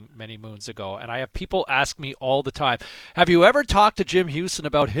rolling many moons ago. And I have people ask me all the time, have you ever talked to Jim Hughson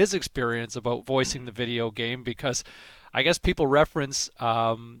about his experience about voicing the video game? Because I guess people reference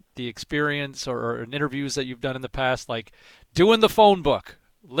the experience or interviews that you've done in the past, like doing the phone book,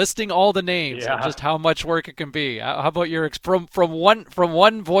 listing all the names, and just how much work it can be. How about your from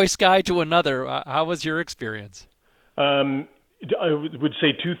one voice guy to another? How was your experience? I would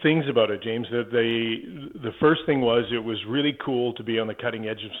say 2 things about it, James. That the first thing was, it was really cool to be on the cutting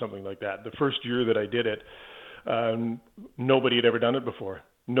edge of something like that. The first year that I did it, nobody had ever done it before.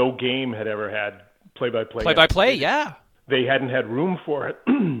 No game had ever had play-by-play. Play-by-play, yeah. They hadn't had room for it.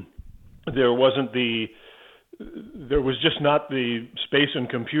 There was just not the space in the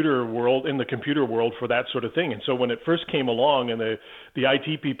computer world for that sort of thing. And so when it first came along, and the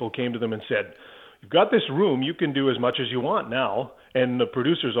IT people came to them and said, "You've got this room, you can do as much as you want now." And the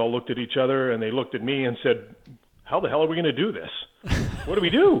producers all looked at each other, and they looked at me and said, "How the hell are we going to do this? What do we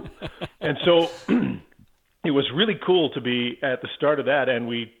do?" And so it was really cool to be at the start of that, and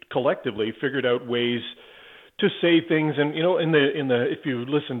we collectively figured out ways to say things. And if you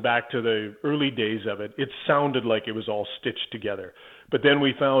listen back to the early days of it, it sounded like it was all stitched together. But then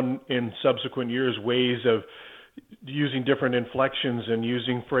we found in subsequent years ways of using different inflections and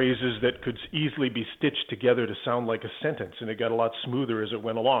using phrases that could easily be stitched together to sound like a sentence, and it got a lot smoother as it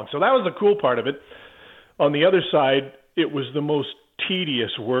went along. So that was the cool part of it. On the other side, it was the most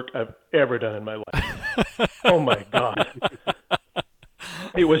tedious work I've ever done in my life. Oh my God.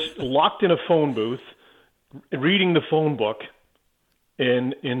 It was locked in a phone booth, reading the phone book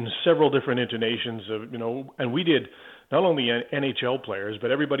in several different intonations of, and we did not only NHL players,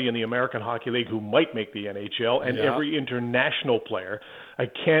 but everybody in the American Hockey League who might make the NHL and every international player. I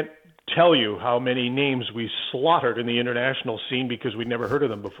can't tell you how many names we slaughtered in the international scene because we'd never heard of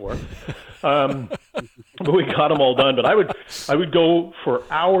them before. But we got them all done. But I would go for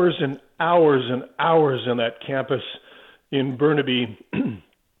hours and hours and hours on that campus in Burnaby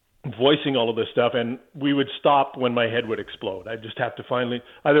voicing all of this stuff, and we would stop when my head would explode. I'd just have to finally,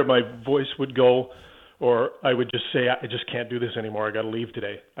 either my voice would go or I would just say, I just can't do this anymore. I got to leave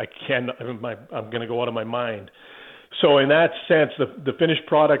today. I'm going to go out of my mind. So in that sense, the finished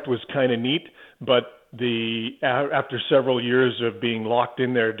product was kind of neat, but after several years of being locked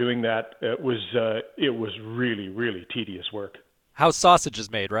in there doing that, it was really, really tedious work. How sausage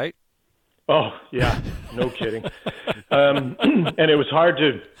is made, right? Oh, yeah, no kidding. And it was hard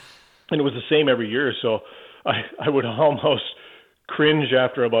and it was the same every year, so I would almost cringe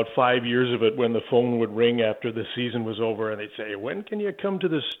after about 5 years of it when the phone would ring after the season was over and they'd say, when can you come to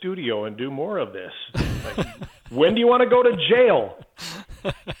the studio and do more of this? Like, when do you want to go to jail?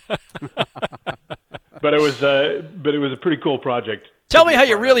 But it was a pretty cool project. Tell me how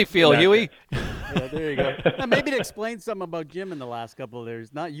you really feel, Huey. Yeah, there you go. Now, maybe to explain something about Jim in the last couple of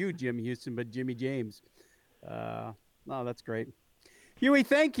years. Not you, Jim Hughson, but Jimmy James. No, that's great. Huey,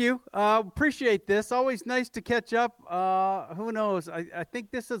 thank you. Appreciate this. Always nice to catch up. Who knows? I think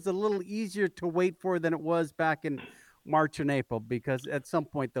this is a little easier to wait for than it was back in March and April, because at some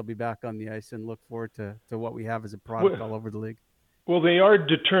point they'll be back on the ice, and look forward to what we have as a product all over the league. Well, they are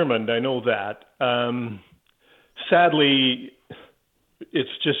determined. I know that. Sadly, it's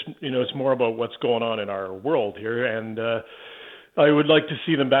just, it's more about what's going on in our world here. And I would like to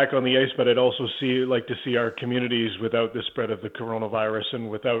see them back on the ice, but I'd also like to see our communities without the spread of the coronavirus and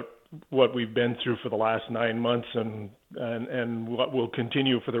without what we've been through for the last 9 months and what will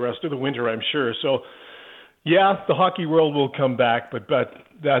continue for the rest of the winter, I'm sure. So, yeah, the hockey world will come back, but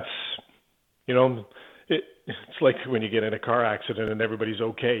that's, it's like when you get in a car accident and everybody's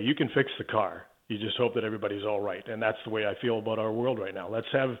okay. You can fix the car. You just hope that everybody's all right, and that's the way I feel about our world right now. Let's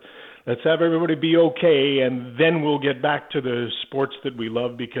have everybody be okay, and then we'll get back to the sports that we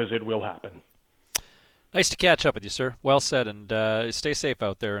love, because it will happen. Nice to catch up with you, sir. Well said, and stay safe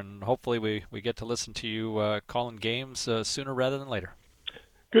out there, and hopefully we get to listen to you calling games sooner rather than later.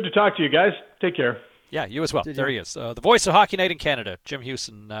 Good to talk to you guys. Take care. Yeah, you as well. There he is. The voice of Hockey Night in Canada, Jim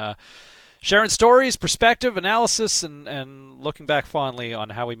Hughson. Sharing stories, perspective, analysis, and looking back fondly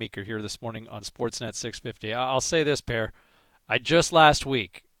on Howie Meeker here this morning on Sportsnet 650. I'll say this, Pear. Just last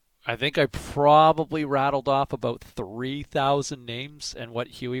week, I think I probably rattled off about 3,000 names, and what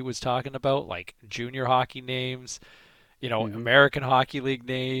Huey was talking about, like junior hockey names, American Hockey League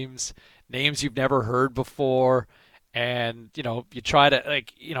names you've never heard before. And, you try to,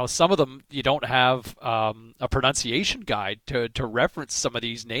 some of them you don't have a pronunciation guide to reference some of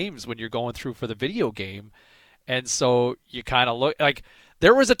these names when you're going through for the video game. And so you kind of look like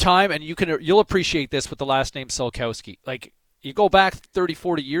there was a time, and you'll appreciate this with the last name Solkowski. Like, you go back 30,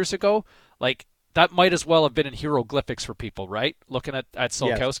 40 years ago, like that might as well have been in hieroglyphics for people, right? Looking at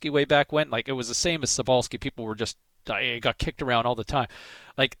Solkowski way back when, like it was the same as Cybulski. People were just got kicked around all the time.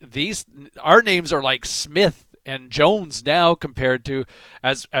 Like our names are like Smith and Jones now, compared to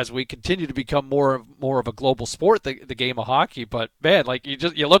as we continue to become more of a global sport, the game of hockey. But man, like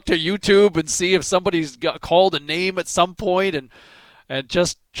you look to YouTube and see if somebody's got called a name at some point, and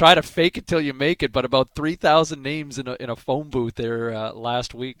just try to fake it till you make it. But about 3,000 names in a phone booth there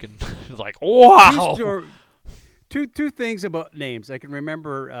last week, and like, wow. Two things about names. I can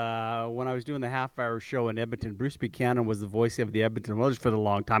remember when I was doing the half-hour show in Edmonton, Bruce Buchanan was the voice of the Edmonton Oilers for the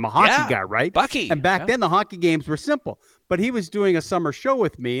long time, a hockey guy, right? Bucky. And back then, the hockey games were simple. But he was doing a summer show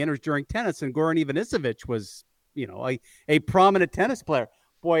with me, and it was during tennis, and Goran Ivanisevic was, a prominent tennis player.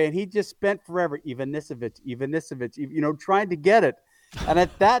 Boy, and he just spent forever, Ivanisevic, trying to get it. And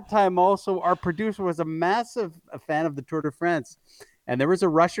at that time, also, our producer was a massive fan of the Tour de France. And there was a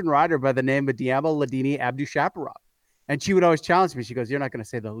Russian rider by the name of Diamo Ladini Abdushaparov. And she would always challenge me. She goes, "You're not going to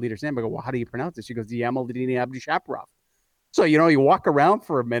say the leader's name." I go, "Well, how do you pronounce it?" She goes, Diamo Ladini Abdushaparov. So, you walk around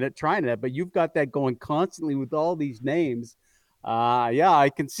for a minute trying it, but you've got that going constantly with all these names.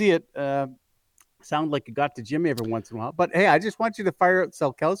 I can see it. Sound like it got to Jimmy every once in a while. But hey, I just want you to fire out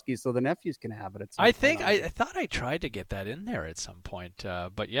Selkowski so the nephews can have it. At some point. I thought I tried to get that in there at some point.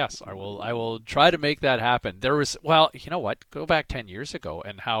 But yes, I will try to make that happen. There was, well, you know what? Go back 10 years ago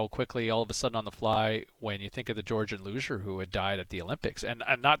and how quickly all of a sudden on the fly when you think of the Georgian luger who had died at the Olympics, and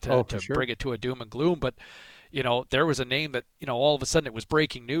not to bring it to a doom and gloom, but there was a name that all of a sudden it was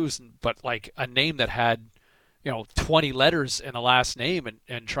breaking news, but like a name that had 20 letters in the last name,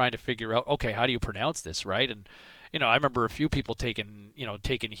 and trying to figure out, okay, how do you pronounce this, right? And, I remember a few people taking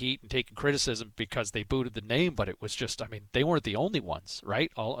heat and taking criticism because they booted the name, but it was just, they weren't the only ones,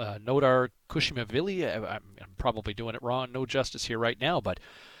 right? Nodar Kushimavili, I'm probably doing it wrong, no justice here right now, but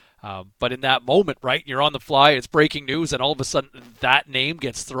in that moment, right, you're on the fly, it's breaking news, and all of a sudden that name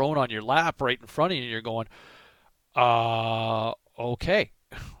gets thrown on your lap right in front of you, and you're going, okay,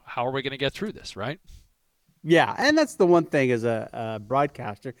 how are we going to get through this, right? Yeah, and that's the one thing as a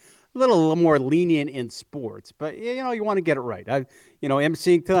broadcaster, a little more lenient in sports, but you want to get it right.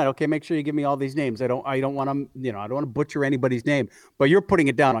 emceeing tonight. Okay, make sure you give me all these names. I don't want to, I don't want to butcher anybody's name, but you're putting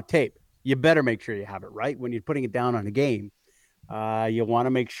it down on tape. You better make sure you have it right when you're putting it down on a game. You want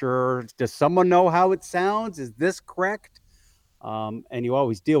to make sure. Does someone know how it sounds? Is this correct? And you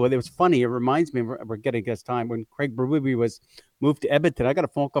always deal with it. It was funny. It reminds me, we're getting this time when Craig Berube was moved to Edmonton. I got a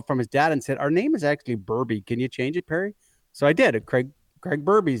phone call from his dad and said, "Our name is actually Burby. Can you change it, Perry?" So I did. Craig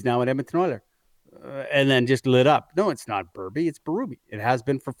Burby's now at Edmonton Oilers. And then just lit up. No, it's not Burby. It's Berube. It has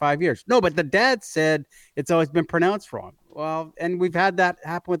been for 5 years. No, but the dad said it's always been pronounced wrong. Well, and we've had that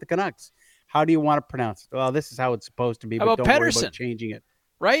happen with the Canucks. How do you want to pronounce it? Well, this is how it's supposed to be, but don't worry about changing it.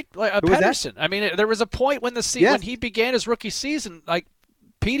 Right? Like Pedersen. There was a point when when he began his rookie season, like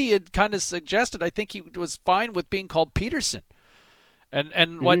Petey had kind of suggested, I think he was fine with being called Peterson.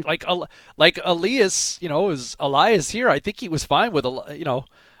 And what like Elias, is Elias here. I think he was fine with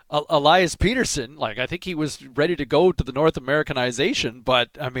Elias Peterson. Like I think he was ready to go to the North Americanization.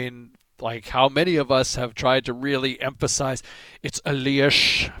 But like how many of us have tried to really emphasize it's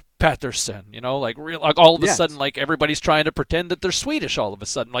Elias Patterson? Like all of a sudden, like everybody's trying to pretend that they're Swedish all of a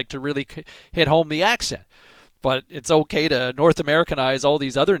sudden, like to really hit home the accent. But it's okay to North Americanize all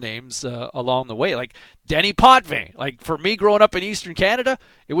these other names along the way. Like Denny Potvin. Like for me growing up in Eastern Canada,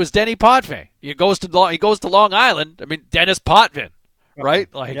 it was Denny Potvin. He goes to Long Island. Dennis Potvin,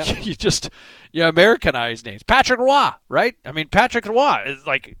 right? Like you Americanize names. Patrick Roy, right? Patrick Roy is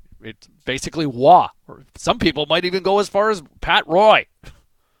like, it's basically Roy. Or some people might even go as far as Pat Roy.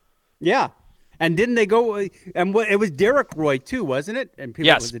 Yeah. And didn't they go? And it was Derek Roy too, wasn't it? And people,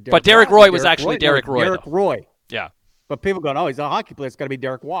 yes, but Derek Roy was actually Derek Roy. Derek Roy. Yeah. But people going, oh, he's a hockey player. It's got to be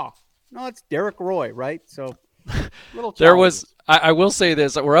Derek Waugh. No, it's Derek Roy, right? So, there was. I will say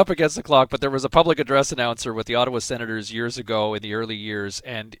this: we're up against the clock, but there was a public address announcer with the Ottawa Senators years ago in the early years,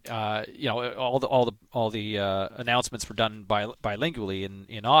 and all the announcements were done bilingually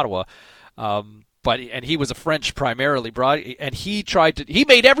in Ottawa. But he was a French primarily and he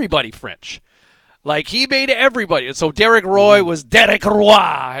made everybody French. Like he made everybody. And so Derek Roy was Derek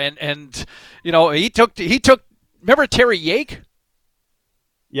Roy, and he took. Remember Terry Yake?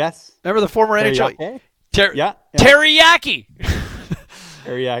 Yes. Remember the former NHL? Yeah. Teriyaki.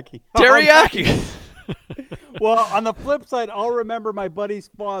 Teriyaki. Teriyaki. Well, on the flip side, I'll remember my buddy's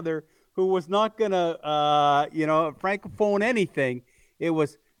father, who was not gonna, francophone anything. It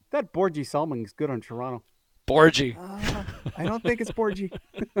was that Borgie Salmon is good on Toronto. Borgie. I don't think it's Borgie.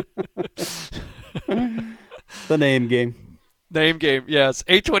 The name game. Name game, yes.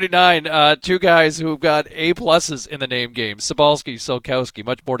 8:29, two guys who've got A-pluses in the name game. Sobalski, Solkowski.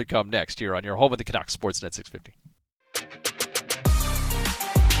 Much more to come next here on your home of the Canucks, Sportsnet 650.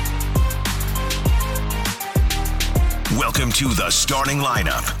 Welcome to the starting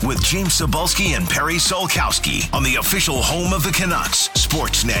lineup with James Sobalski and Perry Solkowski on the official home of the Canucks,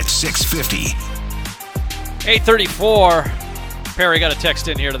 Sportsnet 650. 8:34. Perry got a text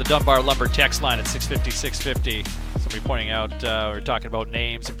in here to the Dunbar Lumber text line at 650. Somebody pointing out we're talking about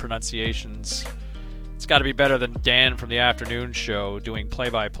names and pronunciations. It's got to be better than Dan from the afternoon show doing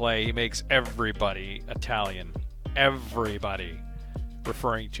play-by-play. He makes everybody Italian. Everybody.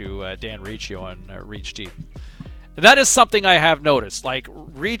 Referring to Dan Riccio on Reach Deep. That is something I have noticed. Like,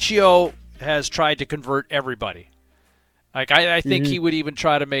 Riccio has tried to convert everybody. Like, I think he would even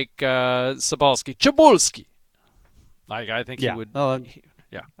try to make Sobalski Chabulski. Like, I think he would.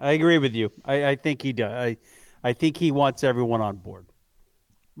 Yeah. I agree with you. I think he does. I think he wants everyone on board.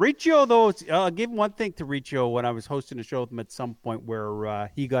 Riccio, though, I'll give one thing to Riccio when I was hosting a show with him at some point where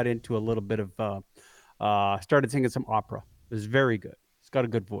he got into a little bit of, started singing some opera. It was very good. It's got a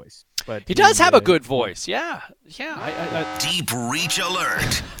good voice. But he does have a good voice. Yeah. Deep reach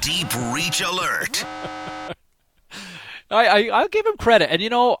alert. Deep reach alert. I'll give him credit. And,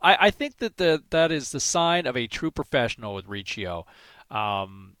 I think that that is the sign of a true professional with Riccio.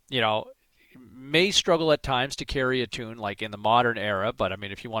 May struggle at times to carry a tune like in the modern era, but I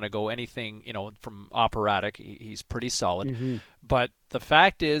mean, if you want to go anything, from operatic, he's pretty solid. Mm-hmm. But the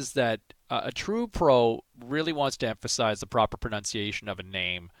fact is that a true pro really wants to emphasize the proper pronunciation of a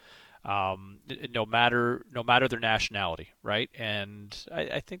name, no matter their nationality, right? And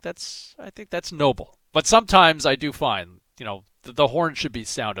I think that's noble. But sometimes I do find, the horn should be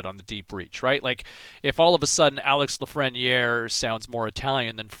sounded on the deep reach, right? Like if all of a sudden Alex Lafreniere sounds more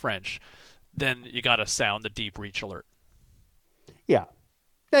Italian than French, then you got to sound the deep reach alert. Yeah.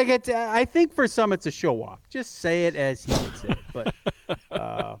 I think for some it's a show off. Just say it as he would say it. But,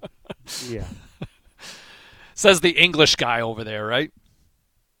 yeah. Says the English guy over there, right?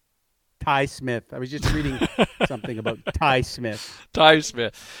 Ty Smith. I was just reading something about Ty Smith. Ty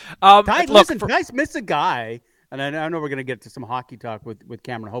Smith. Ty Smith's a guy, and I know we're going to get to some hockey talk with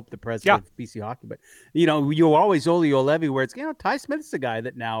Cameron Hope, the president of BC Hockey, but, you always Oli Olevi where it's, Ty Smith's the guy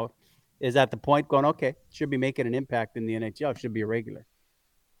that now is at the point going, okay, should be making an impact in the NHL, should be a regular.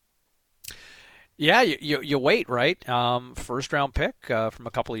 Yeah, you wait, right? First round pick from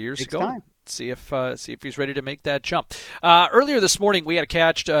a couple of years ago. Time. See if he's ready to make that jump. Earlier this morning, we had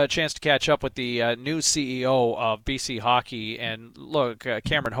a chance to catch up with the new CEO of BC Hockey, and look,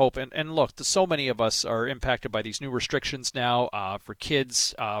 Cameron Hope, and look, so many of us are impacted by these new restrictions now for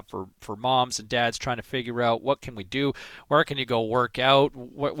kids, for moms and dads trying to figure out what can we do, where can you go work out,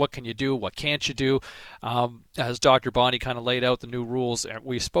 what can you do, what can't you do. As Dr. Bonnie kind of laid out the new rules,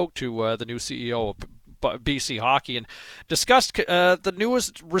 we spoke to the new CEO of BC Hockey and discussed the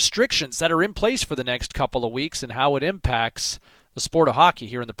newest restrictions that are in place for the next couple of weeks and how it impacts the sport of hockey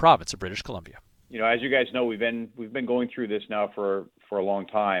here in the province of British Columbia. As you guys know, we've been going through this now for a long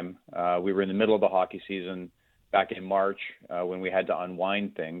time. We were in the middle of the hockey season back in March when we had to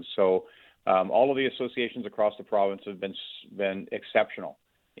unwind things. So all of the associations across the province have been exceptional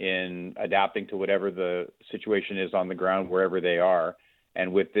in adapting to whatever the situation is on the ground wherever they are.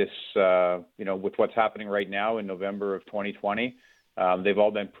 And with this, with what's happening right now in November of 2020, they've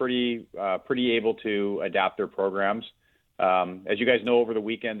all been pretty able to adapt their programs. As you guys know, over the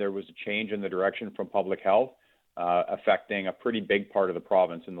weekend, there was a change in the direction from public health, affecting a pretty big part of the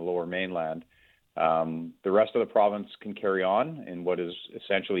province in the Lower Mainland. The rest of the province can carry on in what is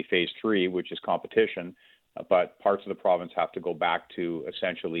essentially phase 3, which is competition, but parts of the province have to go back to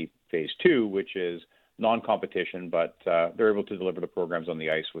essentially phase 2, which is non-competition, but they're able to deliver the programs on the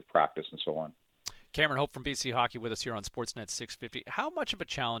ice with practice and so on. Cameron Hope from BC Hockey with us here on Sportsnet 650. How much of a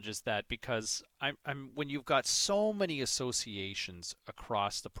challenge is that? Because when you've got so many associations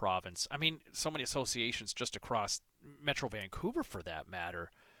across the province, so many associations just across Metro Vancouver for that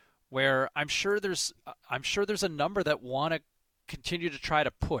matter, where I'm sure there's a number that want to continue to try to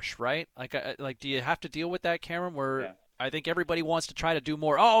push, right? Like do you have to deal with that, Cameron, where Yeah. I think everybody wants to try to do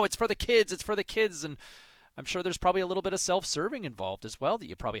more. Oh, it's for the kids. And I'm sure there's probably a little bit of self-serving involved as well that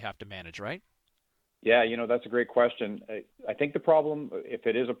you probably have to manage, right? Yeah, that's a great question. I think the problem, if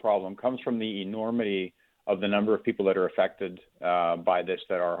it is a problem, comes from the enormity of the number of people that are affected by this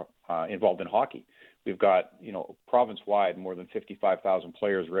that are involved in hockey. We've got, province-wide, more than 55,000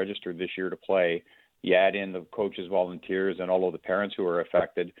 players registered this year to play. You add in the coaches, volunteers, and all of the parents who are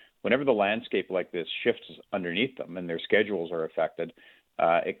affected. Whenever the landscape like this shifts underneath them and their schedules are affected,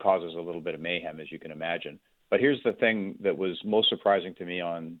 it causes a little bit of mayhem, as you can imagine. But here's the thing that was most surprising to me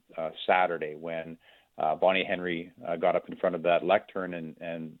on Saturday when Bonnie Henry got up in front of that lectern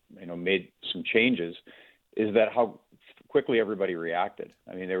and made some changes, is that how quickly everybody reacted.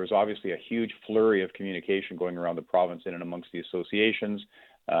 There was obviously a huge flurry of communication going around the province in and amongst the associations,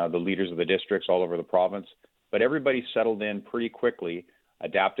 the leaders of the districts all over the province. But everybody settled in pretty quickly,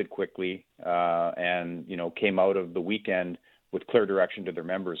 adapted quickly, and came out of the weekend with clear direction to their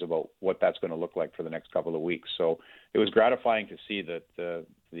members about what that's going to look like for the next couple of weeks. So it was gratifying to see that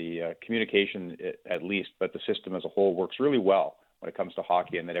the communication, at least, but the system as a whole works really well when it comes to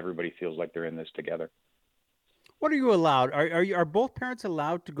hockey, and that everybody feels like they're in this together. What are you allowed? Are both parents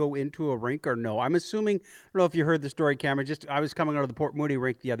allowed to go into a rink or no? I'm assuming, I don't know if you heard the story, Cameron. I was coming out of the Port Moody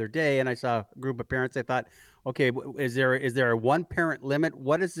rink the other day, and I saw a group of parents. I thought, okay, is there a one parent limit?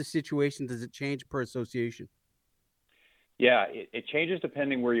 What is the situation? Does it change per association? Yeah, it changes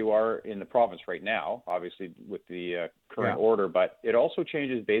depending where you are in the province right now, obviously with the current order, but it also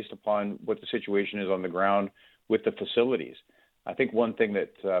changes based upon what the situation is on the ground with the facilities. I think one thing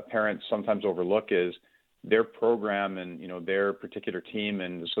that parents sometimes overlook is their program and, their particular team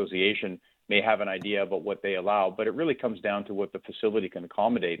and association may have an idea about what they allow, but it really comes down to what the facility can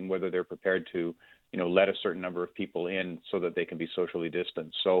accommodate and whether they're prepared to, let a certain number of people in so that they can be socially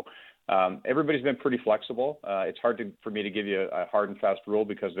distanced. So everybody's been pretty flexible. It's hard for me to give you a hard and fast rule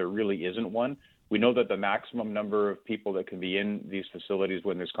because there really isn't one. We know that the maximum number of people that can be in these facilities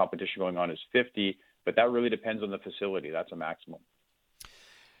when there's competition going on is 50, but that really depends on the facility. That's a maximum.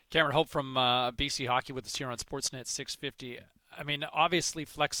 Cameron Hope from BC Hockey with us here on Sportsnet 650. I mean, obviously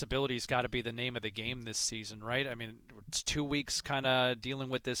flexibility's got to be the name of the game this season, right? I mean, it's 2 weeks kind of dealing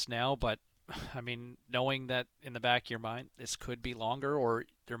with this now, but I mean, knowing that in the back of your mind, this could be longer or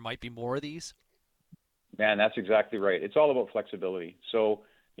there might be more of these. Man, that's exactly right. It's all about flexibility. So,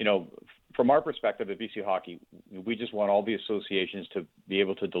 from our perspective at BC Hockey, we just want all the associations to be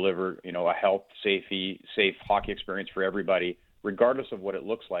able to deliver, a health, safe hockey experience for everybody, regardless of what it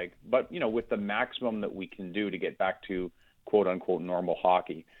looks like. But, with the maximum that we can do to get back to quote unquote normal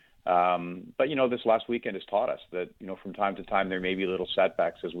hockey. But, this last weekend has taught us that, from time to time, there may be little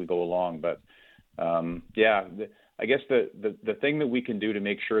setbacks as we go along. But, I guess the thing that we can do to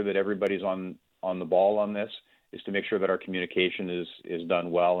make sure that everybody's on the ball on this is to make sure that our communication is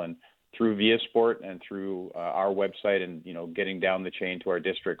done well. And through Via Sport and through our website and, getting down the chain to our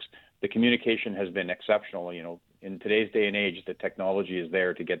districts, the communication has been exceptional. In today's day and age, the technology is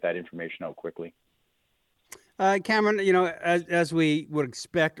there to get that information out quickly. Cameron, as we would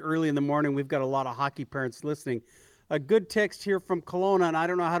expect early in the morning, we've got a lot of hockey parents listening. A good text here from Kelowna, and I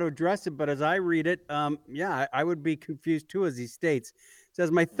don't know how to address it, but as I read it, I would be confused too, as he states. It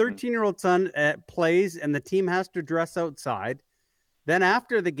says, my 13-year-old son plays and the team has to dress outside. Then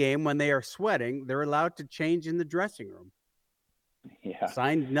after the game, when they are sweating, they're allowed to change in the dressing room. Yeah.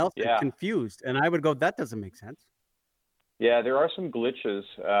 Signed Nelson, confused. And I would go, that doesn't make sense. Yeah, there are some glitches.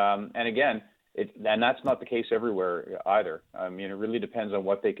 And again, and that's not the case everywhere either. I mean, it really depends on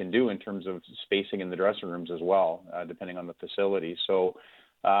what they can do in terms of spacing in the dressing rooms as well, depending on the facility. So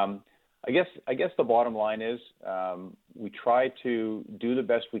I guess the bottom line is we try to do the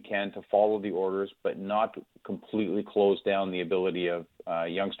best we can to follow the orders, but not completely close down the ability of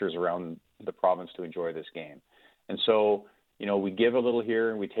youngsters around the province to enjoy this game. And so, we give a little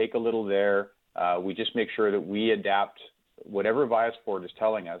here and we take a little there. We just make sure that we adapt whatever Viasport is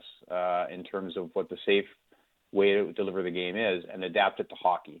telling us in terms of what the safe way to deliver the game is and adapt it to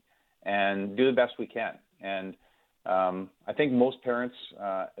hockey and do the best we can. And I think most parents,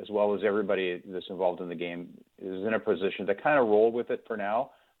 as well as everybody that's involved in the game, is in a position to kind of roll with it for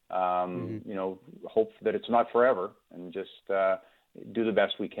now. Hope that it's not forever and just do the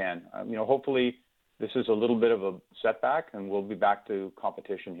best we can. Hopefully this is a little bit of a setback and we'll be back to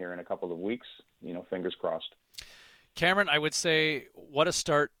competition here in a couple of weeks, fingers crossed. Cameron, I would say what a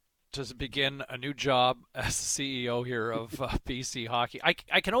start to begin a new job as the CEO here of BC Hockey. I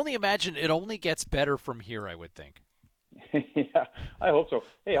can only imagine it only gets better from here, I would think. Yeah, I hope so.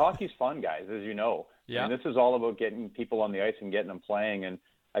 Hey, hockey's fun, guys, as you know. Yeah. And this is all about getting people on the ice and getting them playing. And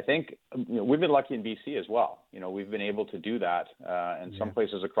I think we've been lucky in BC as well. We've been able to do that. And some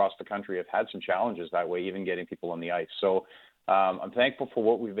places across the country have had some challenges that way, even getting people on the ice. So I'm thankful for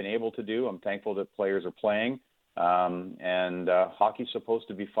what we've been able to do. I'm thankful that players are playing. And hockey's supposed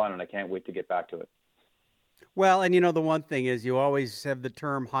to be fun, and I can't wait to get back to it. Well, and the one thing is you always have the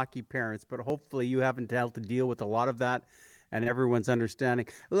term hockey parents, but hopefully you haven't had to deal with a lot of that and everyone's understanding.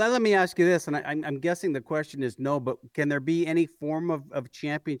 Let me ask you this, and I'm guessing the question is no, but can there be any form of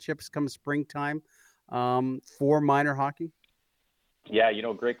championships come springtime for minor hockey? Yeah,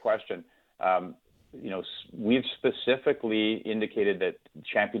 great question. We've specifically indicated that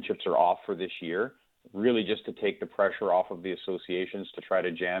championships are off for this year, really just to take the pressure off of the associations to try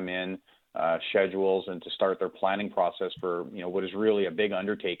to jam in schedules and to start their planning process for, what is really a big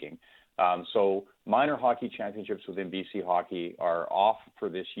undertaking. So minor hockey championships within BC Hockey are off for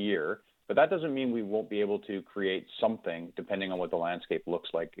this year, but that doesn't mean we won't be able to create something depending on what the landscape looks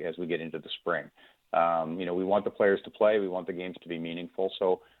like as we get into the spring. We want the players to play. We want the games to be meaningful.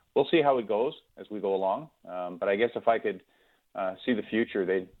 So we'll see how it goes as we go along. But I guess if I could see the future,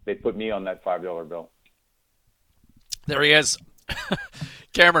 they'd put me on that $5 bill. There he is.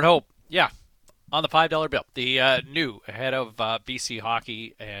 Cameron Hope. Yeah, on the $5 bill. The new head of BC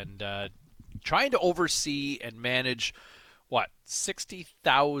Hockey and trying to oversee and manage,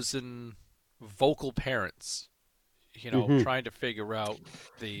 60,000 vocal parents, trying to figure out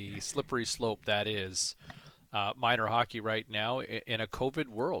the slippery slope that is minor hockey right now in a COVID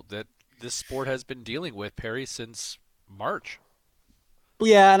world that this sport has been dealing with, Perry, since March.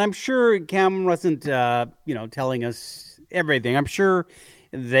 Yeah, and I'm sure Cam wasn't, telling us everything. I'm sure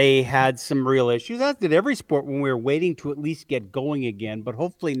they had some real issues. That did every sport when we were waiting to at least get going again. But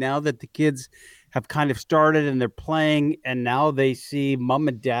hopefully now that the kids have kind of started and they're playing, and now they see mom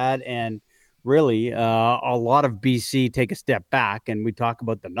and dad and really a lot of BC take a step back, and we talk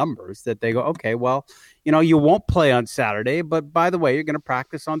about the numbers, that they go, okay, well, you won't play on Saturday, but by the way, you're going to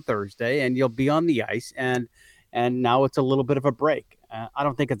practice on Thursday and you'll be on the ice, and now it's a little bit of a break. I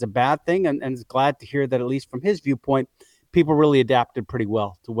don't think it's a bad thing, and it's glad to hear that, at least from his viewpoint, people really adapted pretty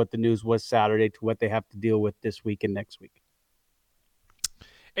well to what the news was Saturday, to what they have to deal with this week and next week.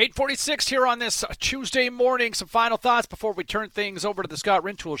 8:46 here on this Tuesday morning. Some final thoughts before we turn things over to the Scott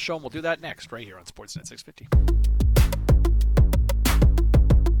Rintoul Show, and we'll do that next right here on Sportsnet 650.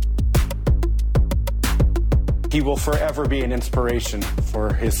 He will forever be an inspiration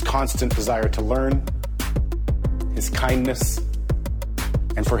for his constant desire to learn, his kindness,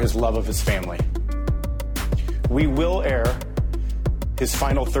 and for his love of his family. We will air his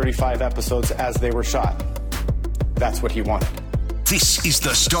final 35 episodes as they were shot. That's what he wanted. This is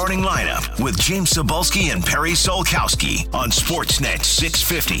the starting lineup with James Cebulski and Perry Solkowski on Sportsnet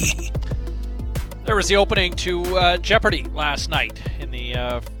 650. There was the opening to Jeopardy last night in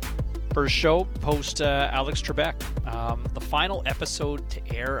the first show post Alex Trebek. The final episode to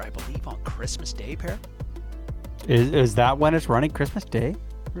air, I believe, on Christmas Day, Perry? Is that when it's running, Christmas Day?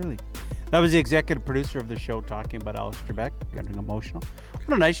 Really? That was the executive producer of the show talking about Alex Trebek, getting emotional.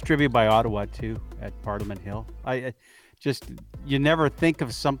 What a nice tribute by Ottawa, too, at Parliament Hill. You never think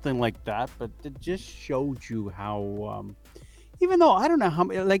of something like that, but it just showed you how, even though I don't know how,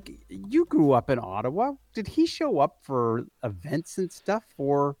 like, you grew up in Ottawa, did he show up for events and stuff,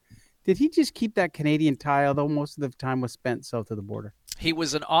 or did he just keep that Canadian tie, although most of the time was spent south of the border? He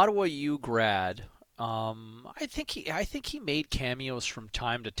was an Ottawa U grad. I think he made cameos from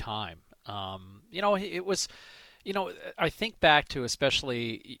time to time. It was, I think back to,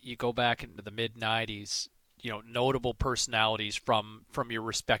 especially you go back into the mid 90s, notable personalities from your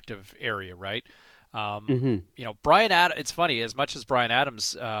respective area, right? Brian Adams, it's funny, as much as Brian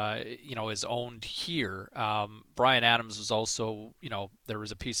Adams, is owned here, Brian Adams was also, there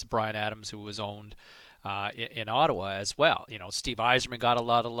was a piece of Brian Adams who was owned in Ottawa as well. Steve Yzerman got a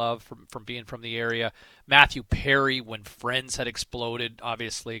lot of love from being from the area. Matthew Perry, when Friends had exploded,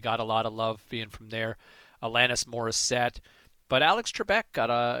 obviously got a lot of love being from there. Alanis Morissette. But Alex Trebek got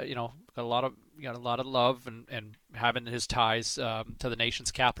a lot of love and having his ties to the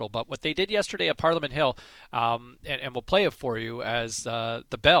nation's capital. But what they did yesterday at Parliament Hill, and we'll play it for you as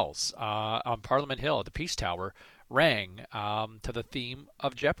the bells on Parliament Hill at the Peace Tower rang to the theme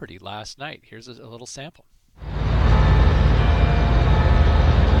of Jeopardy last night. Here's a little sample.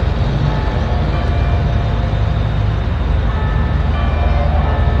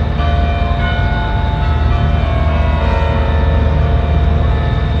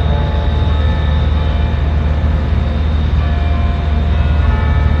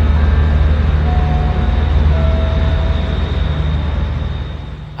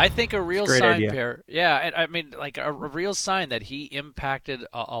 I think a real sign, Pear. Yeah, and I mean, like a real sign that he impacted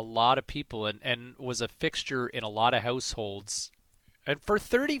a lot of people and was a fixture in a lot of households. And for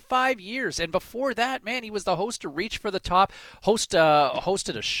 35 years, and before that, man, he was the host of Reach for the Top.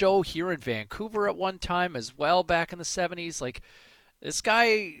 Hosted a show here in Vancouver at one time as well, back in the 70s. Like, this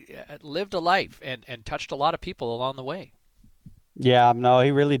guy lived a life and touched a lot of people along the way. Yeah, no,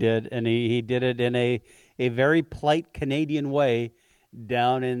 he really did, and he did it in a very polite Canadian way.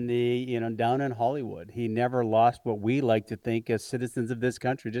 Down in Hollywood, he never lost what we like to think as citizens of this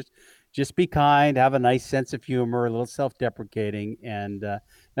country. Just be kind, have a nice sense of humor, a little self-deprecating, and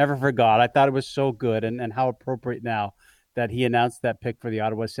never forgot. I thought it was so good, and how appropriate now that he announced that pick for the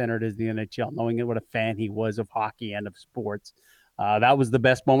Ottawa Senators in the NHL, knowing what a fan he was of hockey and of sports. That was the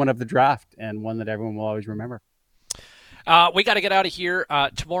best moment of the draft, and one that everyone will always remember. We got to get out of here.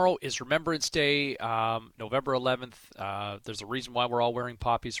 Tomorrow is Remembrance Day, November 11th. There's a reason why we're all wearing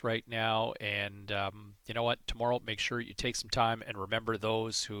poppies right now. And you know what? Tomorrow, make sure you take some time and remember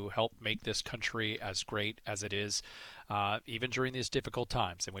those who helped make this country as great as it is, even during these difficult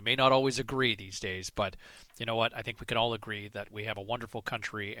times. And we may not always agree these days, but you know what? I think we can all agree that we have a wonderful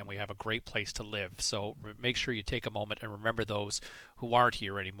country and we have a great place to live. So make sure you take a moment and remember those who aren't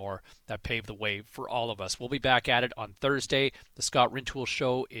here anymore that paved the way for all of us. We'll be back at it on Thursday. The Scott Rintoul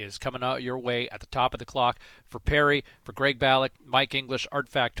Show is coming out your way at the top of the clock. For Perry, for Greg Ballack, Mike English, Art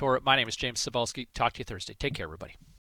Factora, my name is James Cebulski. Talk to you Thursday. Take care, everybody.